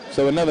rim.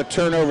 So another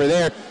turnover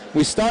there.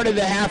 We started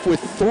the half with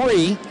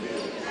 3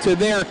 to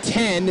their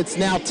 10. It's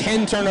now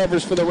 10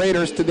 turnovers for the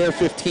Raiders to their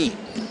 15.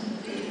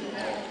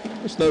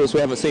 Just notice we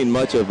haven't seen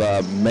much of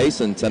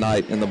Mason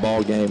tonight in the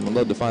ball game. I'd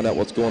love to find out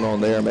what's going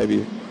on there.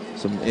 Maybe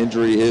some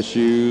injury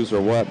issues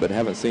or what, but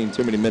haven't seen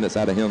too many minutes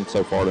out of him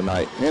so far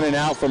tonight. In and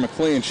out from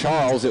McLean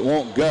Charles. It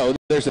won't go.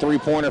 There's a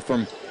three-pointer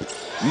from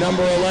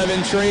number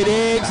 11, Trey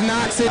Diggs.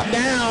 Knocks it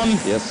down.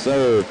 Yes,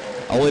 sir.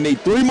 Only need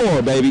 3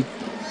 more, baby.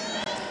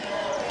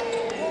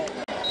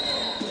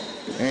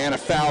 And a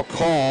foul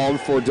called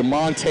for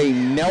DeMonte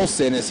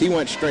Nelson as he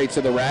went straight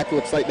to the rack.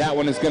 Looks like that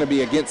one is going to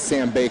be against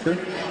Sam Baker.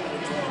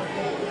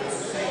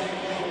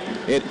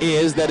 It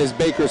is. That is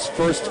Baker's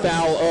first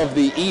foul of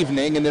the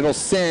evening, and it'll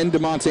send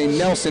DeMonte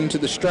Nelson to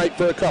the stripe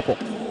for a couple.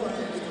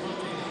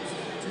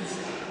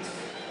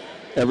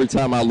 Every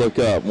time I look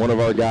up, one of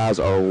our guys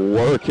are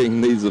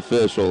working these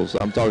officials.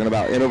 I'm talking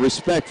about in a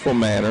respectful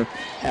manner,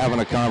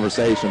 having a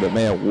conversation, but,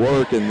 man,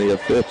 working the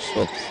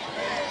officials.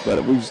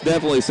 But we've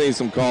definitely seen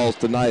some calls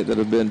tonight that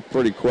have been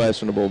pretty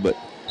questionable, but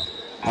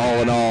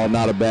all in all,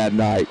 not a bad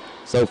night.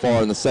 So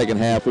far in the second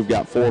half, we've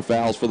got 4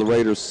 fouls for the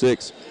Raiders,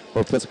 6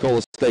 for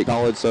Pensacola State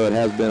College, so it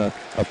has been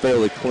a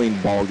fairly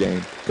clean ball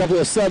game. A couple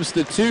of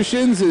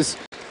substitutions is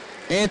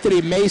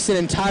Anthony Mason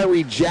and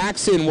Tyree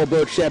Jackson will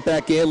both check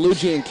back in.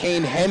 Luigi and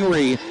Kane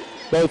Henry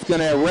both going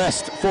to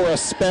rest for a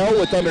spell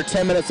with under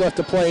 10 minutes left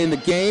to play in the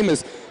game,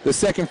 as the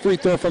second free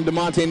throw from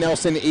DeMonte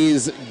Nelson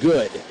is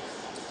good.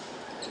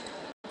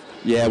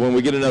 Yeah, when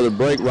we get another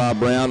break, Rob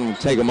Brown, we'll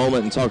take a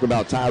moment and talk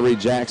about Tyree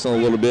Jackson a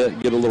little bit,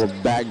 get a little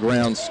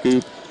background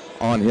scoop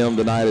on him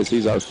tonight as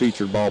he's our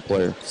featured ball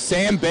player.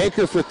 Sam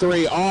Baker for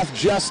 3, off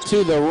just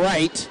to the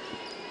right.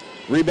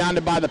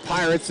 Rebounded by the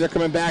Pirates. They're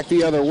coming back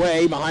the other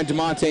way behind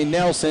DeMonte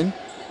Nelson.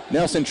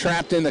 Nelson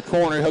trapped in the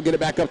corner. He'll get it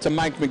back up to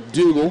Mike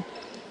McDougal.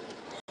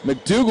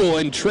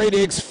 McDougal in Trey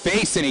Diggs'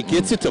 face, and he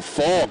gets it to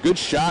fall. Good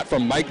shot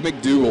from Mike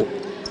McDougal.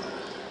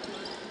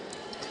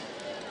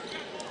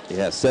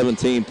 Yeah,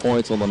 17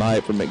 points on the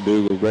night for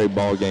McDougal. Great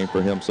ball game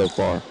for him so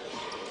far.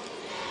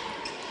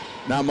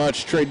 Not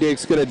much Trey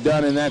Diggs could have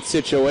done in that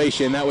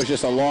situation. That was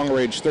just a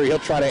long-range three. He'll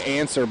try to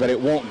answer, but it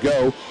won't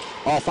go.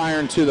 Off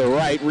iron to the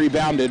right,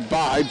 rebounded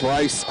by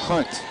Bryce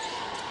Hunt.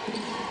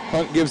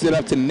 Hunt gives it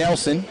up to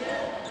Nelson.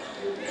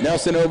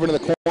 Nelson over to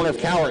the corner of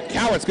Cowart.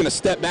 Cowart's going to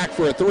step back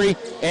for a three,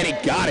 and he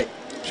got it.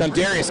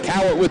 Shondarius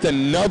Cowart with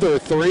another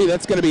three.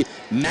 That's going to be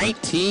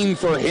 19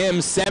 for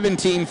him,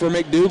 17 for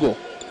McDougal.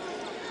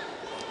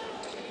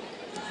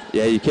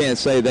 Yeah, you can't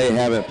say they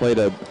haven't played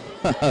a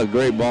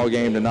great ball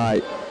game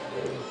tonight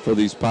for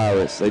these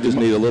Pirates. They just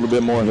need a little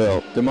bit more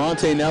help.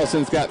 DeMonte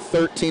Nelson's got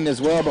 13 as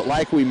well, but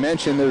like we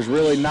mentioned, there's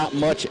really not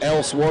much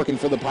else working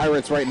for the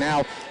Pirates right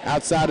now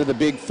outside of the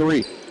big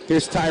three.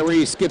 Here's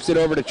Tyree, skips it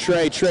over to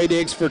Trey. Trey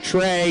Diggs for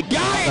Trey.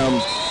 Got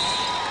him!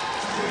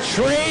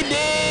 Trey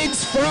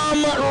Diggs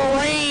from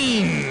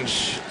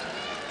range.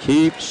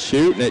 Keep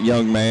shooting it,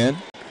 young man.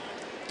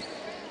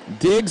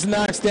 Diggs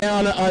knocks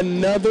down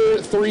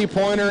another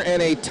three-pointer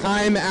and a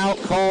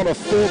timeout called, a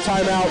full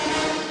timeout,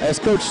 as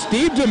Coach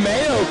Steve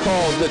DeMeo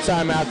calls the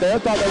timeout there. I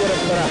thought that would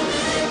have been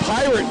a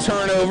Pirate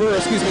turnover,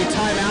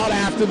 timeout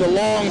after the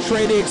long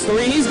Trey Diggs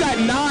three. He's got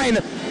 9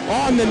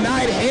 on the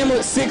night.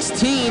 Hamlet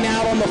 16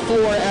 out on the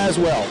floor as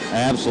well.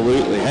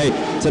 Absolutely. Hey,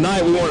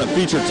 tonight we want to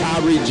feature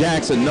Tyree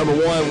Jackson, number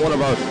one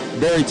of our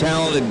very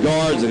talented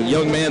guards, and a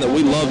young man that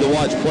we love to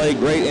watch play.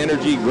 Great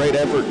energy, great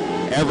effort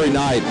every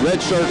night.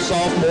 Redshirt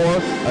sophomore,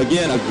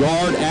 again, a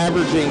guard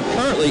averaging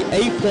currently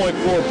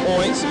 8.4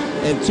 points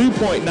and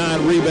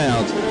 2.9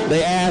 rebounds.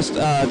 They asked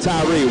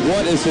Tyree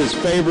what is his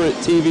favorite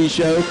TV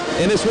show,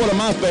 and it's one of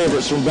my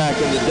favorites from back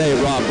in the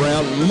day, Rob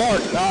Brown.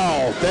 Mark.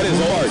 Oh, that is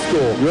old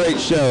school. Great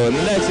show. And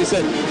the next he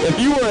said, if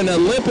you were an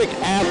Olympic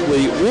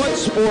athlete, what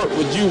sport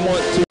would you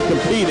want to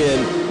compete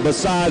in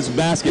besides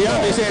basketball? The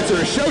obvious answer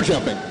is show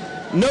jumping.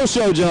 No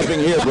show jumping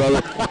here,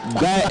 brother.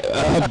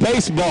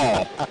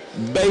 Baseball.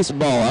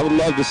 Baseball. I would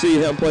love to see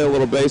him play a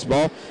little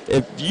baseball.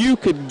 If you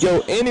could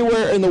go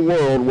anywhere in the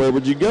world, where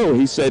would you go?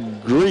 He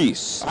said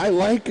Greece. I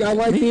like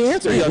the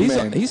answer, young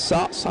man. He's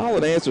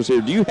solid answers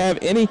here. Do you have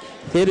any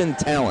hidden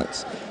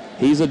talents?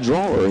 He's a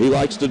drawer. He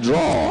likes to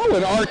draw. Oh,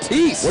 an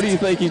artiste. What do you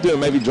think he's doing?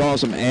 Maybe drawing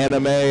some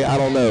anime? I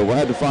don't know. We'll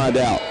have to find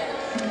out.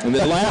 And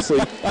then lastly,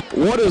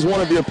 what is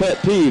one of your pet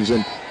peeves?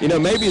 And,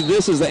 maybe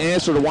this is the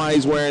answer to why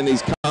he's wearing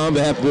these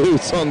combat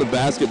boots on the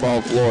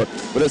basketball floor.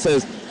 But it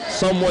says,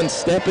 someone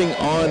stepping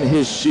on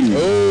his shoe.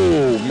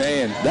 Oh,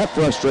 man. That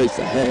frustrates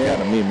the heck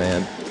out of me,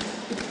 man.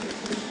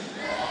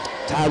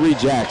 Tyree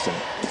Jackson.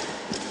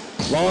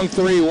 Long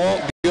three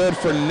won't be good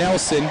for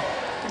Nelson.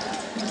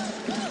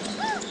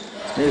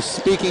 Here's,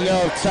 speaking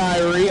of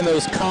Tyree and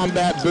those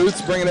combat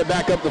boots, bringing it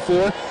back up the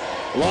floor.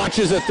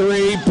 Launches a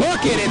three. Book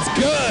it. It's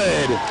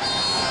good.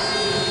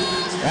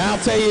 I'll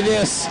tell you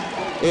this.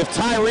 If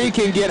Tyree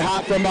can get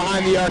hot from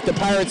behind the arc, the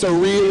Pirates are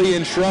really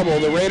in trouble.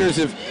 The Raiders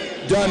have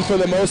done, for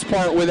the most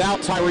part,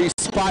 without Tyree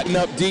spotting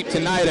up deep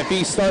tonight. If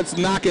he starts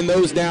knocking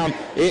those down,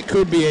 it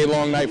could be a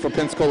long night for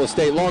Pensacola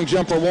State. Long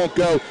jumper won't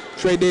go.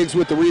 Trey Diggs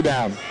with the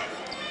rebound.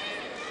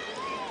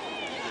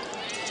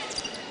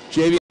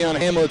 Javion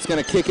Hamlet's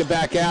going to kick it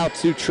back out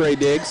to Trey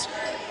Diggs.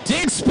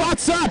 Diggs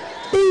spots up.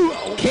 Ooh,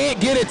 can't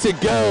get it to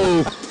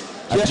go.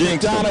 Jeff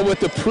McDonough with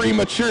the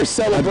premature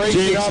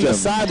celebration on the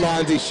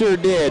sidelines. He sure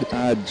did.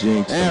 I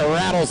jinxed him. And it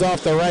rattles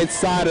off the right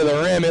side of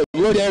the rim. It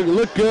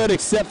looked good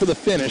except for the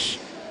finish.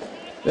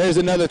 There's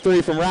another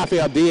three from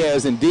Rafael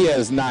Diaz, and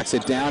Diaz knocks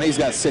it down. He's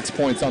got 6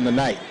 points on the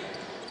night.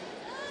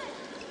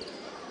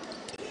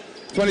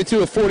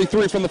 22 of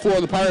 43 from the floor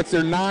of the Pirates.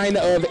 They're 9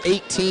 of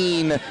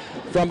 18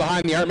 from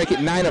behind the arc. Make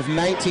it 9 of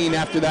 19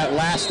 after that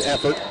last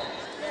effort.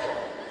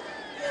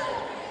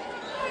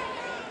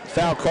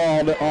 Foul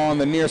called on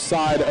the near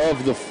side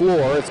of the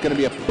floor. It's going to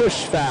be a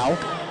push foul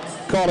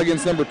called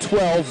against number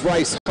 12,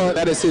 Bryce Hunt.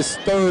 That is his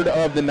third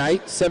of the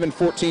night.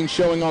 7:14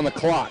 showing on the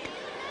clock.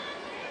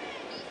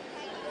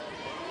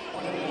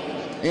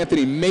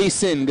 Anthony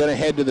Mason going to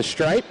head to the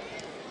stripe.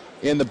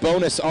 And the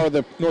bonus are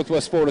the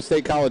Northwest Florida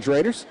State College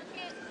Raiders.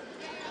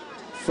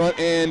 Front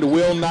end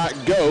will not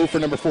go for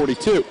number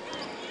 42.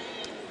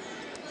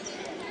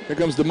 Here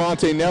comes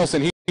DeMonte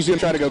Nelson. He's going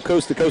to try to go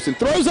coast to coast and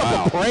throws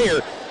up a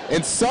prayer.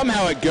 And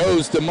somehow it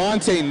goes.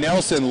 DeMonte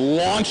Nelson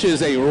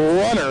launches a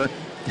runner.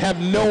 Have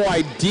no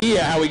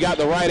idea how he got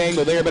the right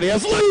angle there, but he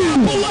has look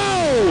out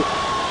below.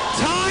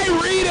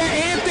 Tyree to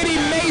Anthony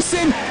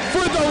Mason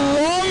for the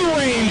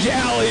long-range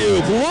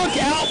alley-oop. Look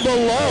out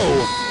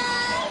below.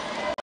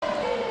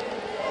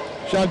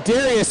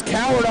 Shondarius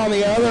Cowart on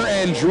the other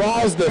end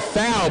draws the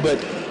foul,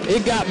 but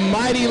it got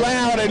mighty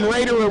loud in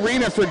Raider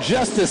Arena for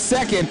just a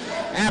second.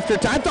 I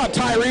thought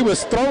Tyree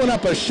was throwing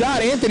up a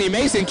shot. Anthony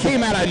Mason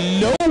came out of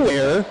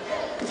nowhere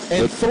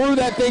and threw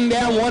that thing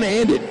down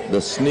one-handed. The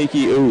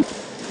sneaky oop.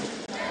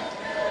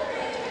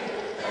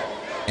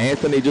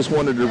 Anthony just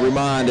wanted to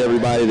remind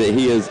everybody that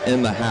he is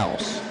in the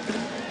house.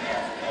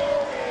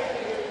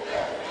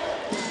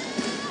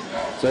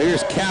 So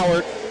here's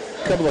Cowart.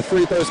 A couple of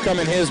free throws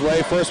coming his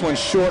way. First one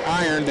short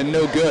ironed and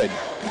no good.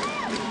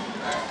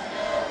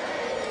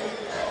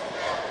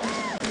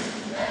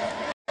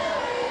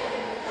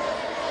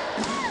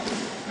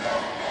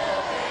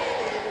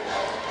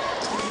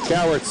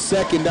 Cowart's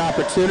second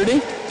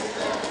opportunity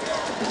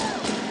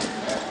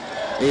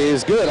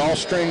is good. All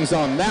strings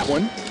on that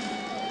one.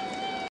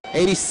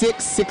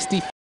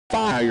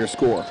 86-65 your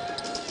score.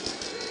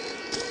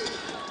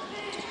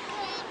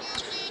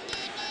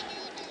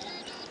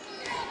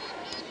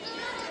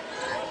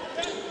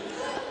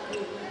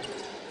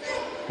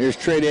 Here's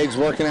Trey Diggs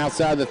working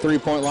outside the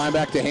three-point line,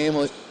 back to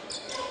Hamlet.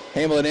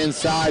 Hamlet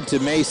inside to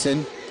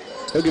Mason.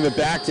 He'll give it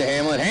back to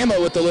Hamlet.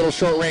 Hamlet with the little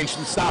short range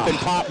stop and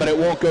pop, but it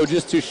won't go,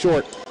 just too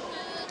short.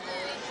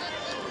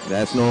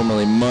 That's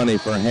normally money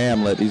for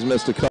Hamlet. He's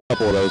missed a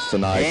couple of those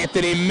tonight.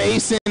 Anthony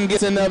Mason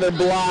gets another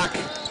block.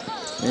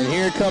 And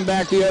here come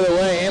back the other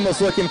way. Hamlet's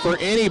looking for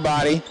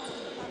anybody.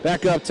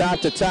 Back up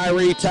top to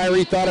Tyree.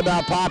 Tyree thought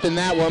about popping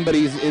that one, but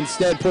he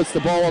instead puts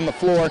the ball on the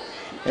floor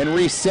and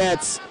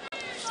resets.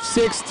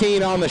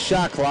 16 on the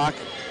shot clock.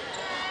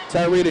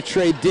 Tyree to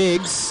Trey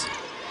Diggs.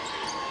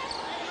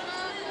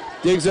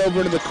 Diggs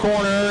over to the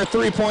corner.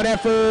 Three-point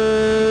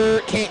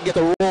effort. Can't get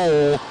the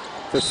roll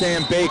for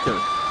Sam Baker.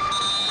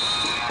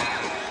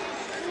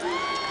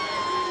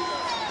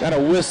 Got a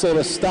whistle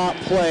to stop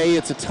play.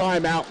 It's a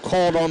timeout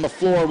called on the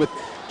floor with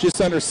just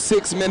under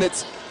 6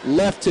 minutes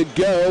left to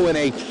go, and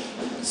a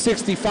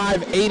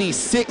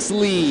 65-86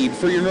 lead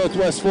for your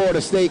Northwest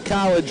Florida State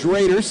College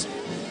Raiders.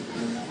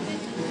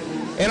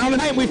 And on the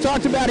night, we've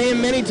talked about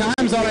him many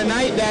times, on a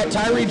night that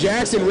Tyree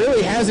Jackson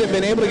really hasn't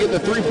been able to get the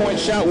three-point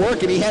shot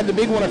working. He had the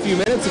big one a few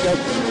minutes ago.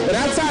 But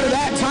outside of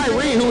that,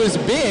 Tyree, who has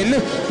been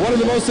one of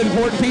the most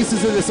important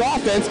pieces of this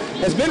offense,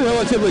 has been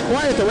relatively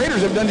quiet. The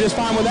Raiders have done just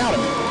fine without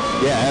him.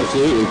 Yeah,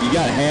 absolutely. You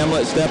got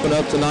Hamlet stepping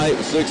up tonight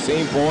with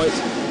 16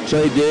 points.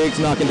 Trey Diggs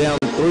knocking down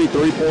 3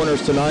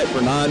 3-pointers tonight for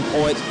 9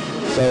 points.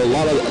 So a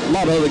lot of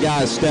other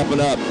guys stepping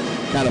up,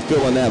 kind of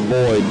filling that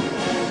void.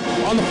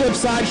 On the flip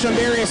side,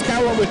 Shondarius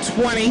Cowart with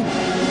 20.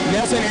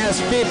 Nelson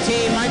has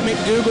 15. Mike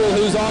McDougal,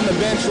 who's on the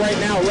bench right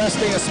now,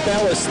 resting a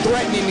spell, is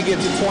threatening to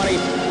get to 20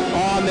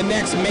 on the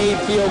next made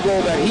field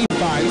goal that he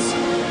finds.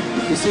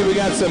 You see, we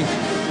got some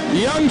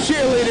young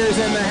cheerleaders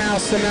in the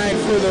house tonight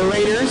for the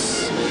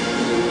Raiders.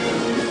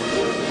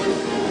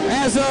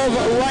 As of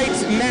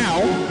right now,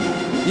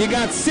 you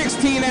got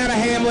 16 out of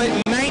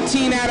Hamlet,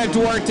 19 out of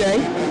Duarte,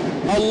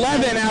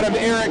 11 out of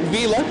Eric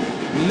Vila,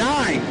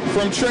 9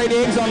 from Trey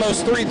Diggs on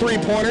those 3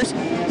 3-pointers,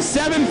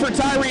 7 for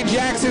Tyree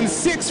Jackson,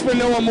 6 for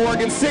Noah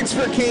Morgan, 6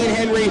 for Kane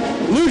Henry.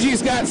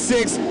 Luigi's got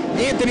 6.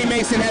 Anthony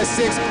Mason has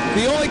 6.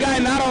 The only guy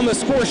not on the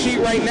score sheet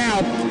right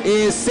now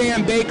is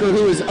Sam Baker,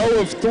 who is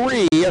 0 of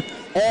 3.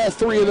 All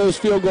 3 of those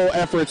field goal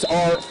efforts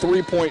are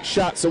 3-point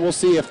shots. So we'll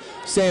see if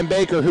Sam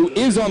Baker, who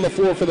is on the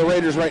floor for the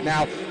Raiders right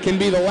now, can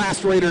be the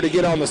last Raider to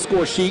get on the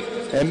score sheet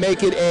and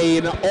make it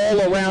an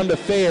all-around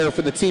affair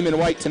for the team in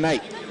white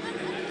tonight.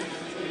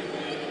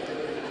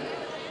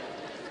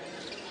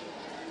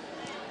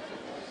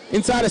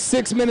 Inside of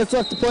 6 minutes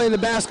left to play in the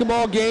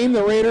basketball game,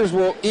 the Raiders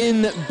will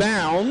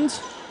inbound.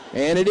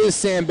 And it is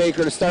Sam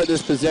Baker to start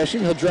this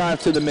possession. He'll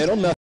drive to the middle,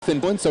 nothing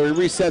doing, so he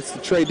resets to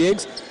Trey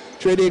Diggs.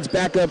 Trey Diggs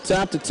back up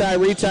top to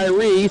Tyree.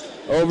 Tyree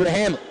over to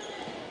Hamlet.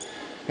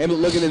 Hamlet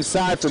looking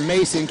inside for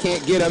Mason,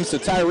 can't get him, so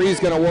Tyree's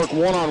going to work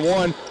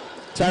one-on-one.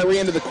 Tyree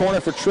into the corner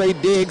for Trey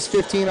Diggs,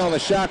 15 on the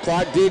shot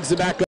clock. Diggs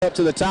back up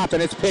to the top,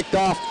 and it's picked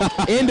off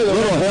into the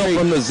little help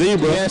from the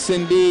Zebra. Yes,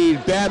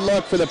 indeed. Bad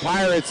luck for the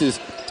Pirates as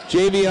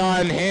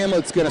Javion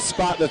Hamlet's going to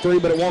spot the 3,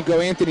 but it won't go.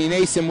 Anthony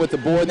Nason with the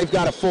board. They've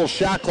got a full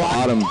shot clock.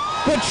 Got him.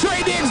 But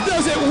Trey Diggs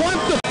doesn't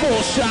want the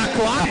full shot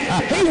clock.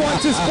 He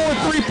wants his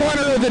 4th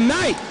three-pointer of the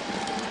night.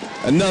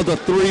 Another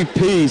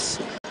 3-piece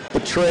for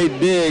Trey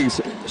Diggs,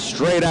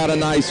 straight out of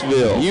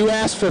Niceville. You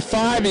asked for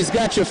 5, he's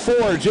got you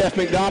 4, Jeff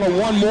McDonald.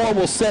 One more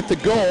will set the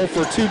goal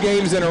for 2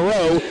 games in a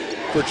row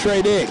for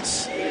Trey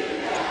Diggs.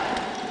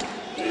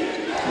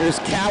 There's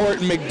Cowart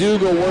and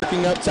McDougal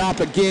working up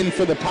top again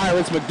for the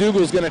Pirates.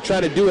 McDougal's going to try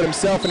to do it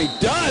himself, and he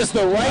does.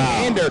 The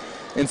right-hander,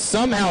 and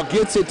somehow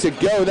gets it to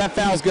go. That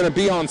foul's going to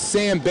be on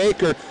Sam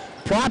Baker.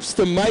 Props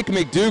to Mike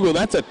McDougal.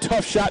 That's a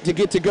tough shot to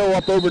get to go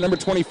up over number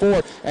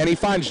 24, and he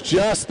finds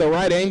just the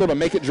right angle to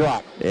make it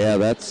drop. Yeah,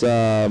 that's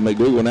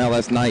McDougal now.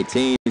 That's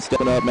 19. He's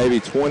stepping up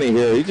maybe 20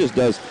 here. He just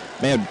does,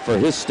 man, for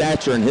his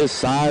stature and his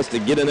size, to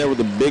get in there with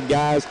the big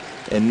guys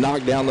and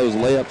knock down those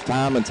layups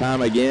time and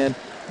time again.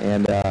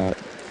 And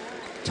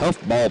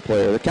tough ball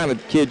player, the kind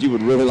of kid you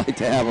would really like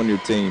to have on your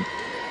team.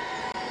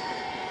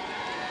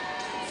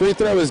 Free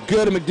throw is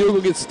good, and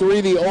McDougal gets 3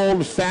 the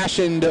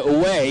old-fashioned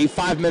way.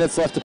 5 minutes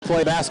left to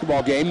play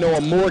basketball game. Noah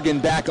Morgan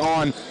back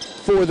on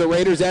for the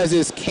Raiders, as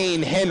is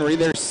Kane Henry.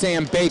 There's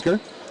Sam Baker.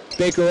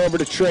 Baker over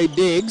to Trey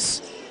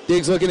Diggs.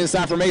 Diggs looking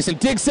inside for Mason.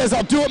 Diggs says,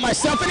 I'll do it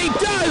myself, and he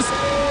does!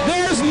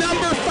 There's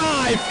number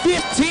 5,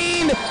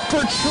 15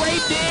 for Trey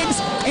Diggs,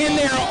 and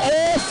they're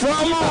all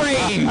from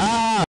range.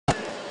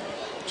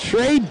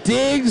 Trey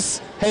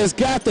Diggs has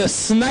got the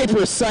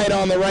sniper sight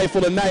on the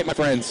rifle tonight, my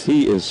friends.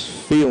 He is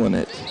feeling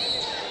it.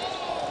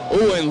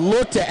 Oh, and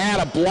look to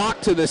add a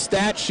block to the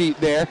stat sheet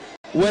there.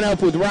 Went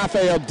up with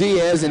Rafael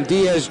Diaz, and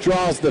Diaz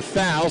draws the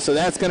foul, so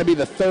that's going to be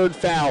the third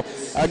foul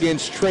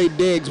against Trey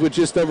Diggs with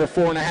just over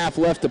 4.5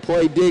 left to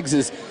play. Diggs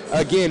is,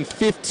 again,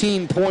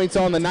 15 points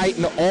on the night,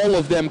 and all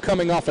of them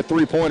coming off of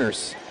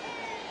three-pointers.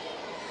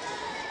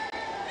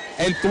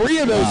 And 3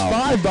 of those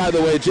 5, by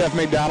the way, Jeff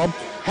McDonald,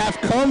 have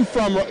come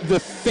from the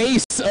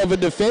face of a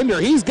defender.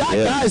 He's got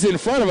guys in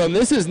front of him.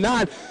 This is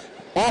not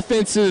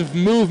offensive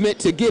movement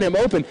to get him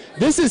open.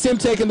 This is him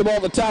taking the ball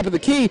at the top of the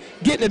key,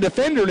 getting a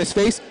defender in his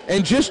face,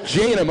 and just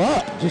jaying him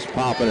up. Just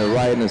popping it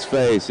right in his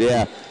face,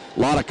 yeah. A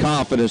lot of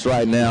confidence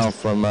right now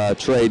from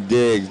Trey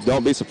Diggs.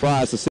 Don't be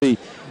surprised to see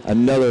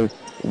another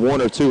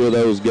 1 or 2 of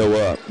those go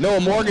up.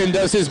 Noah Morgan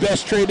does his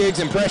best Trey Diggs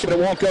impression, but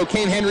it won't go.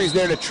 Kane Henry's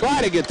there to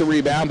try to get the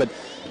rebound, but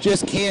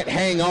just can't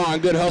hang on.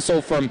 Good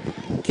hustle from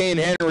Kane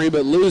Henry,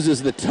 but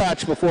loses the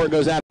touch before it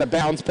goes out of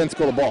bounds.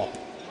 Pensacola ball.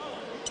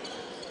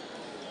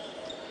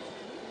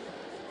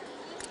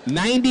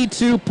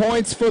 92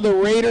 points for the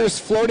Raiders,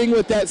 flirting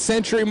with that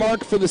century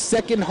mark for the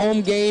second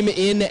home game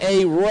in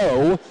a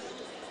row.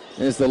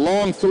 As the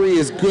long 3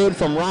 is good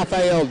from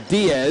Rafael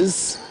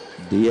Diaz.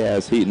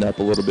 Diaz heating up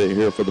a little bit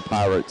here for the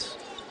Pirates.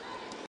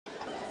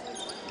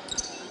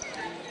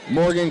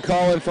 Morgan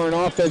calling for an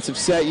offensive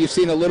set. You've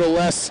seen a little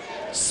less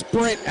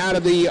sprint out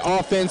of the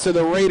offense of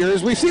the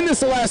Raiders. We've seen this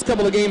the last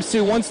couple of games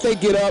too. Once they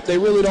get up, they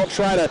really don't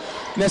try to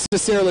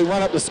necessarily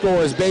run up the score,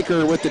 as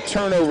Baker with the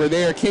turnover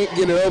there can't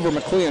get it over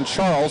McLean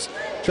Charles.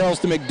 Charles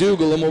to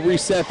McDougal, and will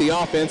reset the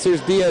offense.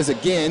 Here's Diaz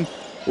again,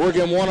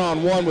 working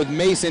one-on-one with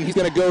Mason. He's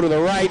going to go to the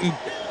right, and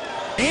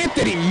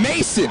Anthony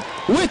Mason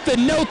with the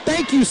no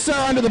thank you,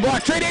 sir, under the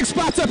block. Trey Diggs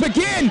spots up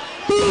again.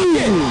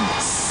 Boom!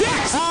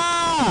 6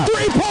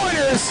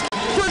 3-pointers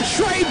for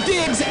Trey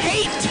Diggs,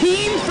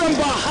 18 from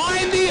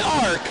behind the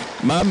arc.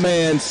 My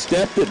man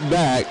stepped it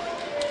back.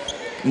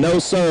 No,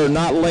 sir,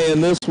 not laying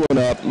this one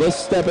up. Let's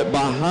step it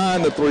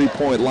behind the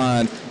 3-point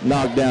line,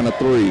 knock down a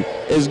 3.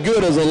 As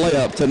good as a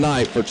layup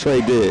tonight for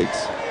Trey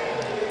Diggs.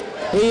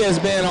 He has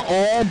been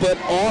all but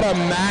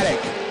automatic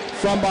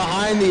from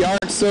behind the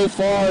arc so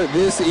far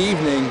this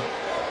evening.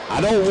 I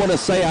don't want to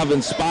say I've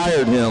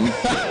inspired him,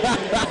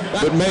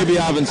 but maybe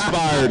I've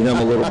inspired him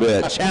a little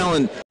bit.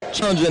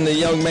 Challenging the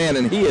young man,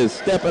 and he is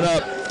stepping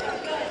up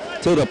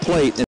to the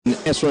plate and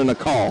answering the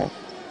call.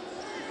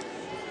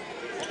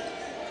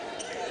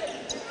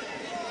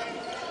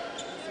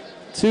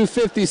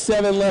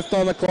 .257 left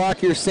on the clock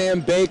here.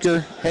 Sam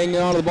Baker hanging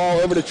on to the ball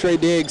over to Trey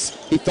Diggs.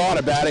 He thought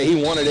about it.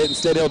 He wanted it.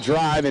 Instead, he'll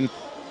drive, and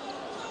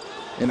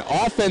an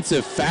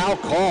offensive foul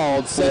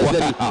called. Says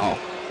that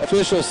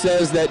official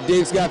says that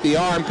Diggs got the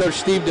arm. Coach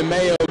Steve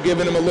DeMayo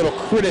giving him a little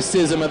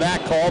criticism of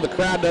that call. The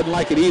crowd doesn't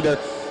like it either,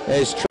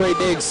 as Trey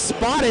Diggs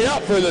spotted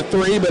up for the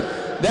 3,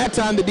 but that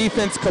time the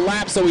defense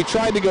collapsed, so he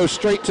tried to go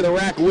straight to the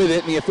rack with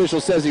it, and the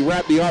official says he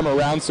wrapped the arm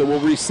around, so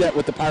we'll reset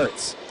with the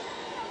Pirates.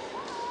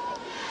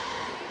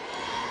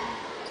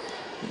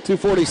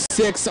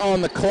 2:46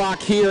 on the clock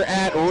here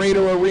at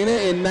Raider Arena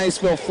in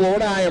Niceville,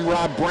 Florida. I am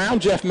Rob Brown.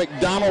 Jeff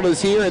McDonald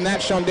is here, and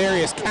that's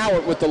Shondarius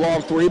Cowart with the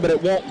long 3, but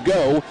it won't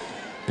go.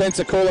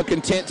 Pensacola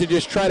content to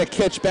just try to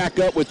catch back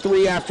up with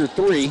 3 after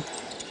 3.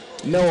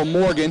 Noah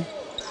Morgan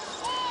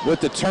with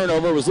the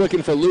turnover, was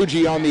looking for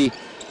Luigi on the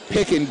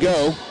pick and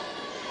go.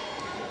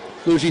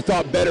 Luigi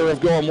thought better of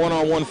going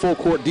one-on-one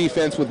full-court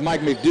defense with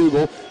Mike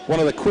McDougal, one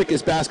of the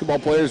quickest basketball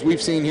players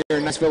we've seen here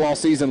in Niceville all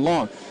season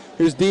long.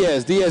 Here's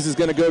Diaz. Diaz is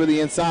going to go to the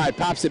inside,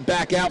 pops it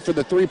back out for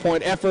the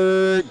 3-point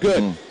effort.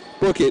 Good.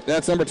 Book it.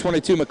 That's number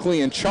 22,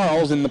 McLean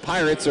Charles, and the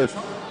Pirates are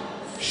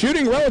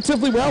shooting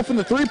relatively well from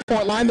the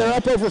 3-point line. They're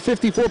up over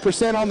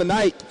 54% on the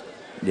night.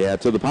 Yeah,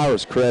 to the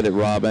Pirates' credit,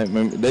 Rob, I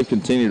mean, they've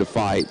continued to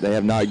fight. They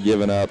have not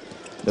given up.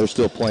 They're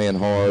still playing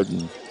hard.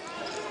 And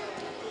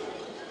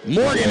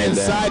Morgan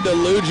inside to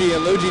Luigi,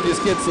 and Luigi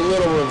just gets a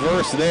little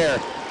reverse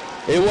there.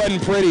 It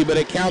wasn't pretty, but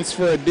it counts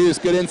for a deuce.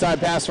 Good inside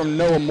pass from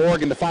Noah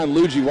Morgan to find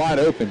Luigi wide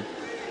open.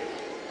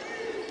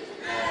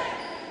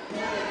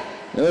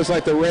 It looks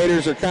like the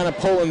Raiders are kind of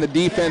pulling the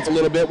defense a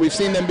little bit. We've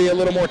seen them be a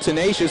little more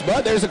tenacious,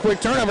 but there's a quick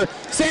turnover.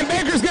 Sam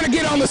Baker's going to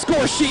get on the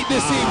score sheet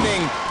this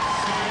evening.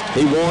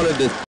 He wanted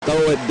to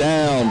throw it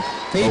down.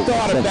 He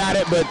thought about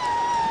it, but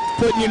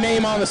putting your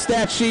name on the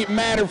stat sheet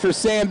mattered for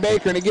Sam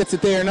Baker, and he gets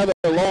it there. Another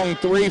long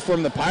 3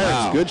 from the Pirates.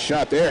 Wow. Good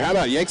shot there. How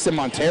about Yankson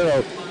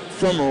Montero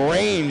from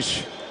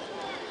range?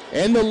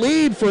 And the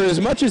lead, for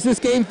as much as this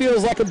game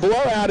feels like a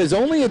blowout, is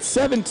only at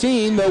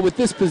 17, though with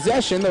this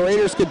possession, the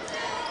Raiders could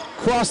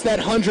cross that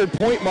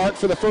 100-point mark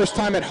for the first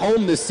time at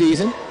home this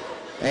season.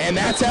 And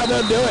that's how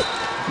they'll do it.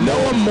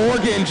 Noah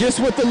Morgan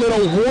just with the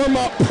little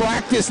warm-up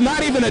practice,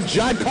 not even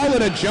I'd call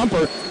it a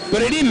jumper,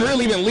 but it didn't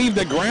really even leave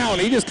the ground.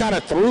 He just kind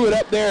of threw it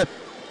up there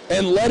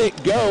and let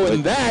it go,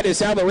 and that is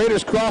how the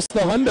Raiders crossed the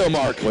hundo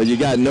mark. Well, you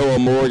got Noah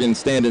Morgan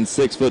standing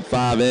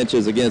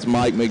 6'5" against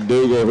Mike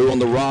McDougal, who on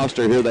the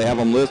roster here, they have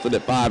him listed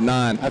at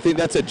 5'9". I think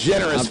that's a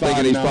generous 5'9". I'm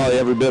thinking he's probably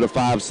every bit of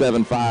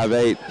 5'7",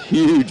 5'8".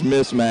 Huge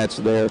mismatch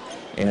there,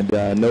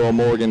 and Noah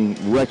Morgan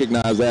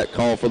recognized that,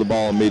 call for the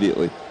ball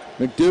immediately.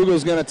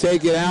 McDougal's going to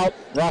take it out.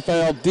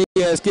 Rafael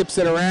skips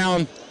it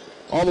around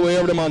all the way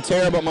over to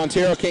Montero, but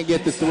Montero can't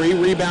get the three.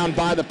 Rebound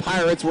by the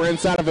Pirates. We're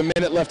inside of a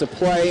minute left to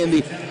play, and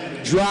the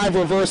drive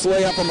reverse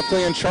layup from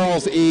McLean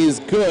Charles is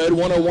good.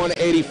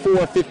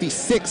 101-84,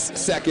 56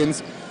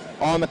 seconds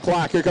on the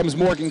clock. Here comes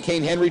Morgan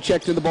Kane Henry,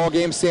 checked in the ball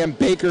game. Sam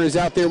Baker is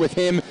out there with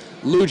him.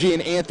 Luigi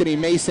and Anthony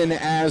Mason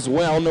as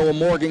well. Noah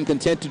Morgan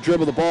content to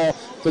dribble the ball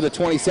for the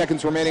 20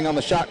 seconds remaining on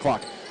the shot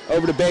clock.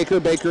 Over to Baker.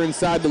 Baker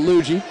inside to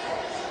Luigi.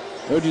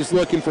 Luigi's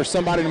looking for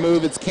somebody to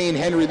move. It's Kane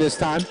Henry this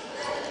time.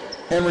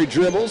 Henry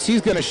dribbles.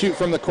 He's going to shoot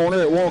from the corner.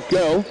 It won't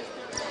go.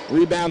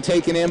 Rebound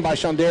taken in by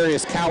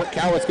Shondarius Cowett.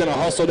 Cowett's going to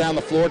hustle down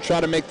the floor,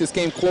 try to make this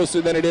game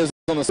closer than it is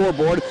on the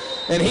scoreboard.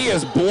 And he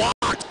is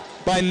blocked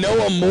by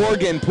Noah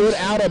Morgan, put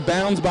out of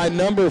bounds by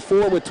number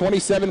 4 with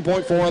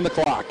 27.4 on the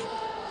clock.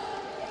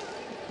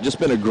 Just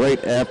been a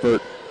great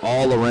effort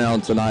all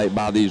around tonight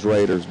by these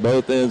Raiders.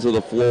 Both ends of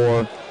the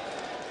floor,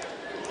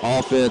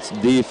 offense,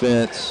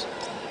 defense.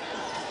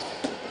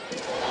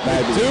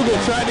 Dougal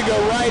tried to go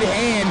right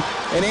hand,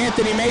 and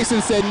Anthony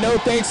Mason said no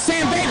thanks.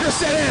 Sam Baker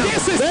said,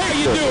 this is how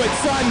you do it,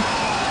 son.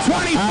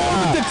 24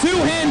 with the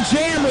two-hand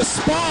jam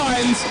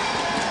responds,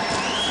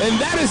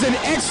 and that is an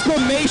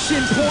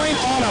exclamation point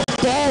on a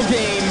ball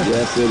game.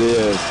 Yes, it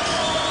is.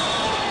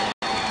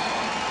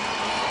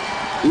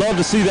 Love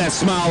to see that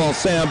smile on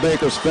Sam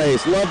Baker's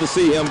face. Love to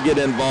see him get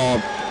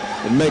involved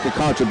and make a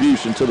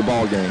contribution to the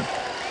ball game.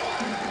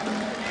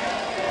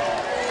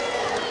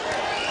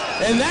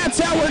 And that's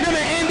how we're going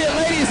to end it,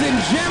 ladies and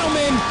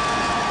gentlemen.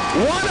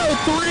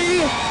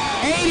 103-84.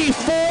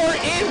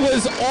 It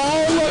was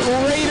all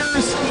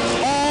Raiders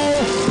all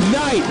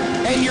night.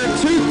 And your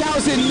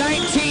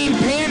 2019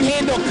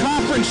 Panhandle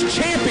Conference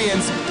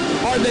champions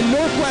are the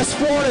Northwest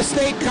Florida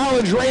State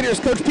College Raiders.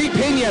 Coach Pete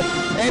Pena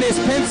and his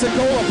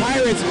Pensacola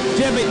Pirates.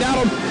 Jeff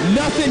McDonald,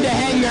 nothing to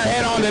hang their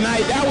head on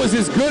tonight. That was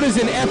as good as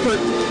an effort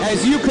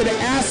as you could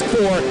ask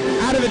for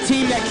out of a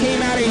team that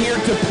came out of here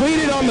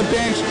depleted on the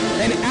bench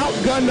and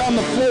outgunned on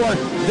the floor.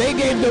 They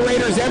gave the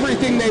Raiders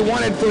everything they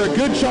wanted for a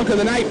good chunk of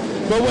the night,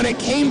 but when it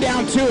came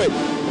down to it,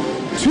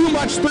 too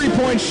much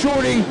three-point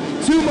shorting,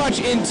 too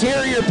much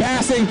interior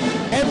passing,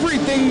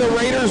 everything the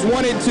Raiders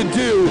wanted to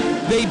do,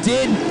 they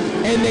did,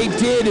 and they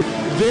did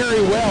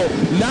very well.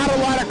 Not a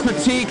lot of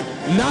critique,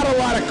 not a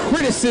lot of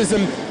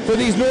criticism for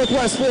these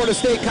Northwest Florida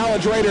State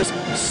College Raiders.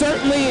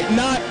 Certainly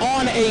not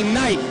on a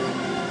night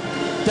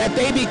that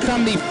they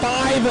become the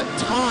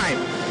 5-time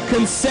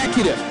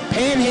consecutive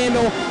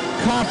Panhandle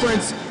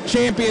Conference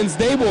champions.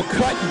 They will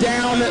cut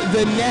down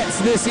the nets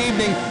this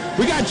evening.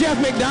 We got Jeff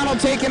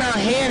McDonald taking our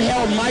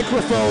handheld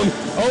microphone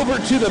over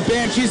to the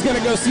bench. He's going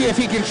to go see if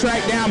he can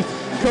track down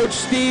Coach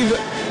Steve.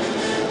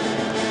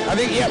 I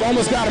think, yeah,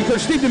 almost got him.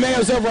 Coach Steve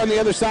DeMayo's over on the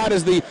other side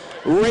as the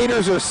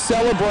Raiders are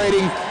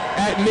celebrating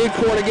at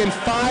midcourt again.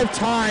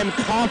 5-time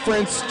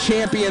conference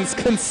champions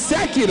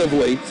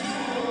consecutively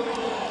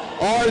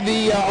are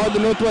the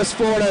Northwest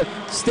Florida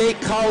State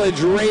College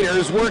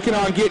Raiders, working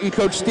on getting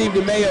Coach Steve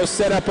DeMayo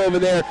set up over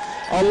there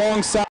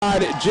alongside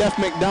Jeff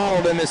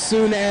McDonald. And as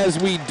soon as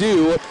we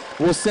do,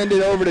 we'll send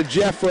it over to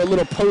Jeff for a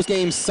little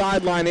post-game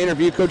sideline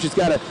interview. Coach has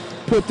got to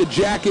put the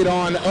jacket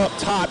on up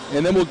top,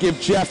 and then we'll give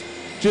Jeff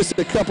just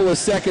a couple of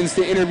seconds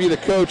to interview the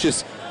coach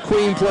as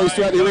Queen plays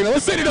throughout the arena.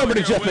 Let's send it over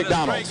to Jeff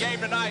McDonald. Great game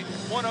tonight,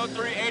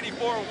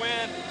 103-84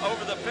 win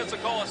over the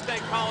Pensacola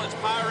State College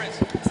Pirates,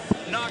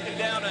 knocking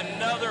down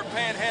another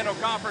Panhandle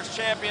Conference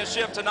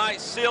championship tonight,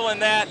 sealing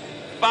that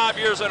 5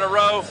 years in a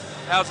row.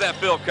 How's that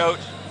feel, Coach?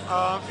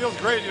 Feels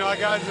great. You know, our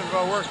guys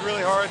have worked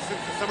really hard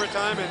since the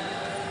summertime, and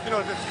you know,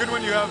 it's good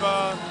when you have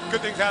good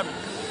things happen.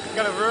 We've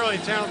got a really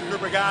talented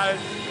group of guys,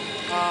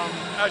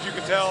 as you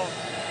can tell.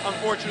 I'm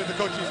fortunate to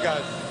coach these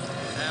guys.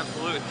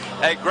 Absolutely.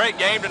 Hey, great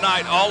game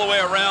tonight all the way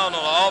around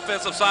on the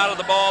offensive side of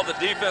the ball, the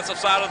defensive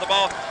side of the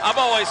ball. I've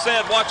always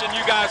said, watching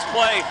you guys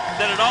play,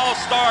 that it all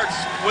starts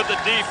with the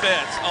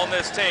defense on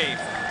this team,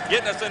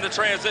 getting us into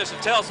transition.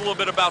 Tell us a little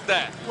bit about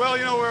that. Well,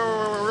 you know,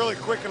 we're really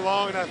quick and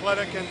long and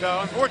athletic, and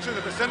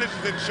unfortunately the percentages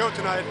didn't show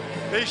tonight.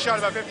 They shot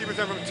about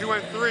 50% from 2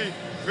 and 3.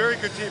 Very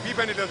good team. Pete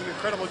Penny does an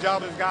incredible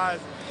job with his guys,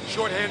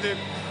 shorthanded,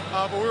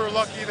 but we were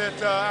lucky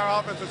that our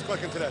offense was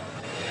clicking today.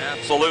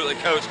 Absolutely,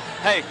 Coach.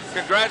 Hey,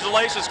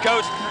 congratulations,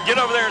 Coach. Get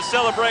over there and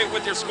celebrate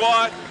with your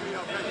squad.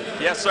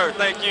 Yes, sir.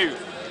 Thank you.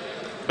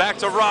 Back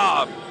to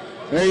Rob.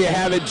 There you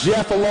have it.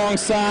 Jeff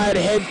alongside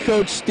head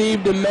coach Steve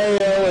DeMayo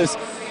as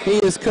he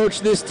has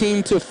coached this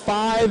team to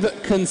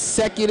 5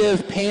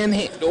 consecutive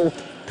Panhandle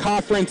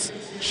Conference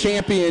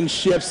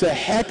championships. A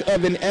heck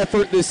of an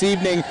effort this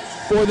evening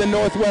for the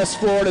Northwest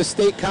Florida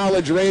State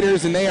College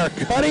Raiders, and they are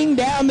cutting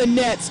down the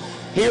nets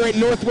here at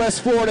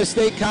Northwest Florida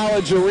State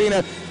College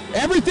Arena.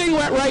 Everything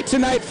went right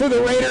tonight for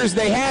the Raiders.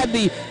 They had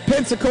the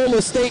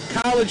Pensacola State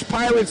College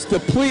Pirates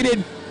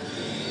depleted,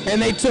 and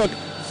they took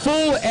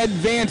full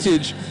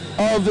advantage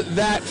of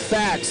that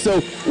fact. So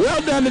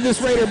well done to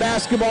this Raider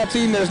basketball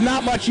team. There's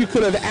not much you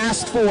could have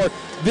asked for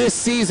this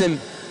season.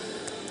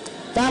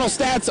 Final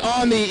stats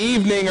on the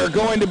evening are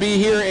going to be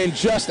here in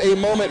just a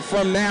moment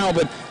from now,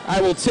 but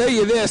I will tell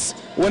you this,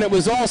 when it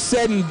was all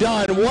said and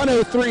done,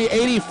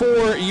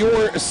 103-84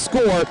 your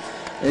score.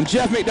 And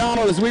Jeff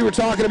McDonald, as we were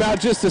talking about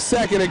just a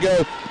second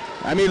ago,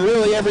 I mean,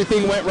 really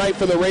everything went right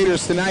for the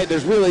Raiders tonight.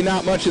 There's really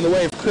not much in the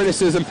way of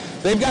criticism.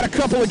 They've got a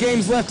couple of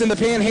games left in the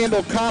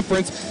Panhandle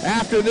Conference.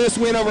 After this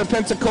win over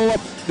Pensacola,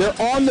 they're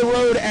on the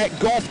road at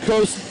Gulf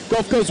Coast.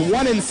 Gulf Coast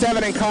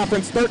 1-7 in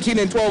conference,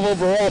 13-12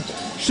 overall.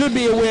 Should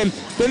be a win.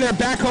 Then they're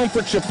back home for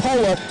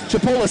Chipola.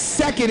 Chipola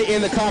second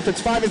in the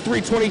conference,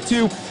 5-3,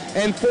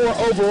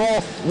 22-4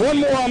 overall. One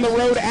more on the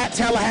road at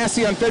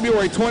Tallahassee on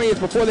February 20th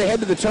before they head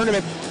to the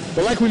tournament.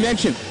 But like we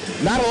mentioned,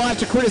 not a lot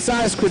to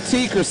criticize,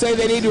 critique, or say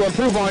they need to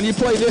improve on. You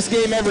play this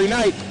game every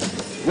night,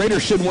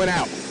 Raiders should win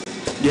out.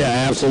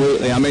 Yeah,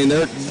 absolutely. I mean,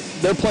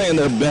 they're playing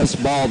their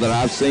best ball that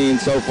I've seen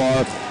so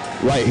far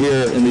right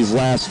here in these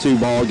last two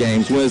ball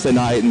games, Wednesday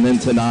night and then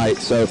tonight.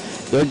 So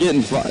they're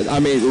getting, I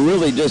mean,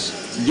 really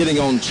just getting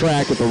on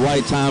track at the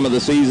right time of the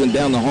season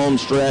down the home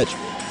stretch,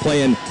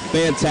 playing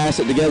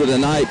fantastic together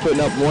tonight, putting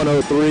up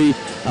 103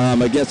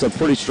 against a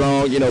pretty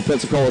strong,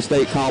 Pensacola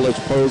State College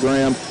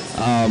program.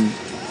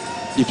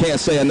 You can't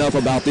say enough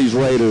about these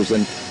Raiders,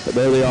 and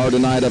there they are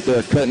tonight up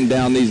there cutting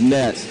down these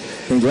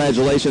nets.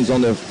 Congratulations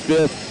on their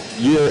 5th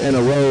year in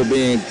a row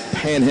being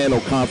Panhandle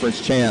Conference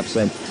champs,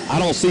 and I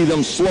don't see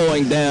them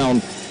slowing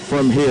down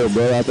from here,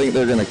 bro. I think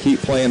they're going to keep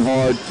playing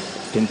hard,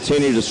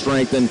 continue to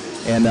strengthen,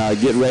 and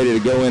get ready to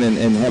go in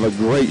and have a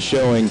great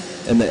showing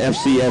in the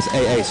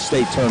FCSAA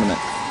state tournament.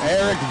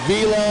 Eric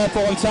Vila up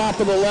on top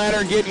of the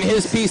ladder, getting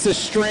his piece of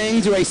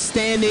string to a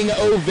standing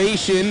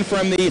ovation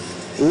from the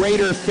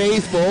Raider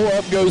faithful.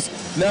 Up goes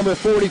number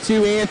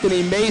 42,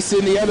 Anthony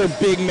Mason, the other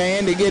big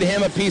man, to get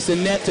him a piece of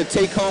net to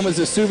take home as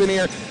a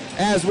souvenir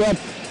as well.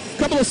 A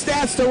couple of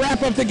stats to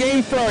wrap up the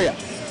game for you.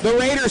 The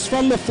Raiders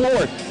from the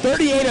floor,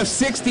 38 of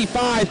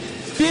 65,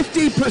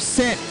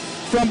 50%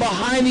 from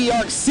behind the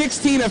arc,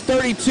 16 of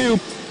 32,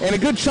 and a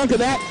good chunk of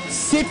that,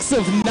 6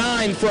 of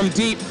 9 from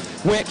deep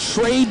went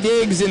Trey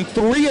Diggs, and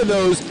 3 of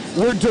those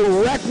were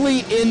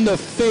directly in the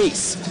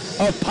face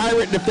of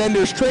Pirate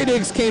defenders. Trey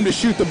Diggs came to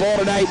shoot the ball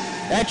tonight.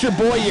 That's your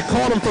boy. You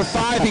called him for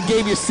 5. He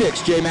gave you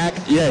 6, J-Mac.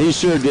 Yeah, he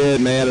sure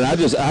did, man. And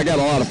I got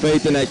a lot of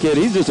faith in that kid.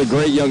 He's just a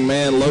great young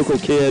man, local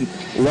kid.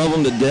 Love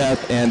him to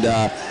death. And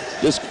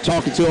just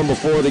talking to him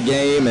before the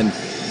game and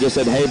just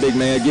said, hey, big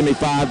man, give me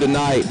 5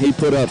 tonight. He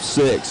put up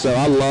 6. So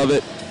I love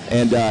it.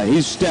 And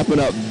he's stepping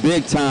up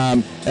big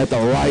time at the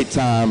right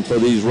time for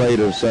these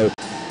Raiders. So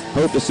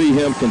hope to see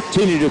him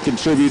continue to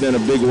contribute in a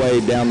big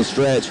way down the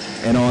stretch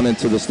and on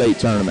into the state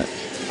tournament.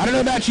 I don't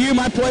know about you,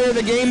 my player of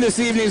the game this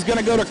evening is going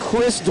to go to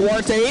Chris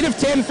Duarte. 8 of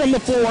 10 from the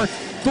floor,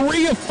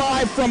 3 of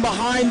 5 from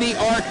behind the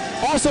arc.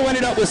 Also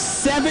ended up with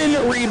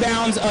 7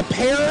 rebounds, a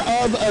pair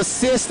of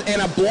assists,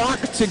 and a block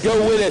to go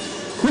with it.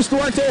 Chris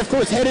Duarte, of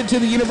course, headed to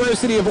the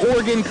University of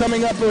Oregon,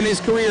 coming up when his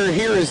career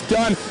here is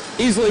done.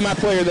 Easily my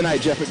player of the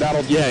night, Jeff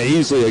McDonald. Yeah,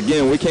 easily.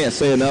 Again, we can't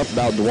say enough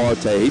about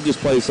Duarte. He just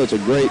plays such a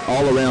great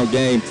all-around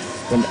game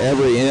from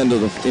every end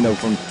of the,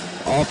 from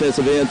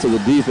offensive end to the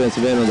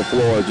defensive end of the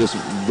floor. Just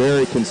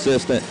very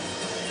consistent,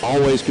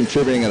 always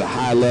contributing at a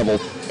high level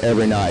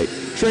every night.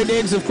 Trey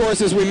Diggs, of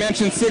course, as we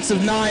mentioned, 6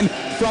 of 9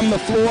 from the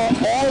floor.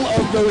 All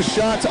of those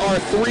shots are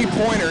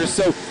 3-pointers,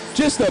 so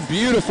just a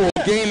beautiful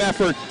game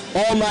effort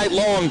all night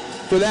long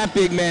for that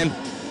big man.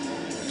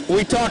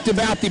 We talked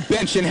about the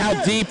bench and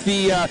how deep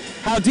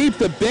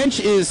the bench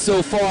is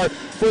so far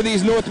for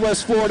these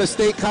Northwest Florida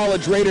State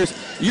College Raiders.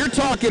 You're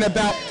talking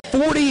about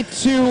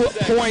 42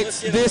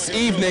 points this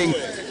evening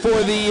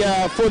for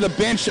the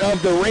bench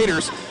of the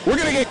Raiders. We're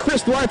going to get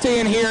Chris Duarte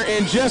in here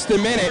in just a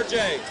minute.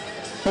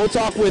 We'll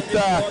talk with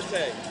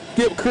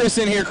get Chris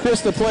in here.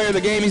 Chris, the player of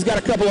the game. He's got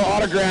a couple of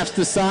autographs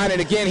to sign,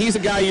 and again, he's a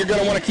guy you're going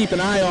to want to keep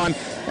an eye on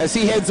as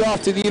he heads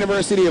off to the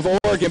University of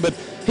Oregon. But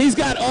he's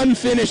got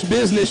unfinished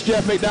business,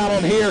 Jeff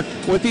McDonald, here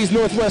with these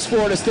Northwest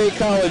Florida State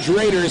College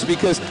Raiders,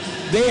 because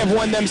they have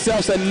won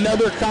themselves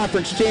another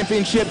conference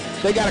championship.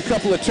 They got a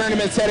couple of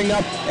tournaments heading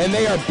up, and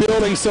they are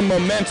building some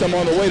momentum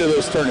on the way to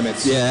those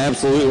tournaments. Yeah,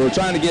 absolutely. We're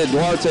trying to get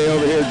Duarte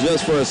over here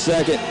just for a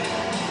second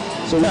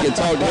so we can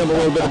talk to him a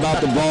little bit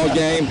about the ball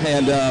game.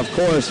 And, of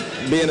course,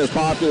 being as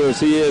popular as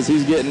he is,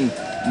 he's getting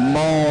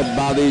mauled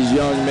by these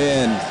young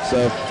men.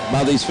 So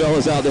by these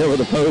fellas out there with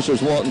the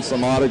posters wanting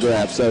some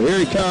autographs. So here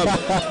he comes,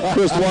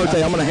 Chris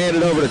Duarte. I'm going to hand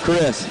it over to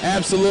Chris.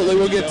 Absolutely.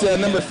 We'll get to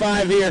number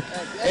 5 here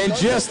in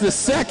just a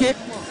second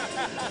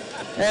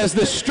as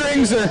the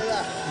strings are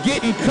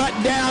getting cut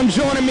down.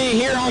 Joining me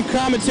here on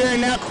commentary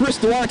now, Chris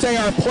Duarte,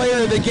 our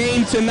player of the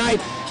game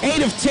tonight.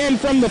 8 of 10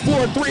 from the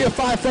floor, 3 of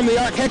 5 from the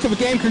arc. Heck of a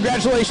game.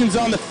 Congratulations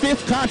on the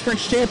 5th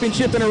conference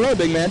championship in a row,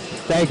 big man.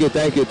 Thank you,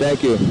 thank you,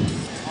 thank you.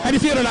 How do you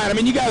feel tonight? I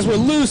mean, you guys were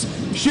loose,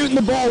 shooting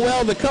the ball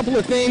well. The couple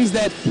of things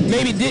that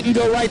maybe didn't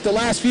go right the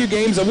last few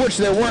games, of which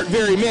there weren't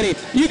very many,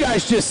 you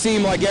guys just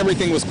seemed like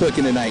everything was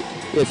clicking tonight.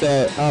 Yes,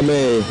 sir. I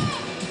mean,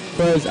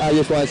 first, I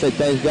just want to say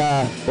thanks,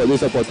 God, for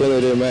this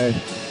opportunity, man.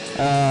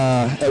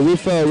 And we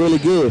felt really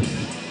good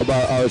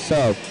about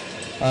ourselves.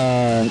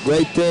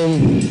 Great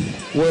team,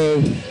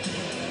 win,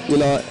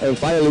 and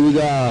finally we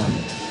got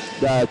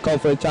the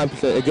conference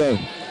championship again.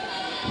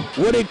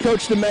 What did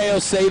Coach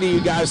DeMayo say to you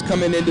guys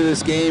coming into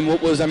this game?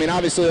 What was, I mean,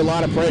 obviously a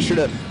lot of pressure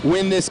to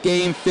win this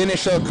game,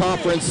 finish a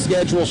conference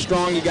schedule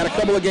strong. You got a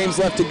couple of games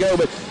left to go,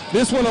 but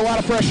this one, a lot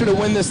of pressure to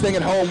win this thing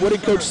at home. What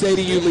did Coach say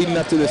to you leading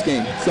up to this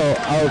game? So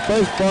our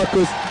first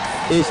focus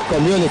is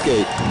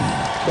communicate.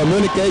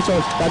 Communication,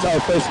 that's our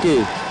first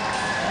key.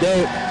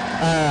 Then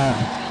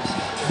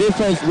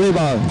defense,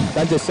 rebound,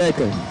 that's the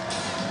second.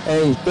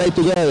 And play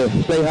together,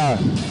 play hard.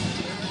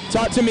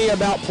 Talk to me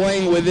about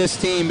playing with this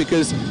team,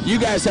 because you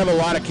guys have a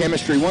lot of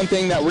chemistry. One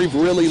thing that we've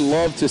really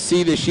loved to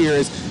see this year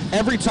is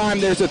every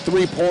time there's a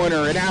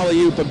three-pointer, an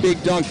alley-oop, a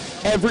big dunk,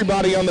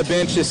 everybody on the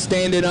bench is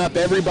standing up,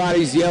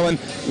 everybody's yelling.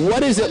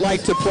 What is it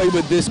like to play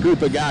with this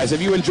group of guys?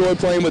 Have you enjoyed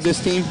playing with this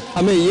team?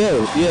 I mean,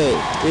 yeah,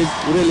 it's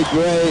really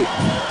great.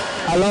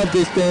 I love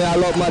this thing. I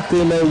love my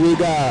teammate. We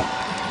got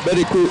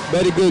very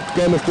good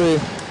chemistry,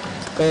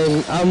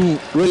 and I'm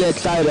really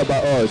excited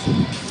about us.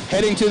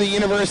 Heading to the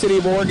University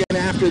of Oregon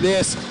after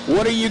this,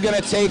 what are you going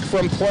to take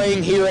from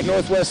playing here at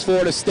Northwest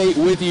Florida State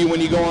with you when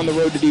you go on the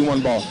road to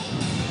D1 ball?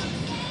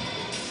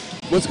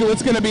 What's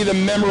going to be the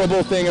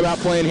memorable thing about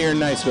playing here in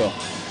Niceville?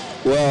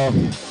 Well,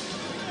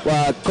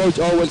 Coach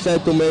always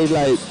said to me,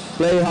 like,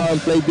 play hard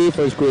and play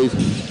defense, Chris.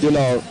 You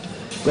know,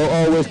 go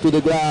always to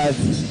the glass,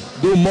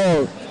 do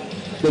more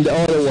than the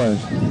other ones.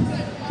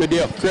 Good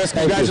deal. Chris,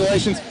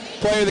 congratulations.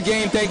 Player of the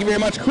game, thank you very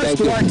much. Chris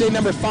Duarte,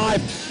 number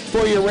 5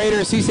 for your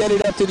Raiders. He's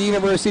headed up to the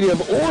University of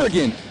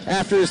Oregon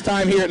after his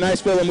time here at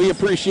Niceville, and we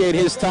appreciate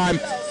his time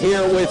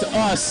here with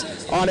us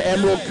on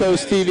Emerald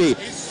Coast TV.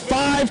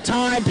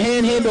 5-time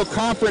Panhandle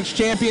Conference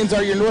champions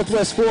are your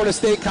Northwest Florida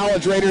State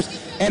College Raiders,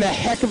 and a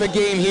heck of a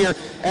game here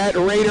at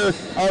Raider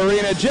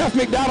Arena. Jeff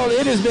McDonald,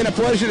 it has been a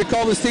pleasure to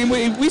call this team.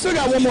 We still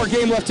got one more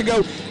game left to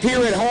go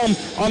here at home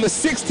on the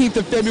 16th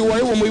of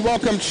February when we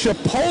welcome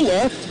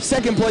Chipola,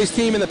 second-place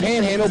team in the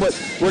Panhandle. But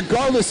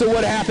regardless of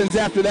what happens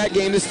after that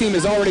game, this team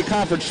is already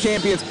conference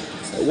champions.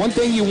 One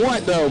thing you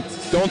want, though,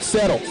 don't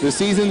settle. The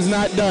season's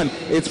not done.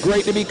 It's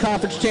great to be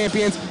conference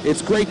champions.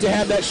 It's great to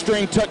have that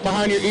string tucked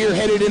behind your ear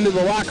headed into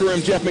the locker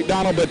room, Jeff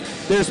McDonald, but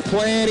there's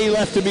plenty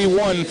left to be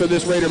won for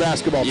this Raider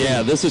basketball team.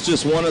 Yeah, this is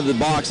just one of the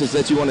boxes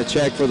that you want to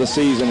check for the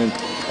season. And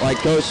like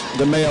Coach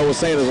DeMayo was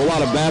saying, there's a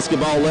lot of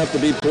basketball left to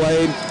be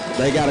played.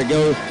 They got to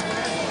go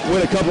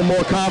win a couple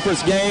more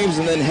conference games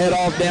and then head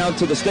off down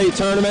to the state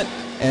tournament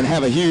and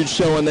have a huge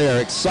showing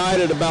there.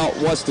 Excited about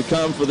what's to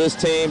come for this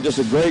team. Just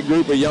a great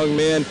group of young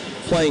men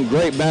playing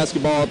great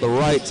basketball at the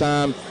right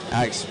time.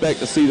 I expect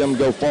to see them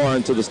go far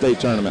into the state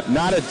tournament.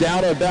 Not a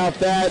doubt about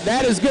that.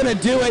 That is going to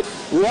do it.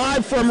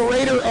 Live from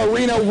Raider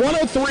Arena,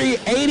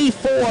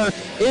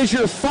 103-84 is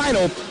your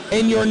final,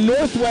 and your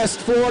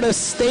Northwest Florida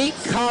State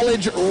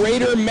College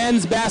Raider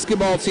men's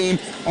basketball team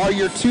are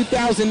your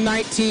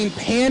 2019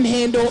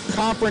 Panhandle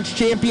Conference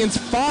champions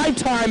 5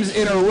 times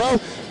in a row.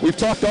 We've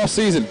talked all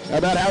season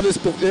about how this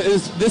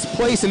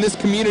place and this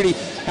community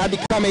have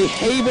become a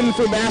haven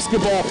for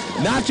basketball,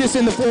 not just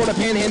in the Florida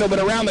Panhandle, but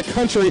around the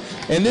country.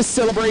 And this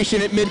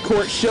celebration at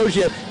midcourt shows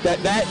you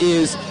that that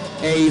is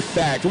a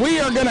fact. We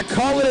are going to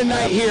call it a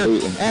night here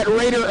at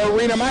Raider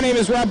Arena. My name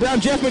is Rob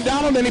Brown. Jeff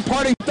McDonald, any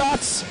parting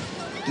thoughts?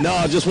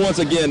 No, just once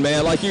again,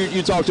 man, like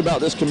you talked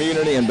about this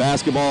community and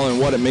basketball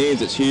and what it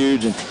means. It's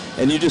huge.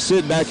 And you just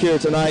sit back here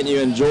tonight and you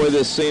enjoy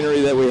this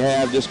scenery that we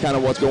have, just kind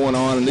of what's going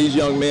on. And these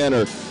young men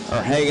are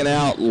hanging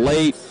out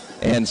late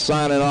and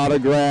signing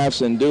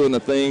autographs and doing the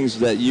things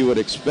that you would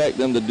expect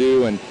them to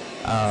do. And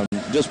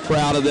just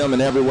proud of them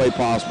in every way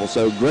possible.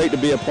 So great to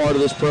be a part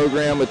of this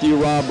program with you,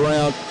 Rob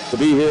Brown, to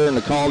be here and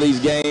to call these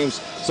games.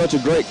 Such a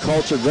great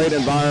culture, great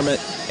environment,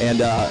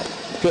 and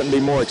couldn't be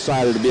more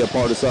excited to be a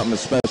part of something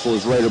as special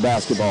as Raider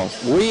basketball.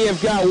 We have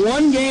got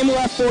one game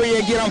left for you.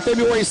 Again, on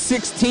February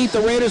 16th,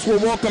 the Raiders will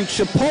welcome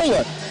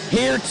Chipola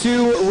here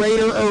to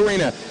Raider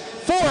Arena.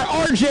 For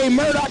R.J.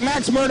 Murdoch,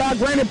 Max Murdoch,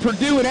 Brandon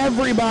Perdue, and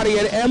everybody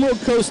at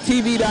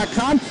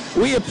EmeraldCoastTV.com,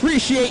 we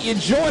appreciate you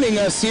joining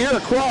us here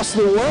across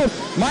the world.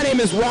 My name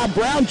is Rob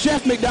Brown.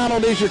 Jeff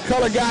McDonald is your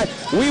color guy.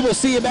 We will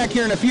see you back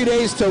here in a few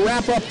days to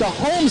wrap up the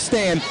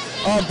homestand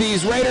of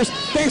these Raiders.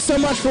 Thanks so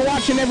much for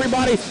watching,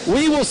 everybody.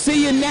 We will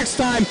see you next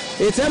time.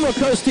 It's Emerald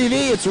Coast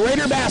TV. It's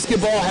Raider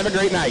basketball. Have a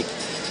great night.